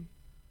University.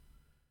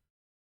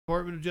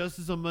 Department of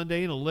Justice on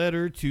Monday, in a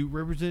letter to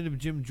Representative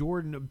Jim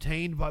Jordan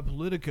obtained by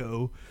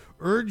Politico,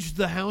 urged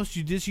the House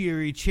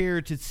Judiciary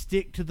Chair to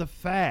stick to the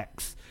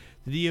facts.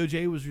 The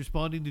DOJ was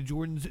responding to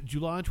Jordan's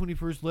July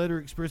 21st letter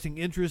expressing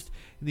interest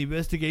in the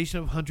investigation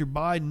of Hunter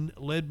Biden,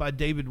 led by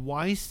David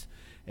Weiss,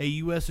 a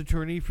U.S.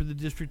 attorney for the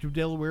District of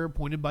Delaware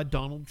appointed by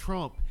Donald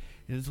Trump.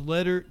 In his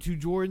letter to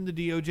Jordan, the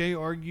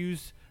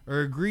DOJ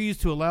agrees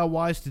to allow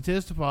Weiss to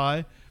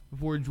testify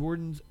before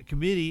Jordan's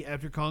committee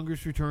after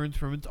Congress returns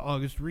from its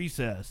August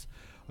recess.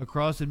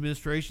 Across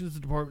administrations, the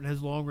department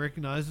has long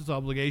recognized its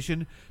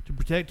obligation to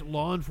protect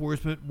law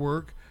enforcement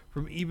work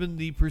from even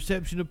the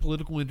perception of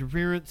political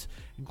interference,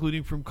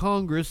 including from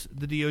Congress,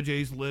 the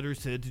DOJ's letter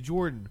said to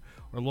Jordan.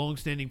 Our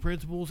longstanding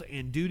principles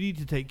and duty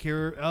to take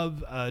care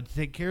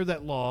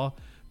that law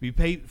be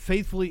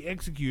faithfully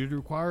executed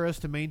require us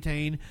to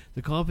maintain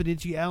the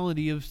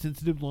confidentiality of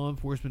sensitive law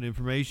enforcement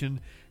information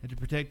and to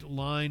protect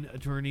line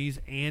attorneys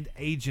and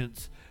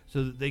agents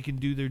so that they can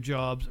do their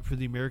jobs for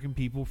the American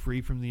people free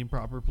from the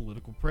improper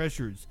political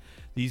pressures.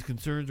 These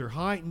concerns are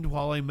heightened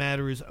while a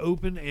matter is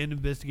open and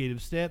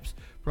investigative steps,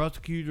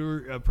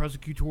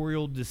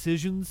 prosecutorial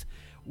decisions,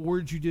 or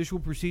judicial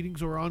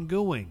proceedings are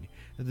ongoing.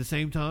 At the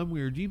same time,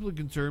 we are deeply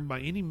concerned by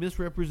any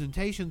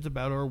misrepresentations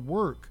about our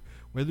work,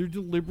 whether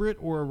deliberate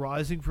or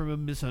arising from a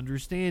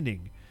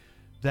misunderstanding,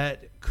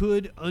 that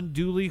could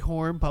unduly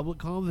harm public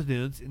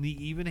confidence in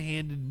the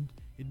even-handed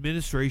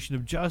administration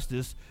of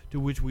justice to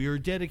which we are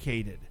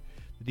dedicated.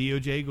 The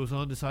DOJ goes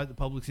on to cite the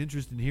public's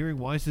interest in hearing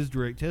Weiss's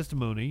direct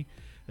testimony.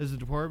 As the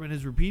department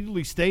has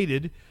repeatedly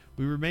stated,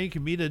 we remain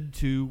committed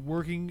to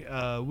working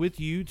with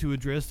you to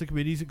address the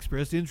committee's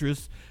expressed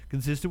interests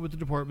consistent with the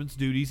department's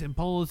duties and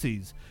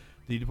policies.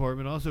 The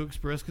department also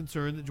expressed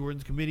concern that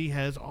Jordan's committee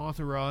has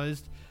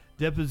authorized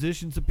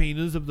deposition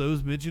subpoenas of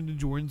those mentioned in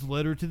Jordan's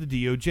letter to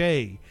the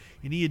DOJ.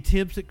 Any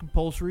attempts at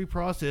compulsory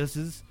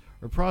process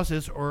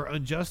are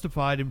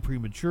unjustified and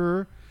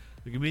premature.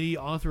 The committee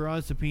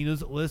authorized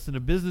subpoenas less than a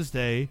business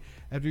day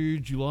after your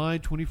July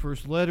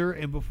 21st letter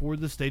and before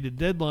the stated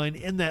deadline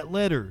in that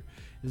letter.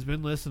 It has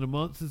been less than a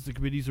month since the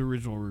committee's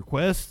original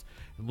request,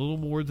 and little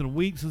more than a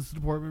week since the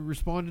department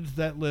responded to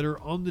that letter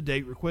on the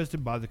date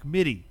requested by the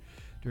committee.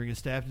 During a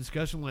staff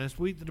discussion last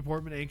week, the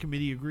department and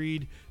committee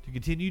agreed to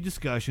continue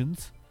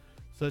discussions.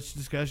 Such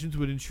discussions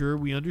would ensure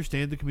we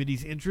understand the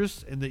committee's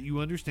interests and that you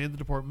understand the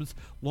department's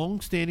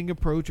long-standing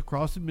approach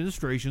across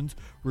administrations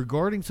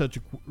regarding such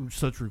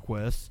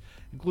requests,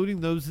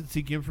 including those that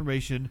seek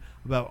information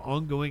about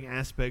ongoing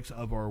aspects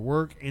of our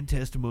work and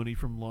testimony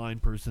from line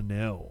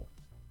personnel.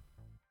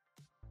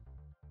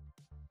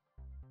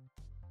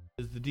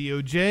 Is the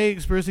DOJ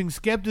expressing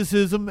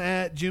skepticism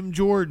at Jim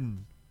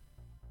Jordan?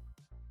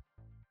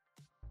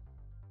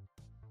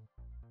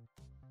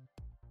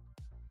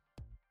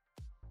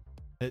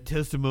 That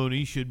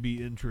testimony should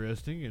be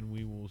interesting, and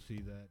we will see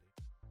that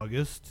in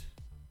August.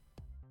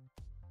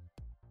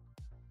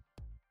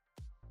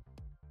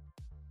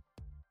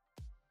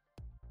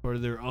 Part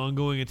of their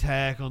ongoing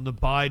attack on the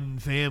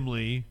Biden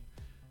family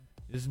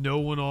is no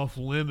one off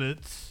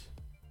limits.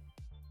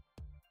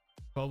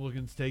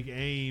 Republicans take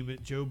aim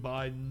at Joe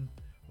Biden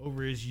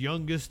over his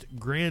youngest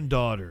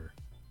granddaughter.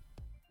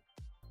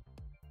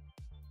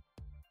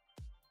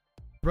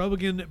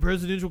 Republican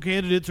presidential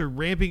candidates are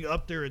ramping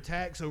up their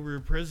attacks over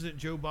President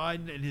Joe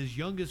Biden and his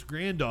youngest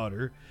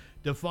granddaughter,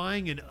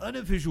 defying an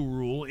unofficial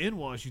rule in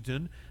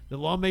Washington that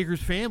lawmakers'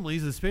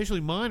 families, especially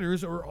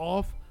minors, are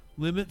off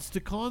limits to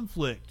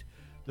conflict.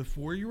 The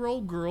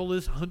 4-year-old girl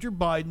is Hunter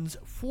Biden's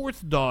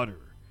fourth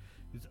daughter,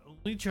 his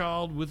only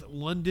child with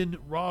London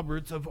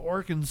Roberts of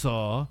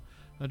Arkansas.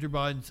 Hunter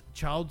Biden's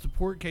child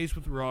support case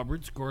with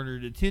Roberts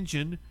garnered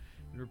attention,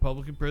 and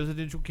Republican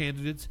presidential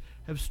candidates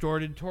have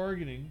started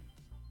targeting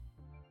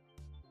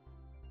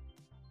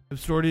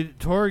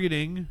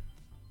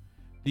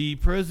the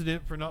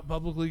president for not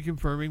publicly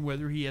confirming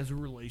whether he has a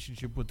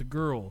relationship with the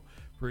girl.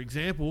 For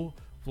example,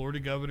 Florida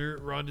Governor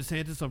Ron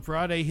DeSantis on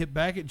Friday hit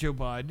back at Joe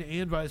Biden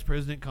and Vice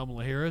President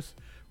Kamala Harris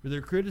for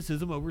their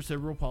criticism over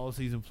several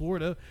policies in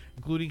Florida,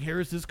 including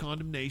Harris's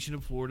condemnation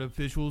of Florida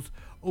officials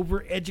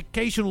over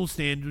educational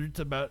standards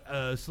about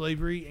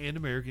slavery and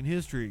American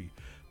history.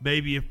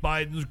 Maybe if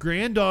Biden's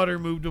granddaughter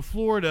moved to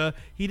Florida,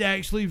 he'd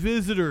actually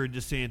visit her,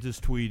 DeSantis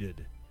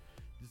tweeted.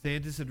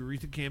 DeSantis at a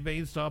recent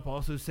campaign stop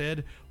also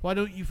said, "Why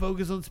don't you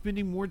focus on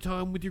spending more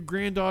time with your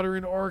granddaughter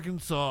in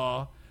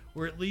Arkansas,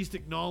 or at least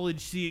acknowledge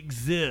she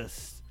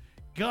exists?"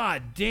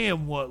 God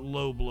damn, what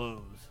low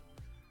blows.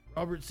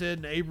 Roberts said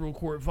in April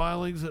court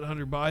filings that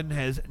Hunter Biden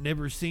has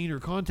never seen or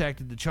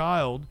contacted the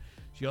child.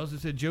 She also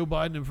said Joe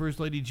Biden and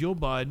First Lady Jill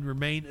Biden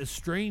remain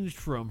estranged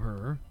from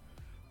her.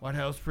 White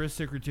House Press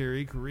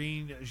Secretary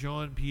Karine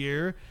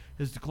Jean-Pierre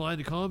has declined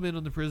to comment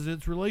on the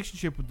president's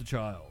relationship with the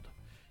child.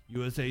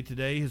 USA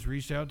Today has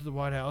reached out to the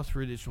White House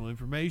for additional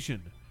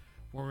information.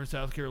 Former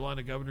South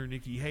Carolina Governor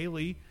Nikki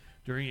Haley,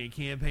 during a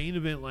campaign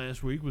event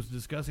last week, was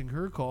discussing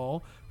her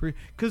call for...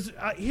 Because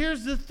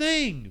here's the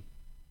thing.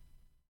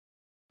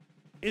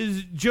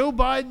 Is Joe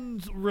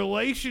Biden's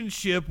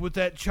relationship with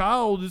that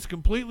child is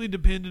completely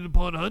dependent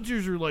upon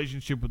Hunter's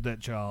relationship with that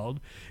child.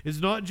 It's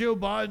not Joe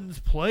Biden's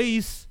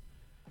place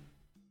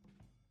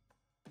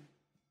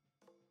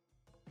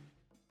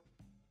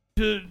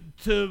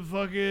to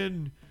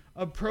fucking...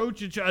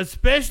 approach a child,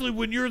 especially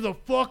when you're the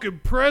fucking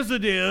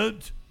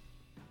president.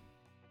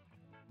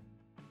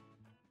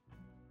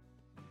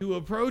 to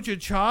approach a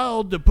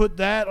child to put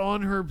that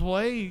on her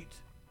plate.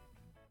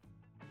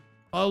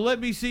 Let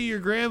me see your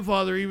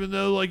grandfather, even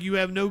though, like, you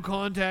have no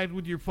contact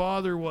with your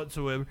father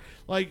whatsoever.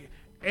 Like,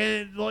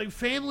 and, like,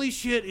 family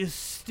shit is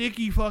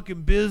sticky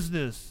fucking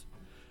business.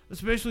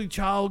 Especially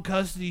child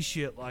custody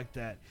shit like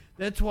that.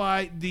 That's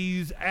why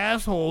these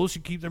assholes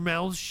should keep their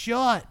mouths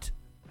shut.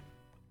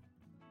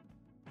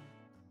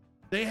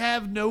 They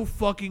have no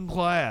fucking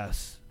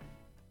class.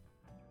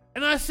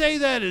 And I say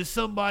that as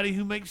somebody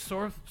who makes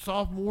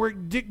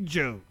sophomoric dick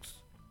jokes.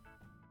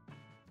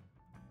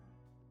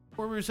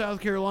 Former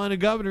South Carolina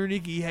Governor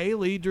Nikki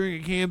Haley,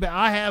 during a campaign,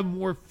 I have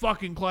more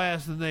fucking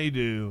class than they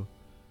do.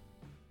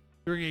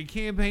 During a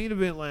campaign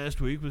event last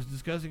week, was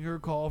discussing her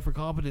call for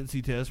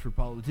competency tests for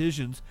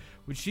politicians,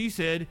 which she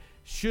said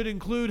should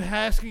include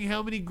asking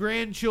how many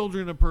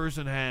grandchildren a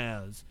person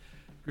has.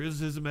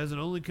 Criticism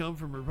hasn't only come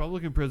from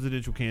Republican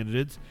presidential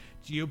candidates.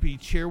 GOP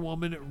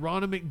chairwoman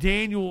Ronna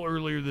McDaniel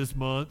earlier this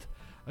month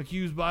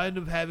accused Biden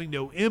of having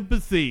no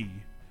empathy.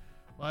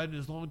 Biden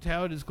has long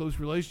touted his close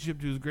relationship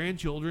to his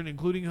grandchildren,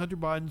 including Hunter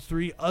Biden's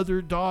 3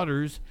 other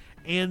daughters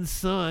and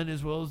son,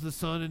 as well as the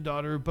son and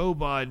daughter of Beau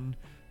Biden,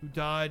 who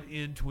died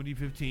in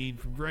 2015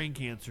 from brain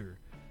cancer.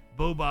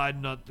 Beau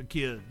Biden, not the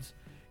kids.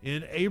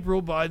 In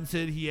April, Biden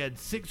said he had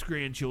 6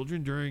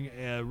 grandchildren during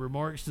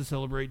remarks to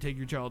celebrate Take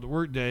Your Child to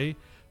Work Day.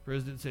 The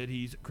president said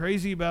he's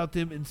crazy about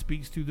them and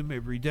speaks to them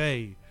every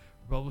day.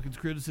 Republicans'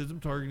 criticism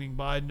targeting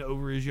Biden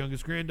over his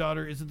youngest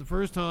granddaughter isn't the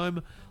first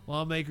time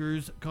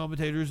lawmakers,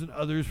 commentators, and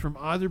others from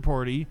either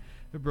party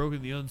have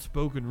broken the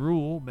unspoken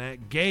rule.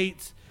 Matt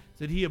Gaetz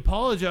said he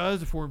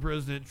apologized to former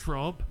President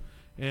Trump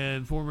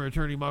and former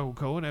attorney Michael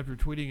Cohen after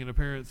tweeting an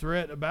apparent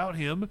threat about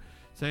him,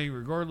 saying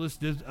regardless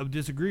of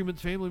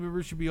disagreements, family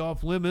members should be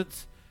off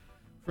limits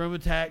from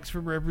attacks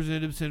from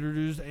representatives,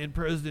 senators, and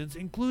presidents,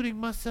 including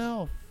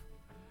myself.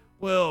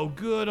 Well,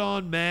 good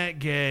on Matt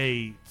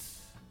Gaetz.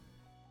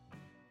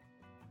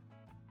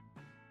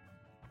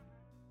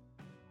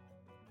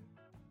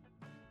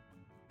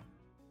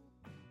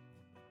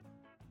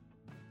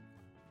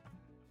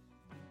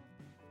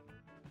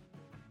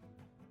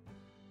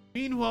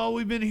 Meanwhile,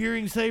 we've been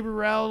hearing saber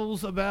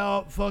rattles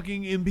about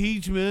fucking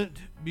impeachment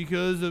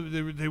because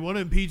they want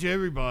to impeach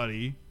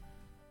everybody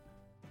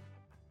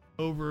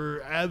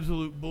over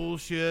absolute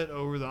bullshit,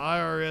 over the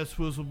IRS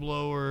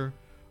whistleblower,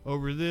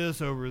 over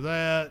this, over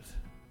that.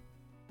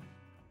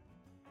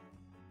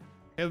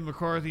 Kevin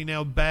McCarthy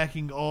now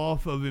backing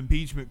off of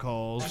impeachment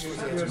calls.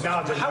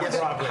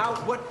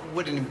 What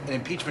would an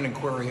impeachment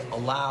inquiry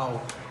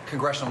allow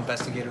congressional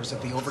investigators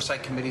that the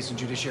oversight committees and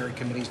judiciary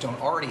committees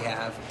don't already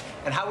have?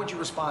 And how would you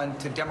respond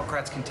to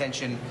Democrats'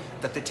 contention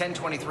that the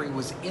 1023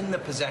 was in the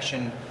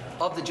possession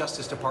of the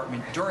Justice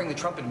Department during the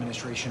Trump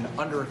administration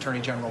under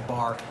Attorney General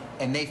Barr,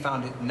 and they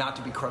found it not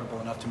to be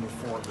credible enough to move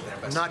forward with that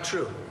investigation? Not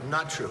true.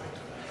 Not true.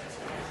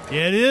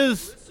 Yeah, it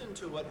is. Listen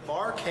to what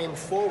Barr came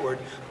forward.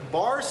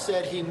 Barr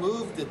said he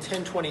moved the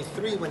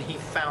 1023 when he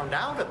found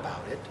out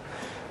about it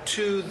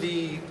to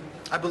the,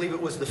 I believe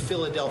it was the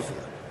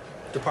Philadelphia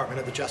Department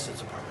of the Justice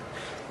Department.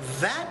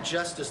 That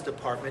Justice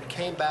Department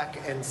came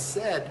back and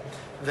said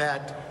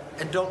that,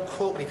 and don't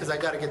quote me because I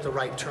got to get the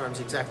right terms,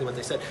 exactly what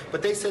they said,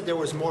 but they said there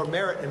was more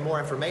merit and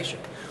more information.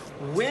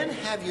 When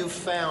have you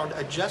found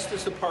a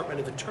Justice Department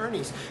of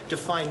attorneys to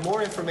find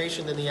more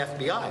information than the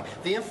FBI?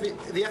 The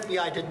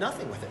FBI did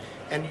nothing with it.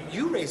 And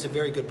you raise a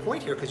very good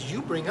point here because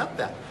you bring up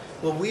that.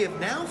 Well, we have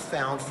now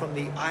found from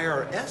the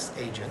IRS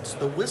agents,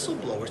 the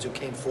whistleblowers who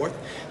came forth,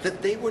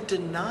 that they were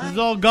denied. This is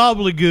all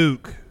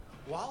gobbledygook.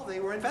 While they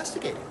were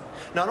investigating.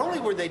 Not only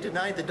were they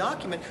denied the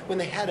document, when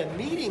they had a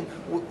meeting,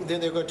 they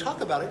were going to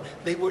talk about it,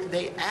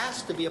 they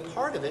asked to be a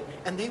part of it,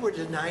 and they were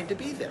denied to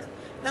be there.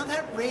 Now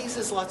that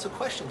raises lots of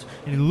questions.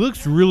 It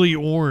looks really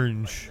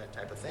orange. That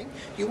type of thing.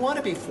 You want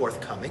to be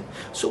forthcoming.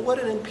 So what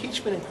an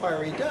impeachment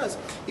inquiry does,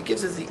 it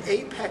gives us the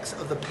apex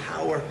of the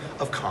power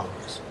of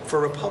Congress for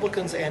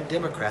Republicans and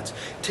Democrats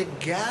to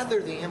gather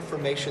the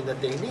information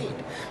that they need.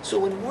 So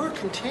when we're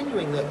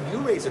continuing that, you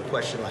raise a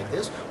question like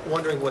this,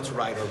 wondering what's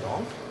right or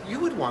wrong,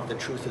 you would want the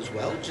truth as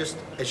well, just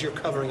as you're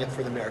covering it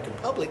for the American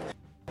public.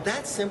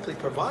 That simply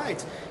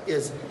provides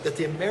is that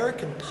the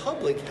American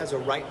public has a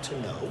right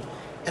to know,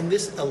 and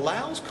this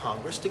allows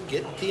Congress to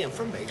get the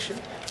information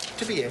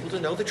to be able to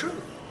know the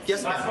truth.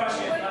 Yes,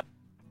 ma'am.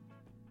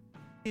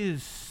 He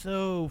is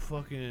so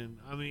fucking,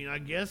 I mean, I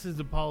guess as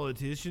a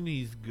politician,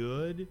 he's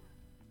good.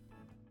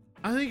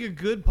 I think a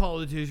good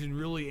politician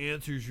really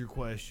answers your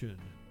question.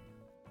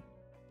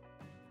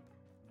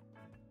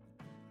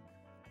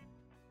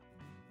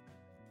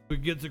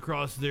 But gets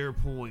across their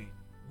point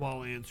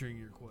while answering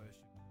your question.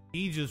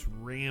 He just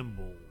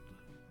rambled.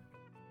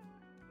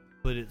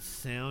 But it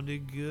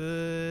sounded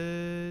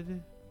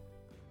good.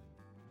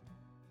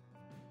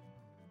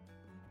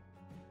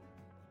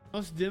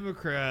 House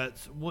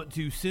Democrats want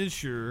to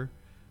censure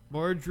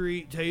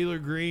Marjorie Taylor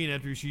Greene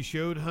after she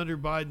showed Hunter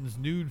Biden's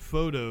nude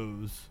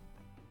photos.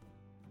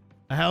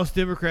 A House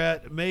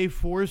Democrat may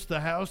force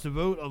the House to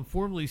vote on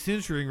formally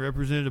censuring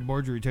Representative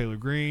Marjorie Taylor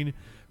Greene.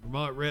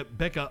 Vermont Rep.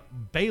 Becca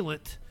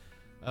Balint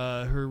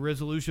Her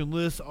resolution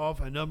lists off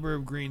a number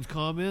of Greene's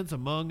comments.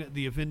 Among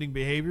the offending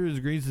behavior is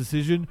Greene's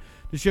decision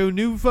to show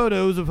new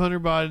photos of Hunter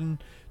Biden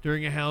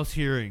during a House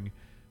hearing.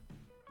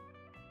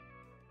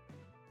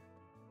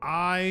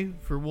 I,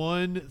 for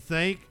one,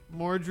 thank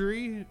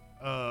Marjorie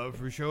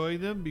for showing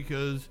them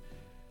because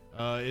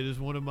it is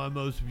one of my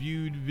most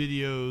viewed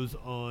videos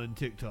on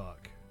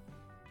TikTok.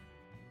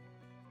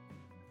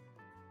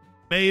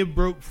 May have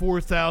broke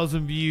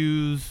 4,000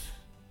 views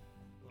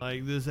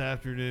like this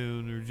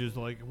afternoon, or just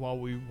like while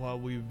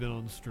we've been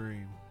on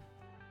stream.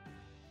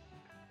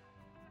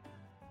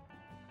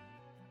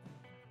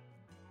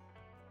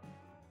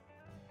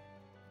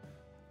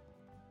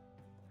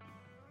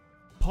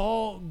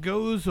 Paul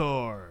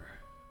Gosar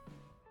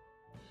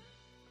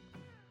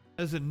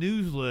has a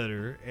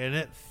newsletter, and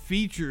it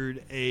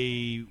featured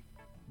a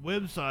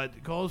website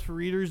that calls for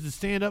readers to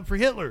stand up for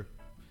Hitler.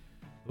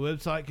 The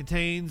website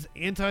contains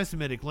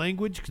anti-Semitic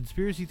language,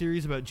 conspiracy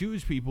theories about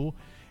Jewish people,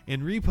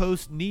 and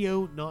reposts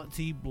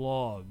neo-Nazi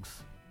blogs.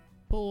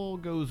 Paul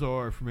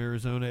Gosar from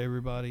Arizona,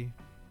 everybody.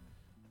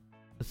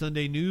 A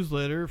Sunday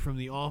newsletter from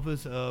the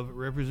office of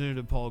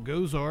Representative Paul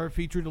Gosar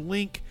featured a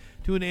link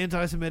to an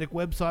anti-Semitic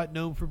website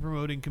known for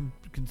promoting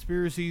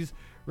conspiracies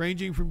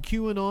ranging from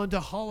QAnon to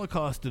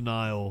Holocaust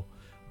denial.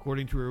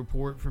 According to a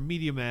report from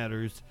Media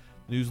Matters,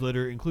 the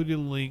newsletter included a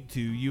link to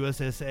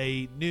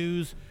USSA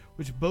News,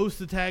 which boasts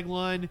the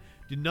tagline,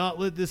 "Do not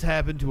let this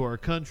happen to our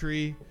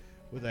country,"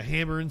 with a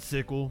hammer and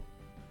sickle.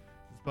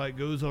 Despite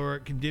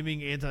Gosar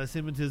condemning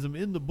anti-Semitism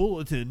in the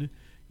bulletin,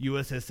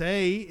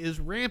 USSA is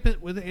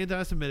rampant with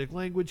anti-Semitic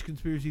language,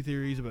 conspiracy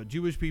theories about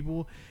Jewish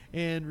people,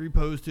 and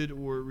reposted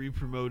or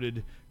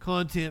re-promoted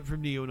content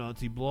from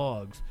neo-Nazi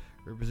blogs.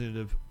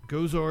 Representative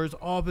Gosar's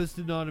office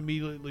did not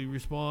immediately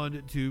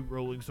respond to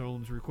Rolling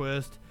Stone's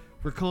request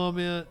for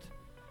comment.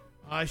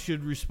 I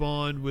should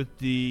respond with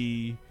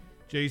the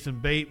Jason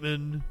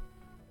Bateman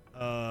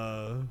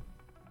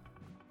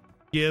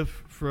gif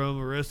from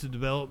Arrested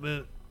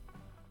Development.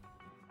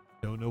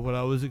 Don't know what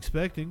I was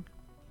expecting.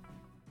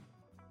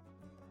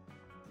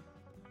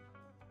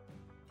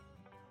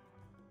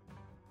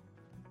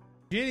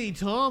 Jenny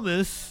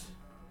Thomas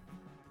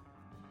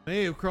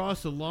may have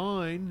crossed the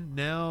line,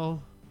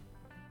 now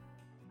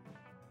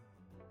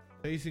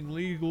facing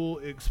legal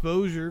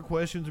exposure.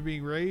 Questions are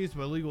being raised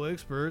by legal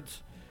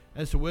experts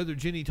as to whether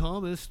Jenny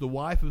Thomas, the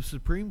wife of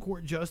Supreme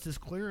Court Justice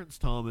Clarence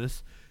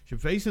Thomas,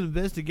 should face an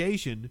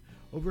investigation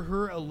over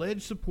her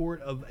alleged support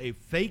of a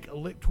fake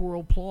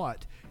electoral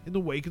plot in the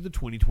wake of the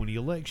 2020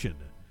 election.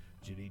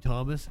 Jenny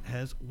Thomas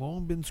has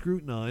long been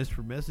scrutinized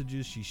for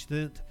messages she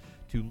sent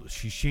to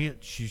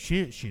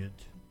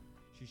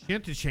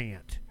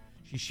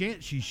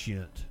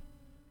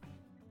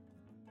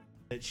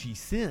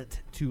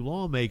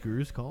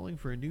lawmakers calling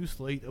for a new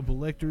slate of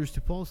electors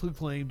to falsely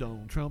claim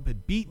Donald Trump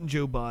had beaten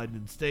Joe Biden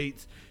in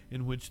states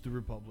in which the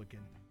Republican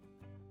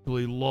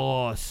really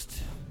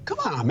lost. Come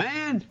on,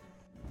 man.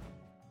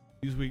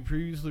 Newsweek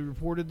previously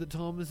reported that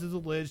Thomas is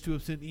alleged to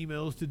have sent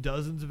emails to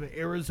dozens of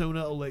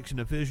Arizona election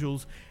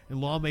officials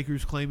and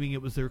lawmakers claiming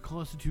it was their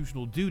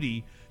constitutional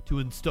duty to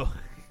install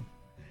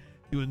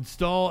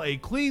a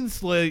clean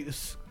slate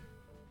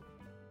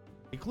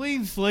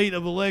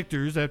of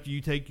electors after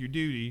you take your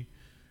duty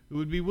who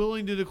would be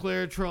willing to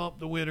declare Trump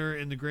the winner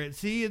in the grand.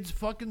 See, it's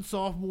fucking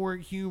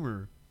sophomoric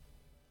humor.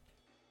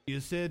 He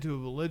is said to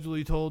have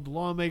allegedly told the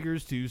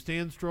lawmakers to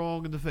stand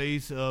strong in the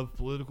face of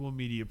political and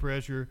media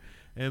pressure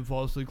and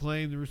falsely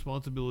claimed the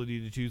responsibility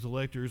to choose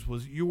electors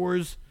was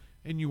yours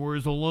and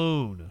yours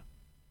alone.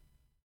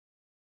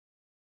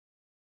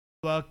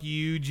 Fuck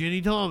you,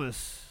 Jenny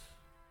Thomas.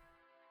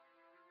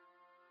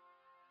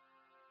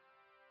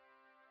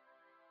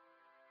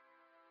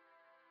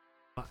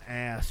 My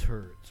ass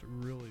hurts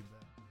really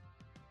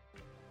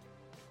bad.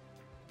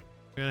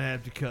 We're gonna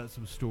have to cut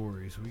some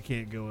stories. We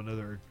can't go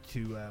another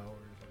 2 hours.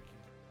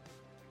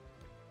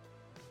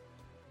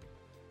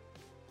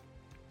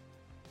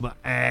 My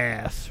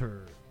ass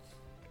hurts.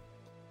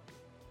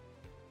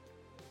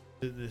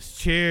 In this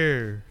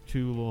chair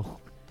too long.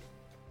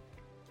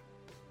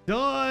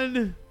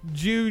 Don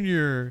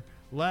Jr.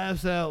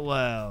 laughs out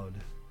loud.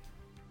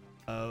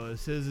 It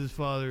says his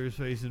father is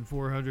facing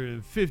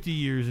 450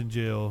 years in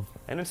jail.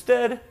 And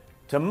instead,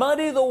 to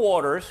muddy the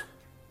waters,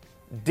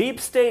 deep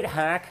state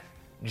hack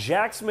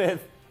Jack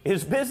Smith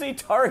is busy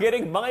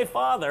targeting my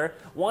father,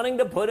 wanting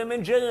to put him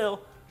in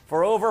jail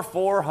for over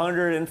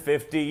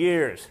 450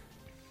 years.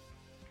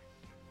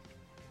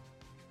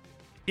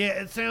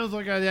 Yeah, it sounds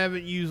like I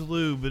haven't used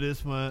lube, but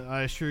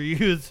I assure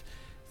you, it's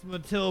my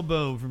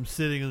tailbone from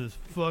sitting on this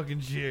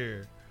fucking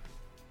chair.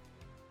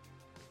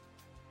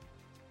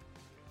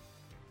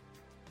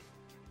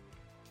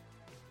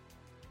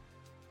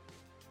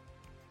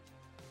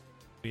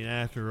 I mean,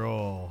 after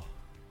all.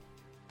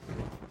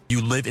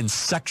 You live in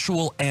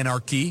sexual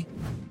anarchy?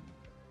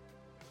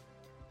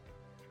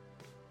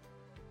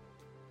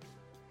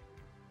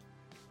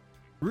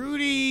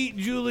 Rudy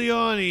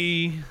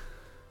Giuliani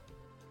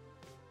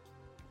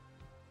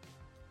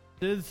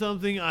did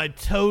something I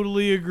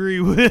totally agree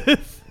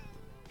with.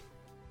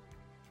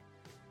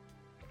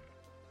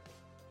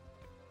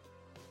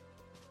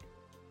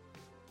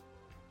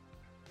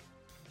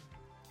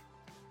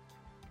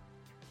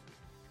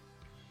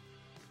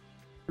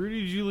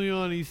 Rudy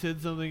Giuliani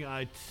said something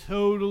I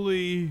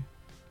totally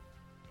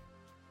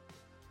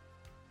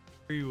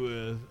agree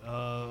with.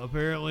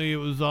 Apparently, it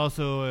was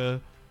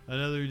also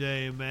another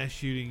day of mass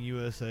shooting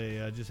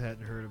USA. I just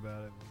hadn't heard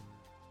about it.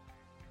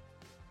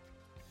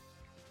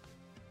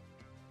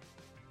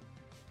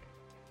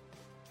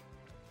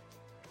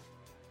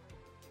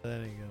 That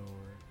ain't gonna work.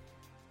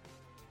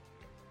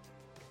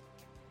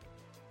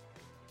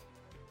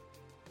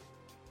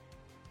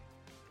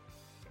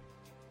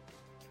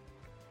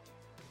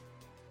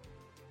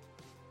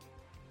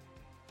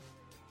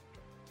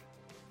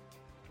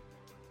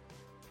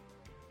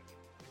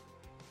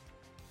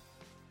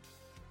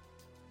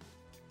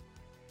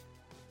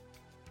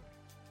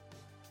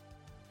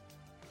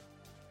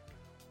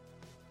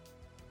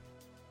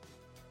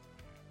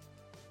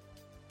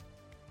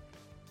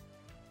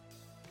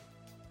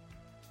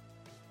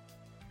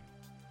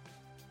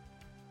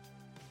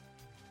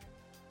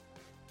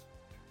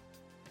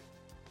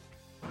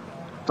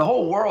 The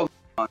whole world,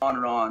 on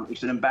and on.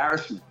 It's an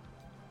embarrassment.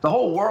 The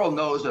whole world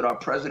knows that our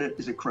president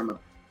is a criminal.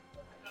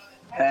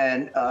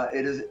 And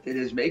it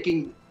is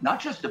making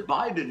not just the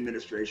Biden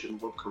administration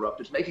look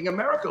corrupt, it's making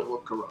America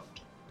look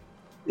corrupt.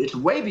 It's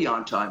way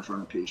beyond time for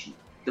impeachment.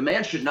 The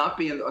man should not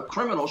be a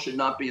criminal should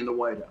not be in the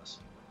White House.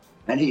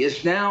 And he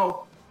is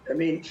now, I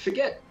mean,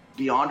 forget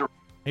beyond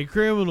a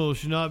criminal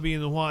should not be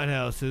in the White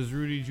House, says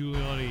Rudy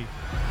Giuliani.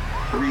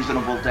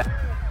 Reasonable doubt.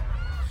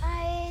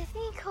 I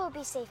think he'll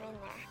be safe in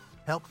there.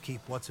 Help keep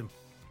what's important.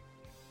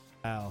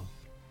 Wow.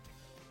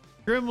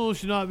 Criminals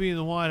should not be in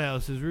the White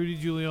House, says Rudy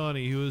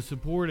Giuliani, who is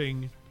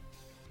supporting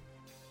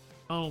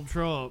Donald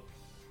Trump.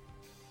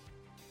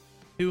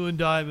 2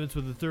 indictments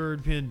with a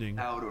third pending.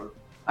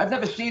 I've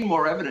never seen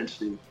more evidence,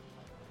 Steve.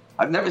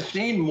 I've never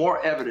seen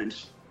more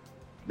evidence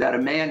that a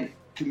man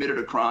committed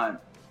a crime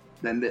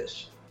than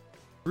this.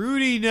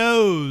 Rudy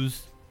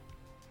knows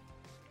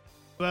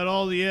about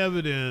all the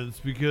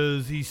evidence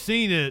because he's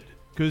seen it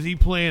because he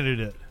planted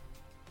it.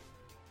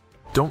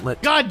 Don't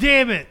let... God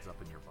damn it!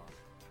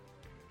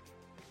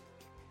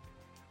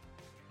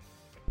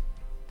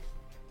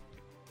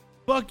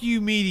 Fuck you,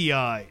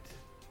 Mediaite.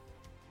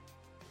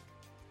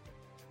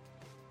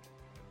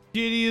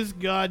 Shittiest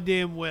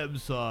goddamn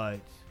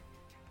website.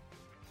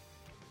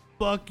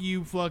 Fuck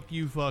you, fuck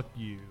you, fuck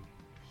you.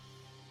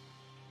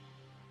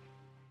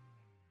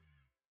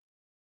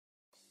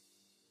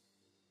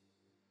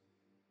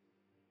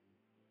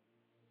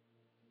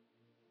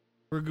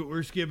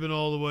 We're skipping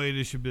all the way to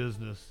your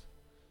business.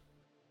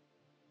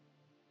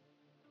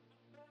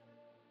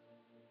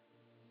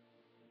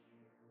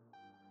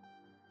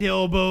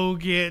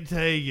 Tailbone can't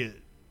take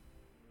it.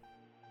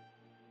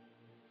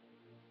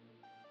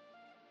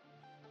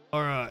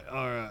 All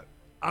right.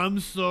 I'm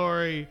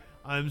sorry.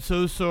 I'm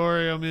so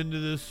sorry I'm into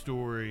this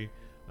story.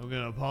 I'm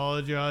going to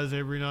apologize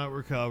every night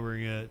we're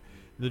covering it.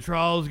 The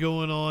trial's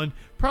going on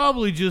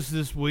probably just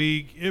this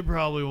week. It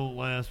probably won't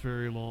last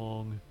very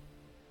long.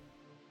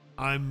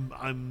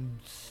 I'm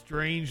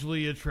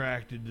strangely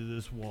attracted to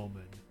this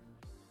woman.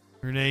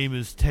 Her name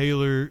is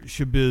Taylor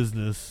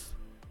Shabusiness.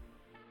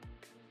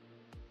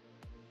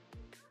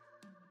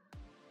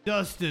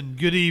 Dustin,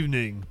 good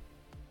evening.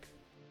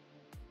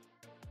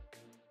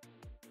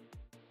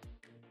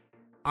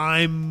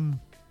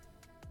 I'm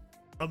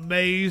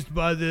amazed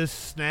by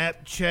this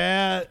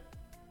Snapchat,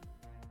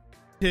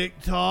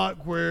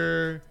 TikTok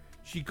where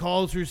she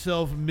calls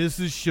herself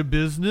Mrs.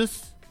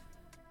 Shabusiness,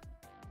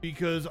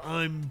 because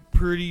I'm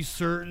pretty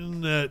certain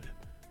that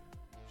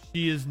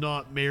she is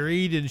not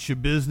married and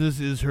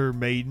Shabusiness is her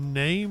maiden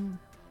name.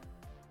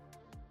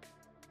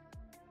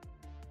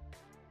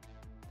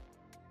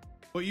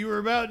 What you were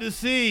about to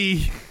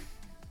see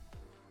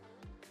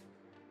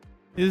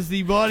is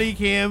the body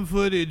cam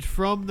footage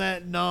from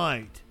that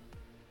night.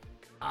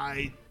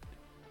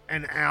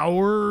 An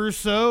hour or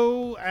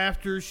so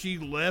after she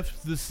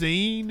left the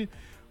scene,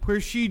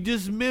 where she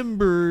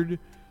dismembered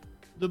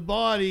the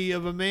body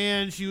of a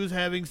man she was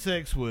having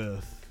sex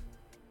with.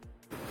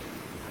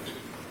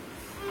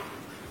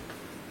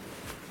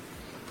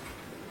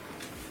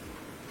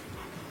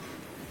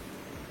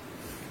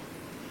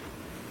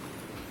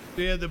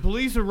 Yeah, the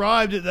police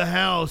arrived at the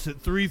house at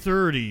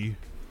 3:30.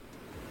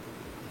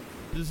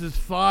 This is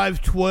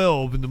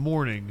 5:12 in the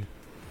morning.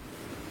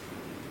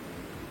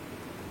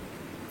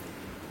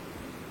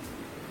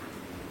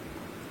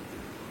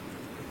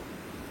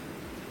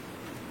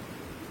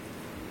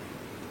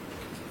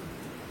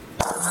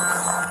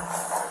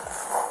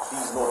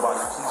 Please, nobody.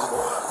 Please,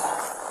 nobody.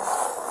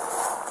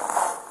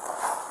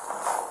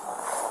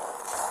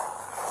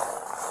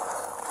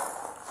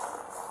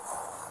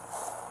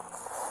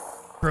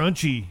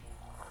 Crunchy.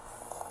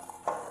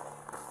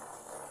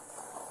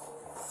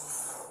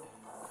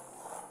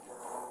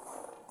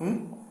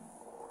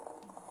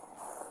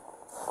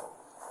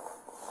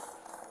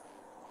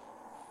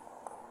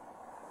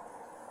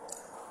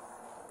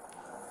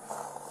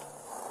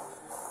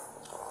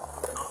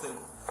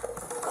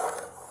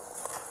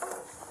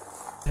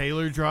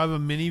 Taylor drive a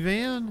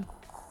minivan?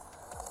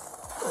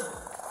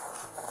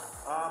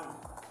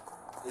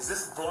 Is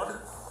this blood?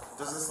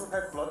 Does this look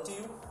like blood to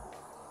you?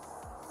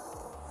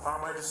 How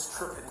am I just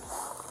tripping?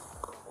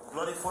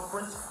 Bloody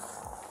footprint?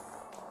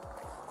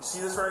 You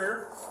see this right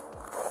here?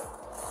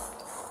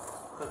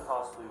 Could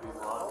possibly be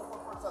blood.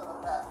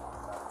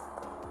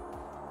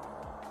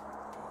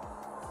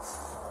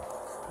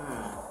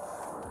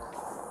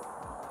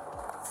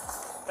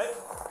 Hey,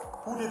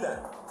 who did that?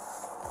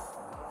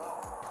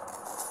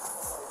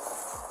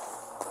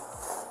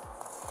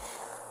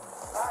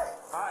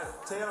 Hi,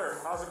 Taylor.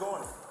 How's it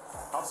going?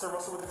 Officer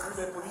Russell with the Green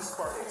Bay Police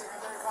Department.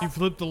 You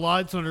flipped the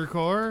lights on her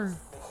car? Make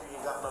sure you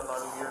got nothing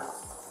on you here.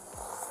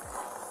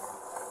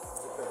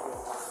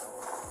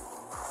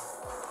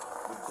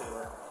 With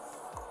Taylor.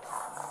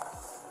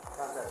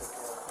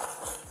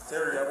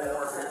 Taylor, you have one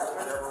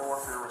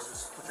more for your, wrist.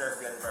 Just put your hands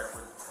behind your back,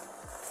 please.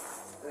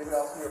 Anybody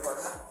else in your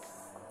apartment?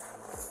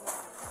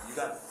 You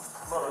got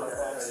blood on your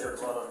hands here,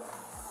 too.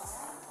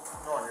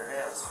 No, on your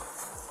hands.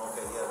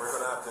 Okay, yeah, we're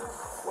gonna have to.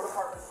 What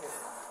apartment is it?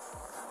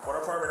 What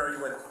apartment are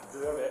you in?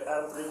 Do you have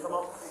Adam 3 come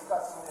up? He's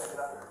got some get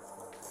up here.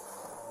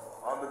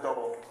 On the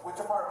double. Which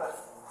apartment?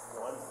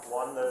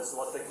 One is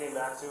what they came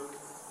back to. Go.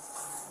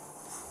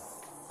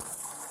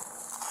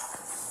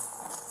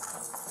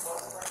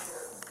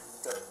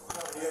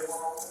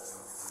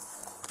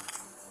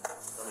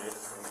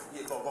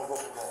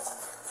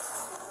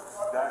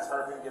 Guys,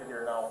 hurry and get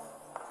here now.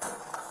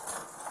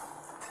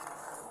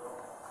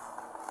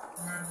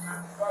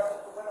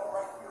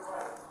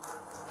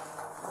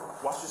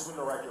 Watch this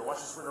window right here.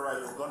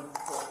 Gun.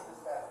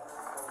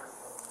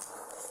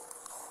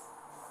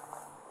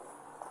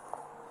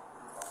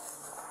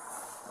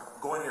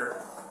 Go in here.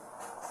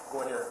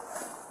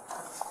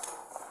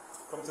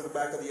 Come to the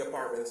back of the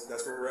apartments.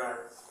 That's where we are.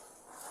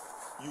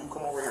 You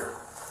come over here.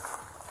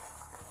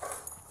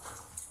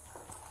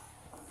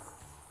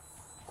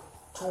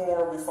 2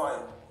 more will be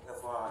fine.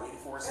 If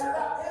 84 is here.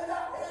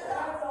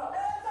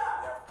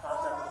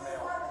 Contact with the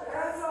mail.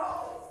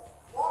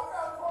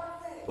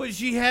 What,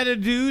 she had a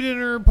dude in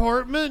her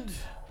apartment?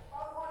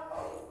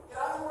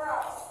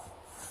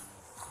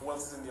 Who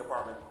else is in the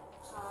apartment?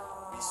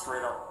 Be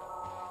straight up.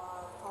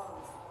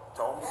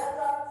 Tomes?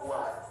 Who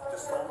else?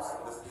 Just Tomes?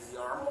 Is he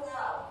armed?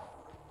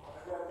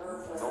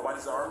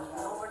 Nobody's armed?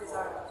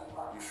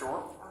 You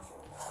sure?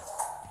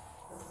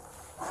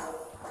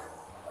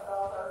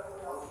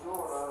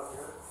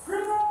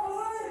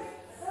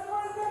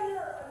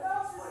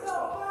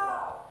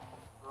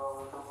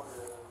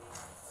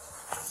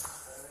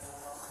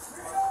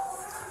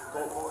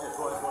 Go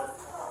ahead.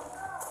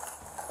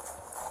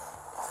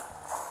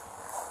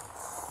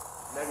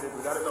 Negative,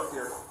 we got it up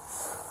here.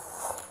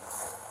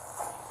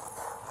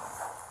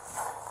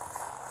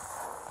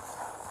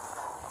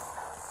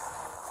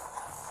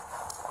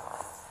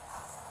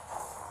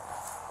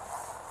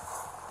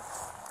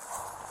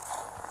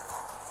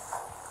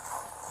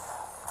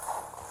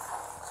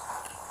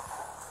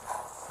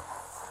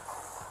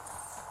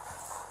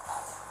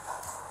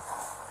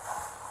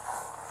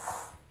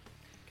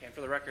 For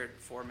the record,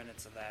 4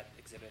 minutes of that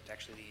exhibit,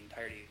 actually the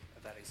entirety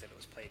of that exhibit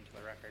was played into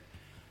the record.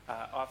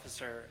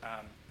 Officer,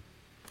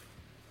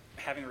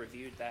 having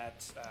reviewed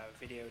that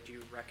video, do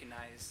you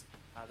recognize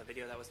the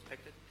video that was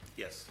depicted?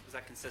 Yes. Was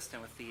that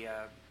consistent with the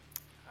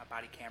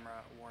body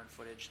camera worn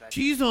footage? That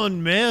She's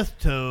on meth,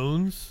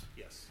 Tones.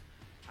 Yes.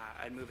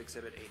 I'd move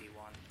exhibit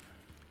 81.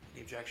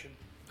 Any objection?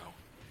 No.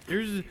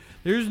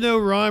 There's no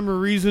rhyme or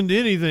reason to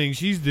anything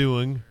she's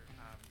doing.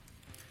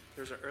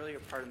 There's an earlier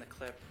part in the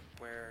clip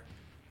where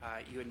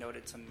you had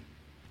noted some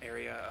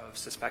area of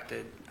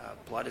suspected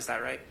blood. Is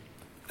that right?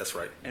 That's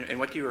right. And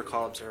what do you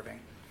recall observing?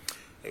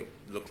 It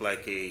looked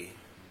like a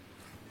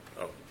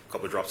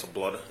couple of drops of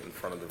blood in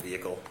front of the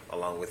vehicle,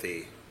 along with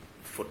a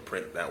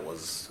footprint that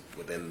was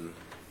within,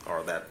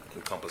 or that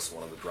encompassed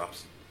one of the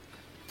drops.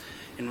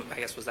 And I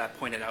guess was that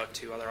pointed out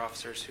to other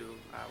officers who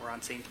were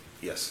on scene?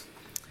 Yes.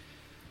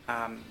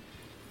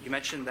 You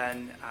mentioned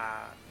then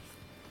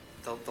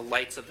the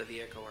lights of the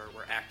vehicle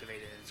were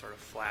activated and sort of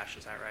flash.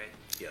 Is that right?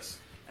 Yes.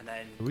 And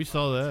then we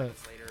saw that.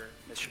 Later,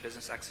 Mr.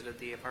 Business exited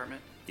the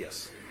apartment.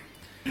 Yes.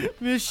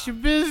 Mr.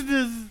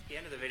 Business. At the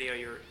end of the video,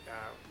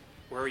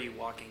 where were you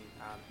walking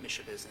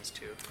Mr. Business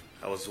to?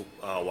 I was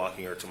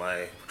walking her to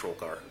my patrol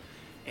car.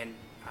 And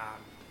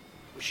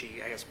was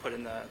she, I guess, put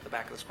in the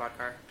back of the squad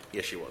car?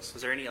 Yes, she was.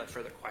 Was there any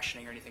further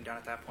questioning or anything done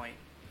at that point?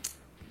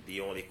 The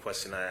only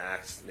question I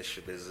asked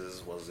Mr.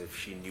 Business was if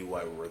she knew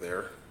why we were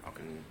there.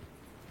 Okay.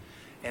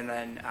 And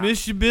then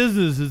Mr.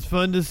 Business, it's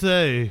fun to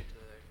say.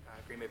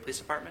 Green Bay Police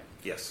Department?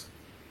 Yes.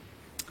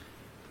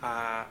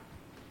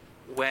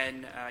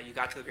 When you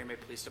got to the Green Bay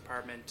Police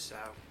Department,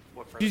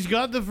 what further? She's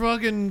got the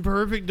fucking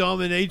perfect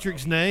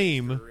dominatrix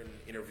name. We were in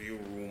interview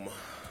room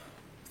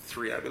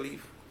 3, I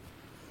believe,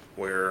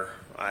 where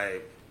I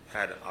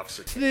had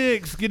Officer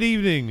Snicks, good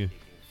evening. Taking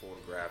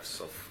photographs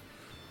of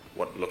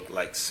what looked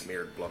like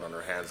smeared blood on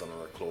her hands and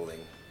on her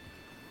clothing.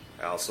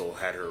 I also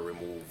had her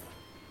remove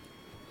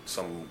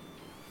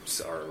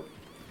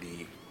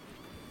the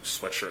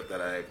sweatshirt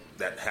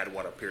that had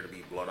what appeared to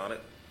be blood on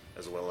it,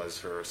 as well as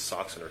her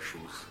socks and her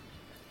shoes.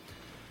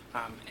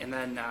 And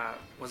then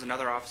was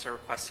another officer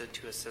requested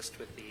to assist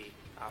with the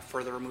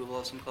further removal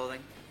of some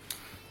clothing?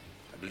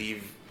 I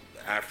believe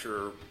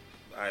after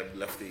I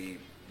left the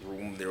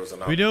room, there was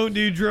an We don't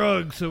do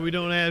drugs, so we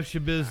don't have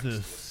your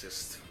business.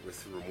 assist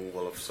with the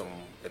removal of some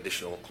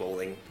additional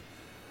clothing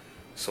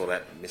so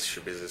that Miss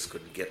Shabusiness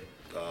could get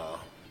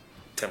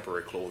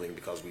temporary clothing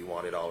because we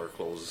wanted all her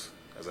clothes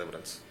as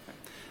evidence.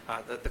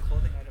 The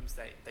clothing items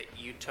that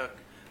you took,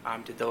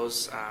 did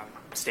those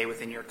stay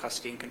within your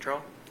custody and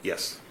control?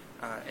 Yes,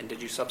 And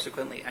did you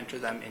subsequently enter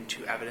them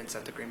into evidence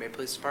at the Green Bay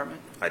Police Department?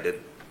 I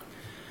did.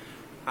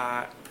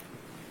 I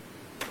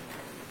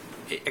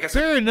guess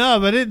Fair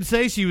enough. I didn't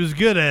say she was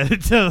good at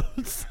it,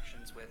 Tones.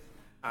 With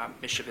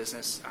Miss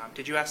Shabusiness,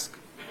 did you ask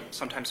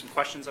sometimes some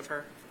questions of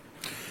her?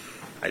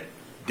 I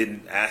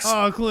didn't ask.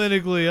 Oh,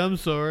 clinically, I'm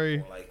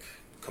sorry. Like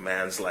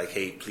commands like,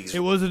 "Hey, please."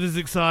 It wasn't as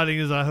exciting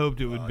as I hoped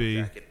it would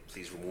be. Jacket,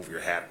 please remove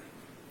your hat.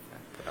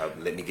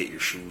 Let me get your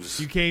shoes.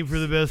 You came for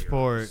the best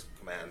part.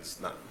 Commands,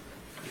 not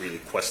really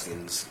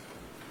questions.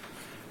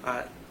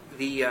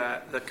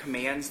 The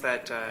commands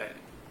that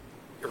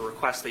or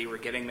requests that you were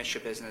giving Miss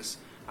Shabusiness,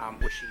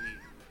 was she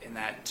in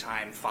that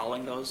time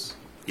following those?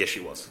 Yes, she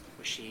was.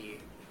 Was she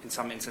in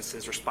some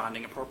instances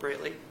responding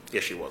appropriately?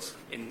 Yes, she was.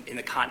 In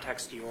the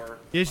context your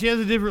Yeah, she has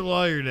a different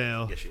lawyer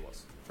now. Yes, she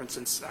was. For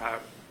instance,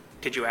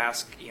 did you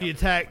ask? He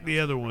attacked the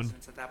other one.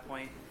 At that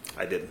point,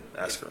 I did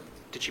ask her.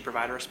 did she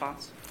provide a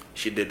response?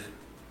 She did.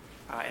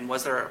 And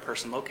was there a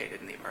person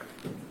located in the apartment?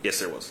 Yes,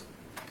 there was.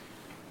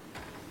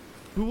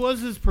 Who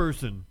was this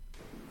person?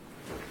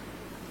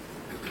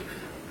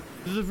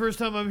 This is the first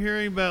time I'm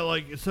hearing about,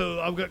 like, so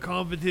I've got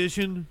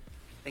competition.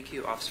 Thank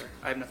you, officer.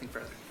 I have nothing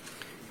further.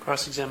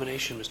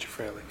 Cross-examination, Mr.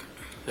 Freilich.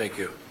 Thank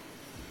you.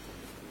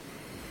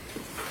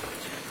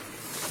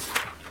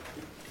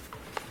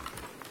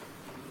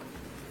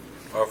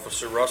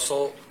 Officer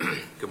Russell,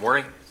 good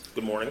morning.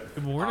 Good morning.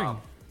 Good morning.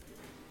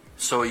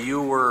 So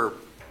you were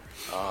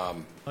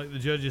like the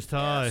judge's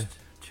tie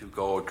to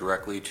go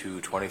directly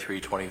to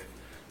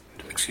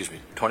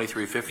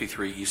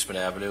 2353 Eastman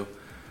Avenue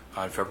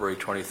on February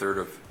 23rd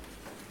of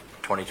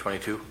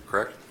 2022,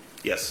 correct?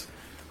 Yes.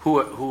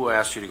 Who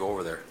asked you to go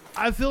over there?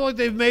 I feel like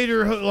they've made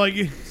her like.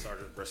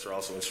 Sergeant Bresser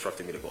also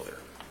instructed me to go there.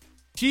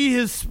 She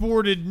has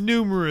sported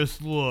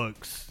numerous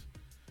looks.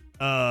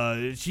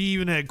 She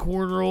even had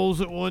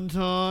cornrows at one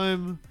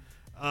time.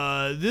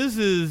 This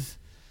is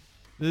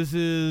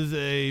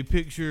a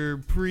picture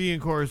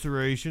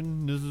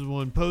pre-incarceration. This is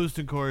one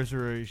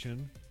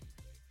post-incarceration.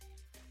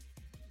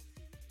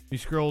 You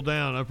scroll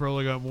down, I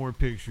probably got more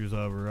pictures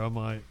of her. I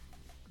might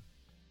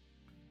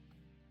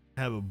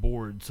have a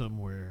board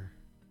somewhere.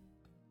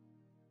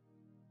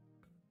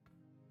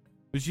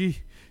 But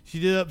she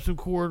did up some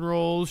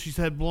cornrows. She's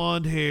had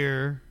blonde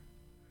hair.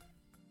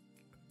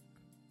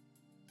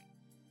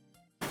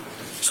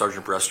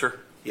 Sergeant Brester?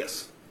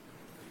 Yes.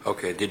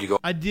 Okay, did you go?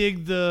 I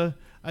dig the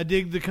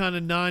kind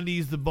of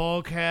 90s, the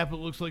ball cap. It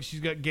looks like she's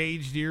got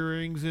gauged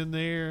earrings in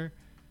there.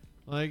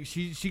 Like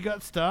she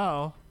got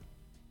style.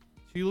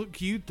 She looked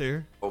cute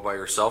there. Go by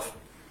yourself?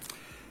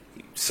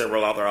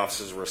 Several other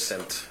officers were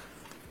sent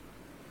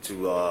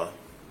to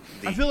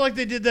I feel like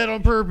they did that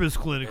on purpose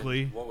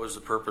clinically. And what was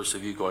the purpose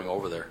of you going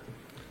over there?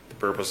 The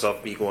purpose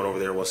of me going over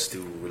there was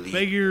to relieve,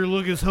 make her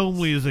look as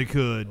homely as they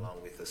could,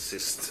 along with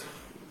assist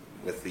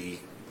with the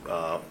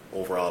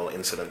overall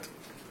incident.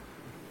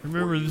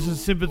 Remember, this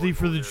is sympathy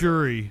for the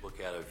jury.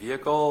 Look at a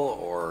vehicle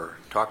or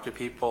talk to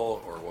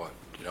people or what?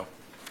 You know?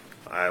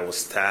 I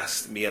was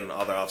tasked, me and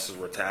other officers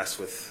were tasked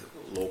with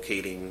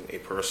locating a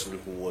person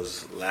who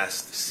was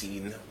last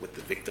seen with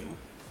the victim,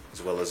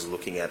 as well as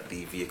looking at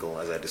the vehicle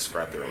as I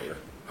described earlier.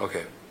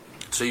 Okay.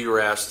 So you were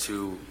asked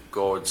to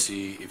go and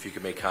see if you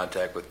could make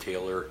contact with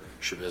Taylor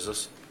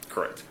Shabusiness?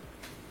 Correct.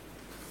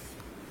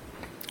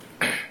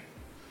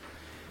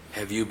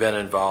 Have you been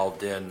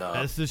involved in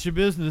that's the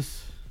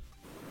Shabusiness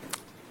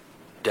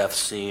death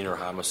scene or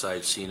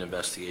homicide scene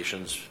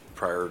investigations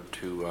prior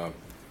to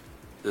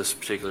this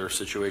particular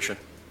situation?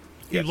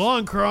 Yes.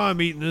 Long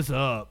crime eating this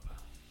up.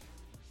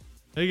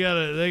 They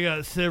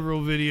got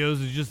several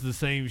videos of just the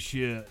same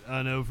shit.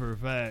 I know for a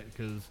fact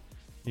because,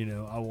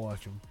 I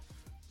watch them.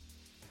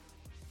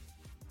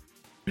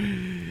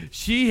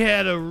 She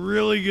had a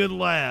really good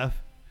laugh.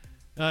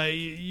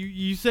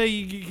 You say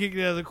you get kicked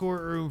out of the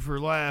courtroom for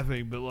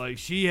laughing, but like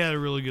she had a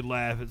really good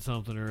laugh at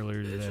something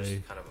earlier today. It's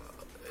just kind of,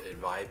 in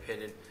my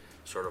opinion,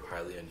 sort of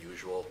highly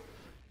unusual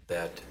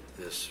that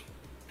this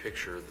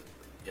picture,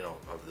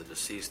 of the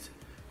deceased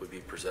would be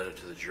presented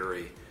to the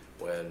jury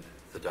when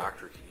the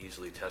doctor can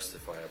easily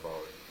testify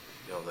about,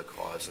 the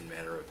cause and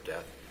manner of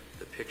death.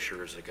 The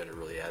picture isn't going to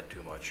really add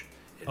too much.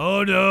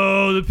 Oh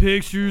no, the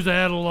pictures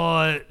add a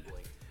lot.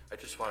 I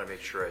just want to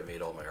make sure I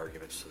made all my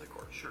arguments to the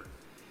court. Sure.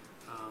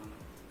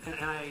 And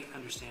I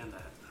understand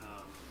that.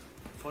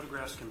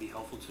 Photographs can be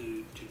helpful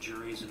to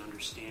juries in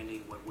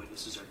understanding what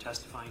witnesses are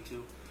testifying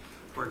to.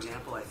 For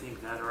example, I think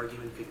that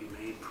argument could be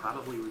made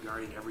probably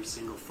regarding every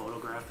single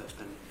photograph that's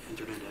been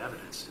entered into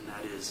evidence, and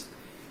that is,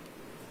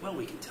 well,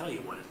 we can tell you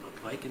what it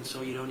looked like, and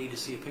so you don't need to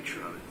see a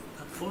picture of it.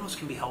 Photos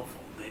can be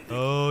helpful.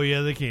 Oh,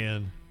 yeah, they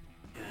can.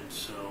 And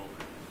so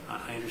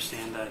I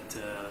understand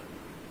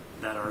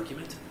that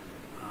argument.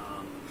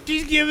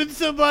 She's giving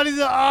somebody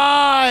the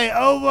eye.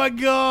 Oh my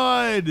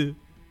God. Is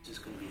this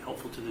going to be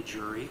helpful to the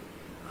jury?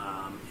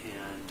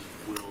 And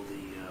will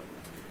the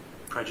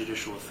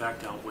prejudicial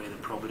effect outweigh the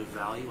probative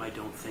value? I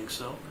don't think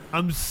so.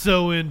 I'm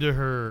so into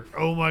her.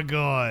 Oh my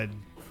God.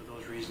 For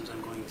those reasons,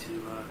 I'm going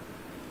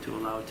to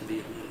allow it to be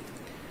admitted.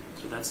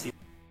 So that's the.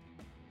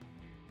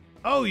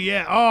 Oh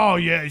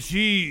yeah.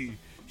 She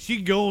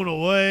going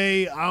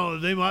away. I don't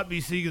know. They might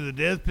be seeking the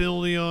death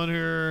penalty on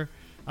her.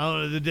 I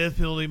don't know. The death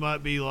penalty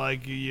might be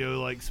like,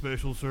 like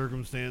special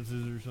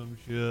circumstances or some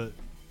shit.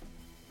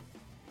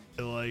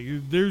 Like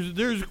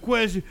there's a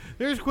question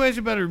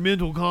about her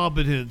mental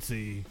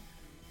competency.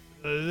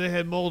 They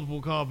had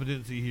multiple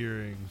competency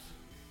hearings.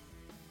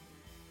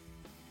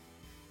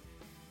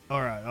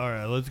 All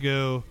right. Let's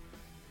go.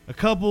 A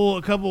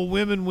couple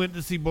women went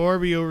to see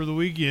Barbie over the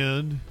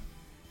weekend,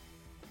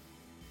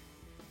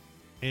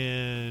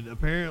 and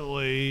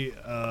apparently,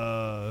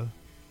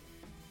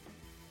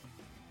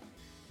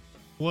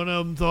 one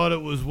of them thought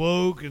it was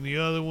woke, and the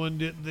other one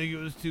didn't think it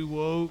was too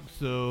woke,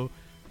 so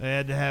they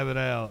had to have it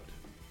out.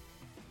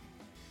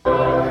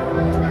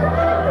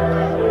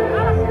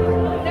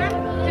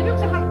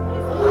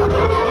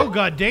 Oh,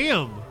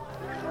 goddamn.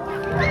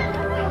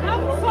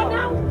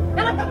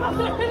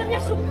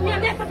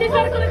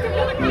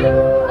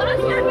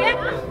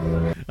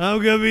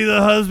 I'm gonna be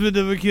the husband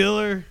of a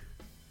killer.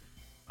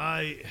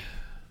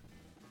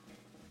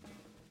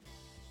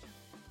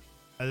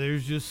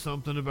 There's just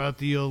something about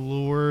the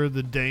allure,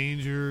 the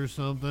danger or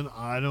something.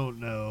 I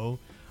don't know.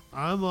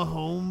 I'm a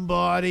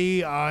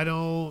homebody. I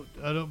don't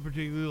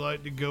particularly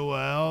like to go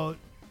out,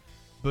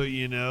 but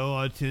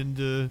I tend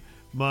to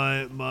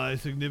my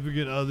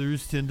significant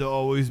others tend to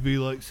always be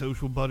like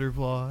social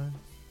butterflies.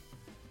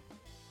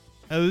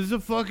 It was a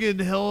fucking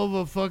hell of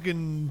a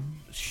fucking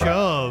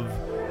shove.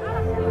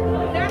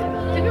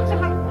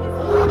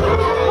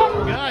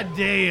 God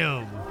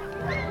damn.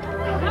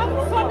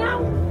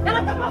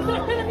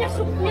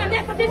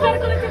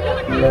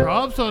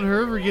 Props on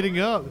her for getting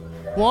up.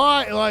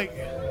 Why? Like,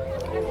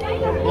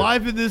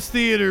 life in this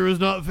theater was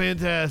not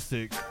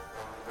fantastic.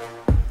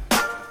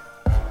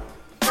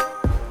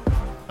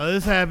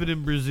 This happened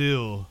in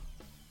Brazil.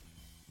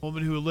 A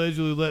woman who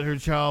allegedly let her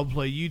child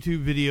play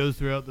YouTube videos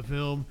throughout the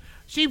film.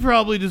 She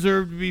probably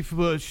deserved to be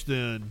pushed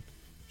then.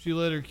 She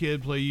let her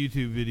kid play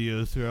YouTube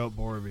videos throughout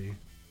Barbie.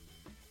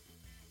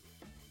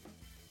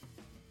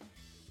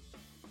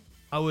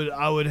 I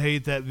would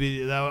hate that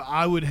video.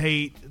 I would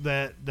hate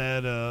that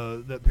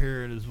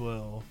parent as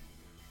well.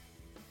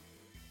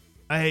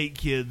 I hate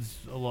kids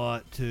a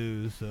lot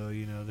too, so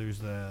there's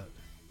that.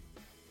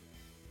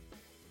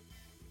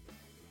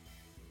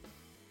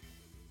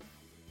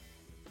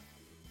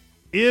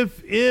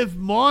 If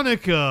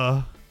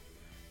Monica,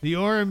 the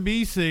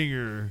R&B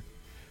singer,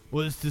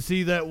 was to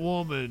see that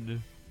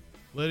woman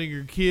letting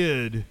her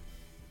kid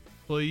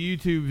play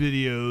YouTube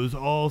videos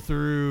all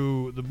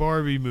through the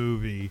Barbie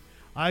movie,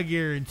 I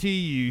guarantee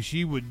you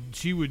she would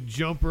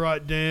jump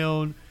right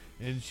down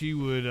and she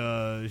would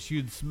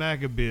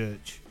smack a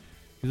bitch,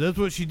 because that's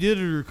what she did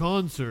at her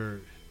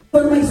concert.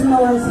 Make some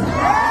noise.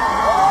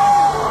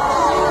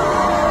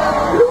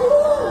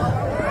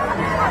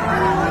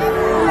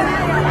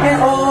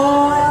 And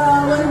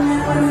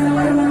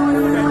wait a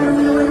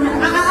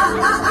minute. I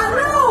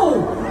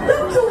know.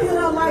 Don't you hit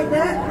out like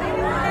that.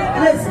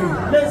 Listen.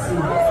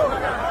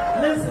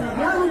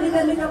 Y'all don't get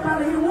that nigga up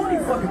out of here. You won't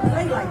even fucking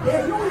play like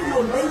that. You don't even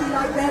no lady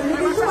like that,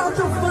 nigga. You out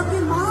your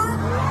fucking mind?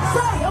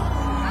 Say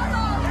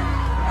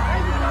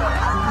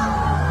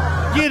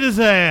Get his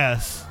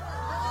ass.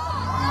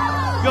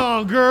 Go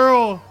on,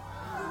 girl.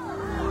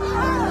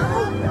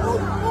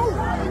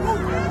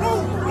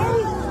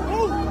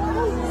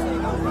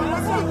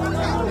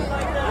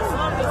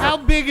 How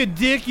big a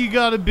dick you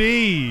gotta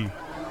be to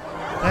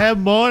have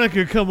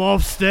Monica come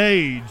off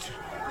stage?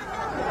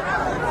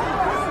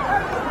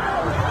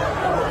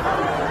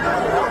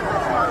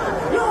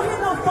 You don't hear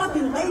no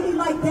fucking lady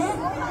like that.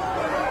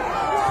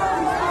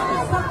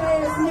 Suck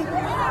ass nigga.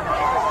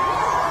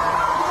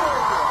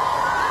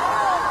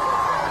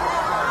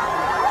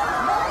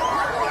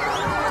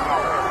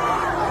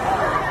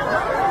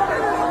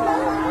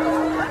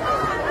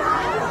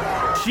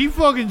 She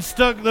fucking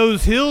stuck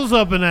those heels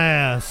up an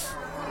ass.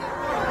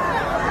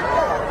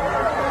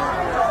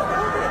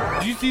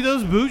 Did you see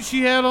those boots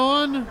she had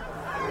on?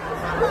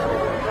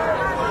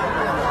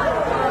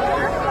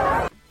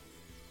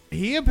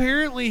 He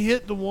apparently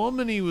hit the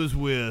woman he was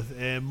with,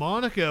 and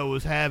Monica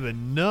was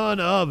having none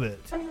of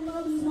it. Make some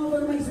noise.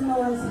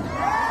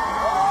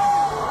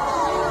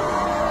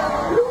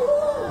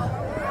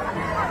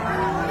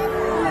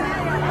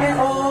 And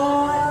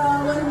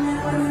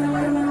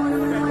wait a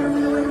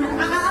minute.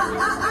 I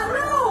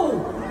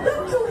know.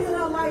 Don't you hit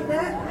out like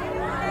that.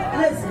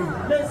 Listen.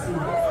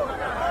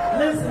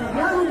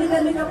 Y'all don't get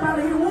that nigga up out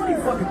of here. You won't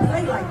even fucking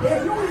play like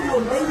that. You don't even no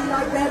lady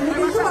like that, nigga.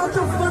 You out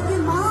your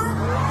fucking mind?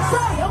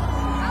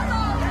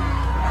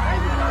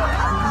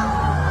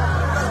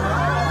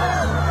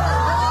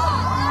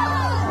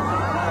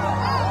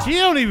 She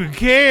don't even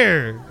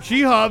care.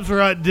 She hops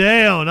right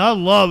down. I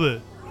love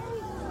it.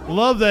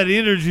 Love that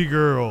energy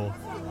girl.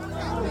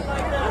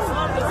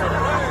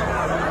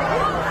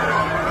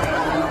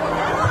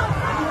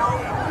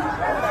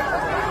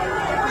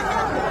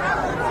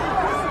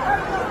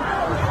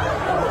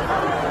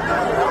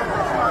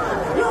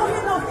 You don't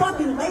hear no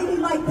fucking lady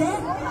like that.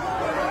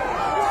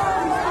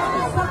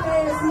 Suck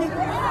ass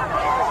nigga.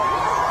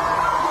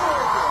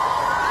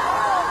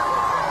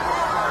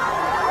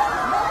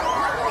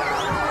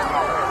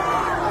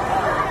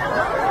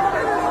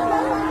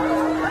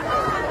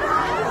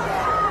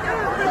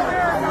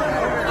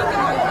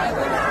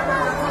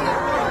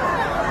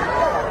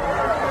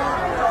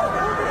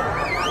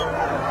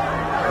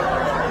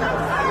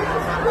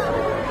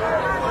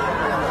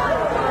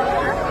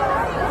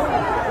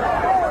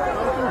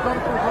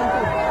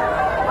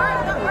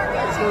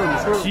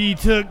 She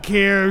took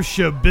care of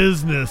she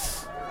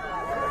business.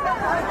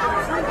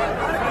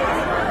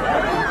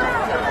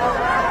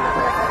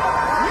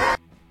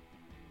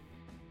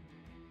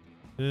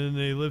 Then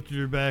they lifted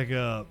her back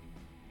up.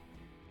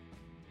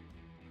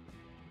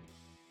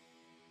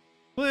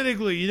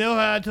 Clinically, you know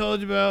how I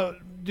told you about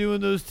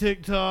doing those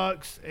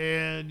TikToks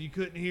and you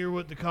couldn't hear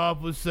what the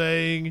cop was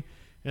saying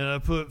and I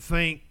put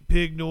faint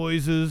pig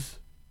noises?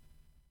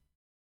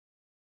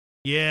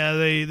 Yeah,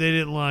 they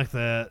didn't like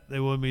that. They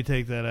wanted me to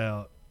take that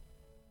out.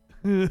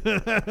 They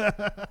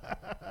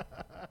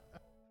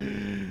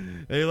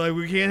like,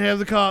 we can't have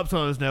the cops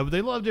on us now, but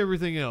they loved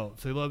everything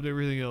else. They loved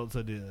everything else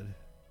I did.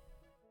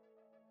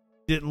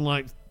 Didn't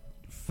like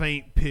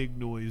faint pig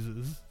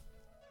noises.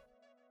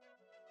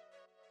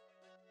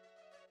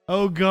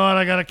 Oh God,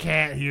 I got a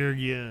cat here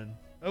again.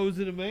 Oh, is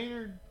it a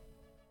Maynard?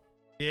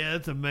 Yeah,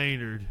 it's a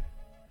Maynard.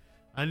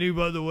 I knew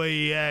by the way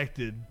he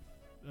acted.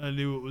 I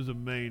knew it was a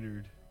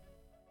Maynard.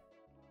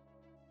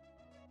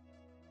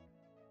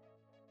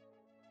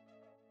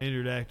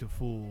 Maynard act a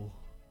fool.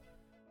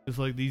 Just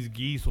like these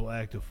geese will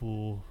act a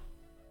fool.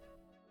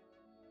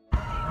 Oh,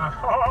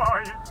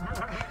 I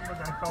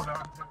fell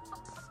down.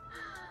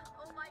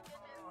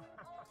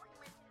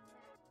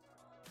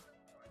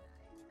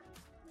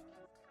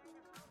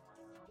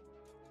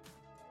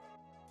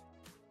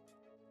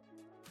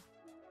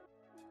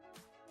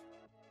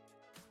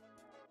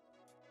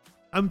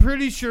 I'm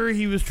pretty sure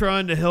he was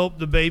trying to help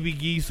the baby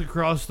geese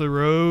across the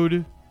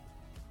road.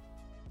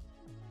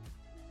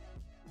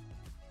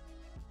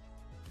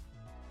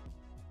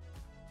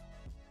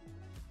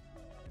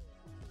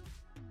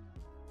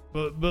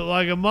 But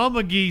like a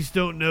mama geese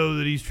don't know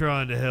that he's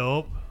trying to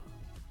help.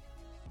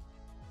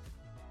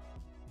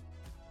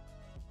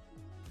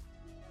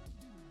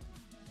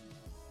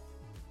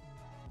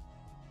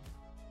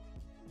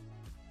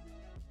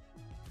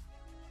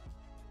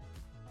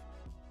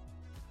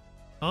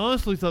 I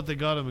honestly thought they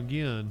got him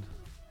again.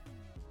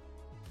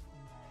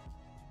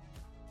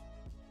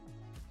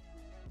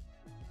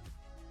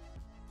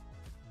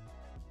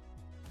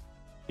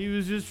 He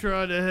was just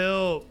trying to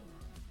help.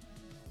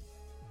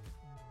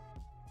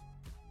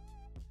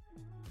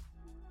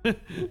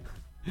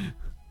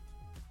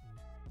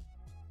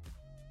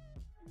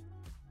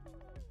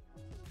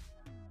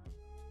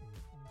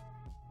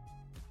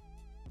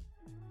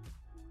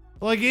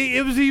 Like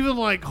it was even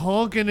like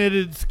honking at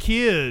its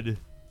kid.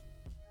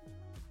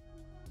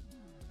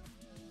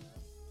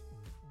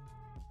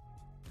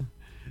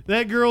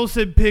 That girl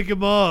said pick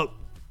him up.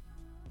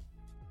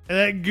 And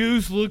that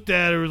goose looked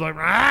at her and was like,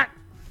 ah!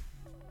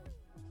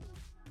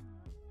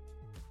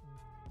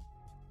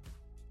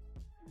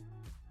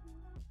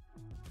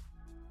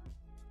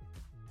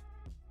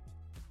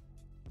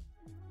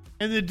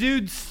 And the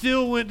dude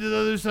still went to the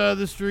other side of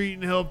the street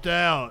and helped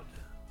out.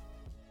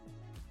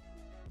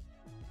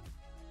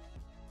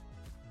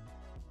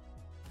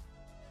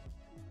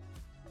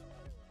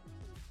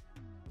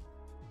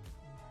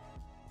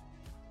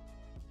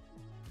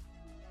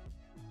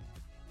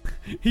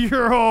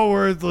 You're all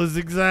worthless,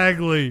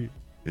 exactly.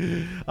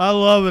 I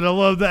love it. I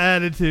love the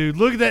attitude.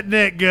 Look at that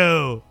neck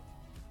go.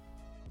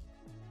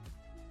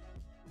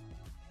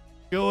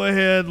 Go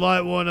ahead,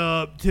 light one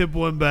up, tip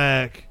one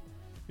back.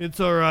 It's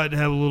alright to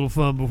have a little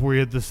fun before you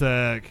hit the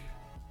sack.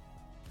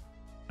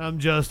 I'm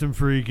Justin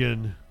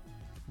Freakin'.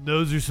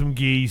 Those are some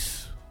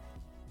geese.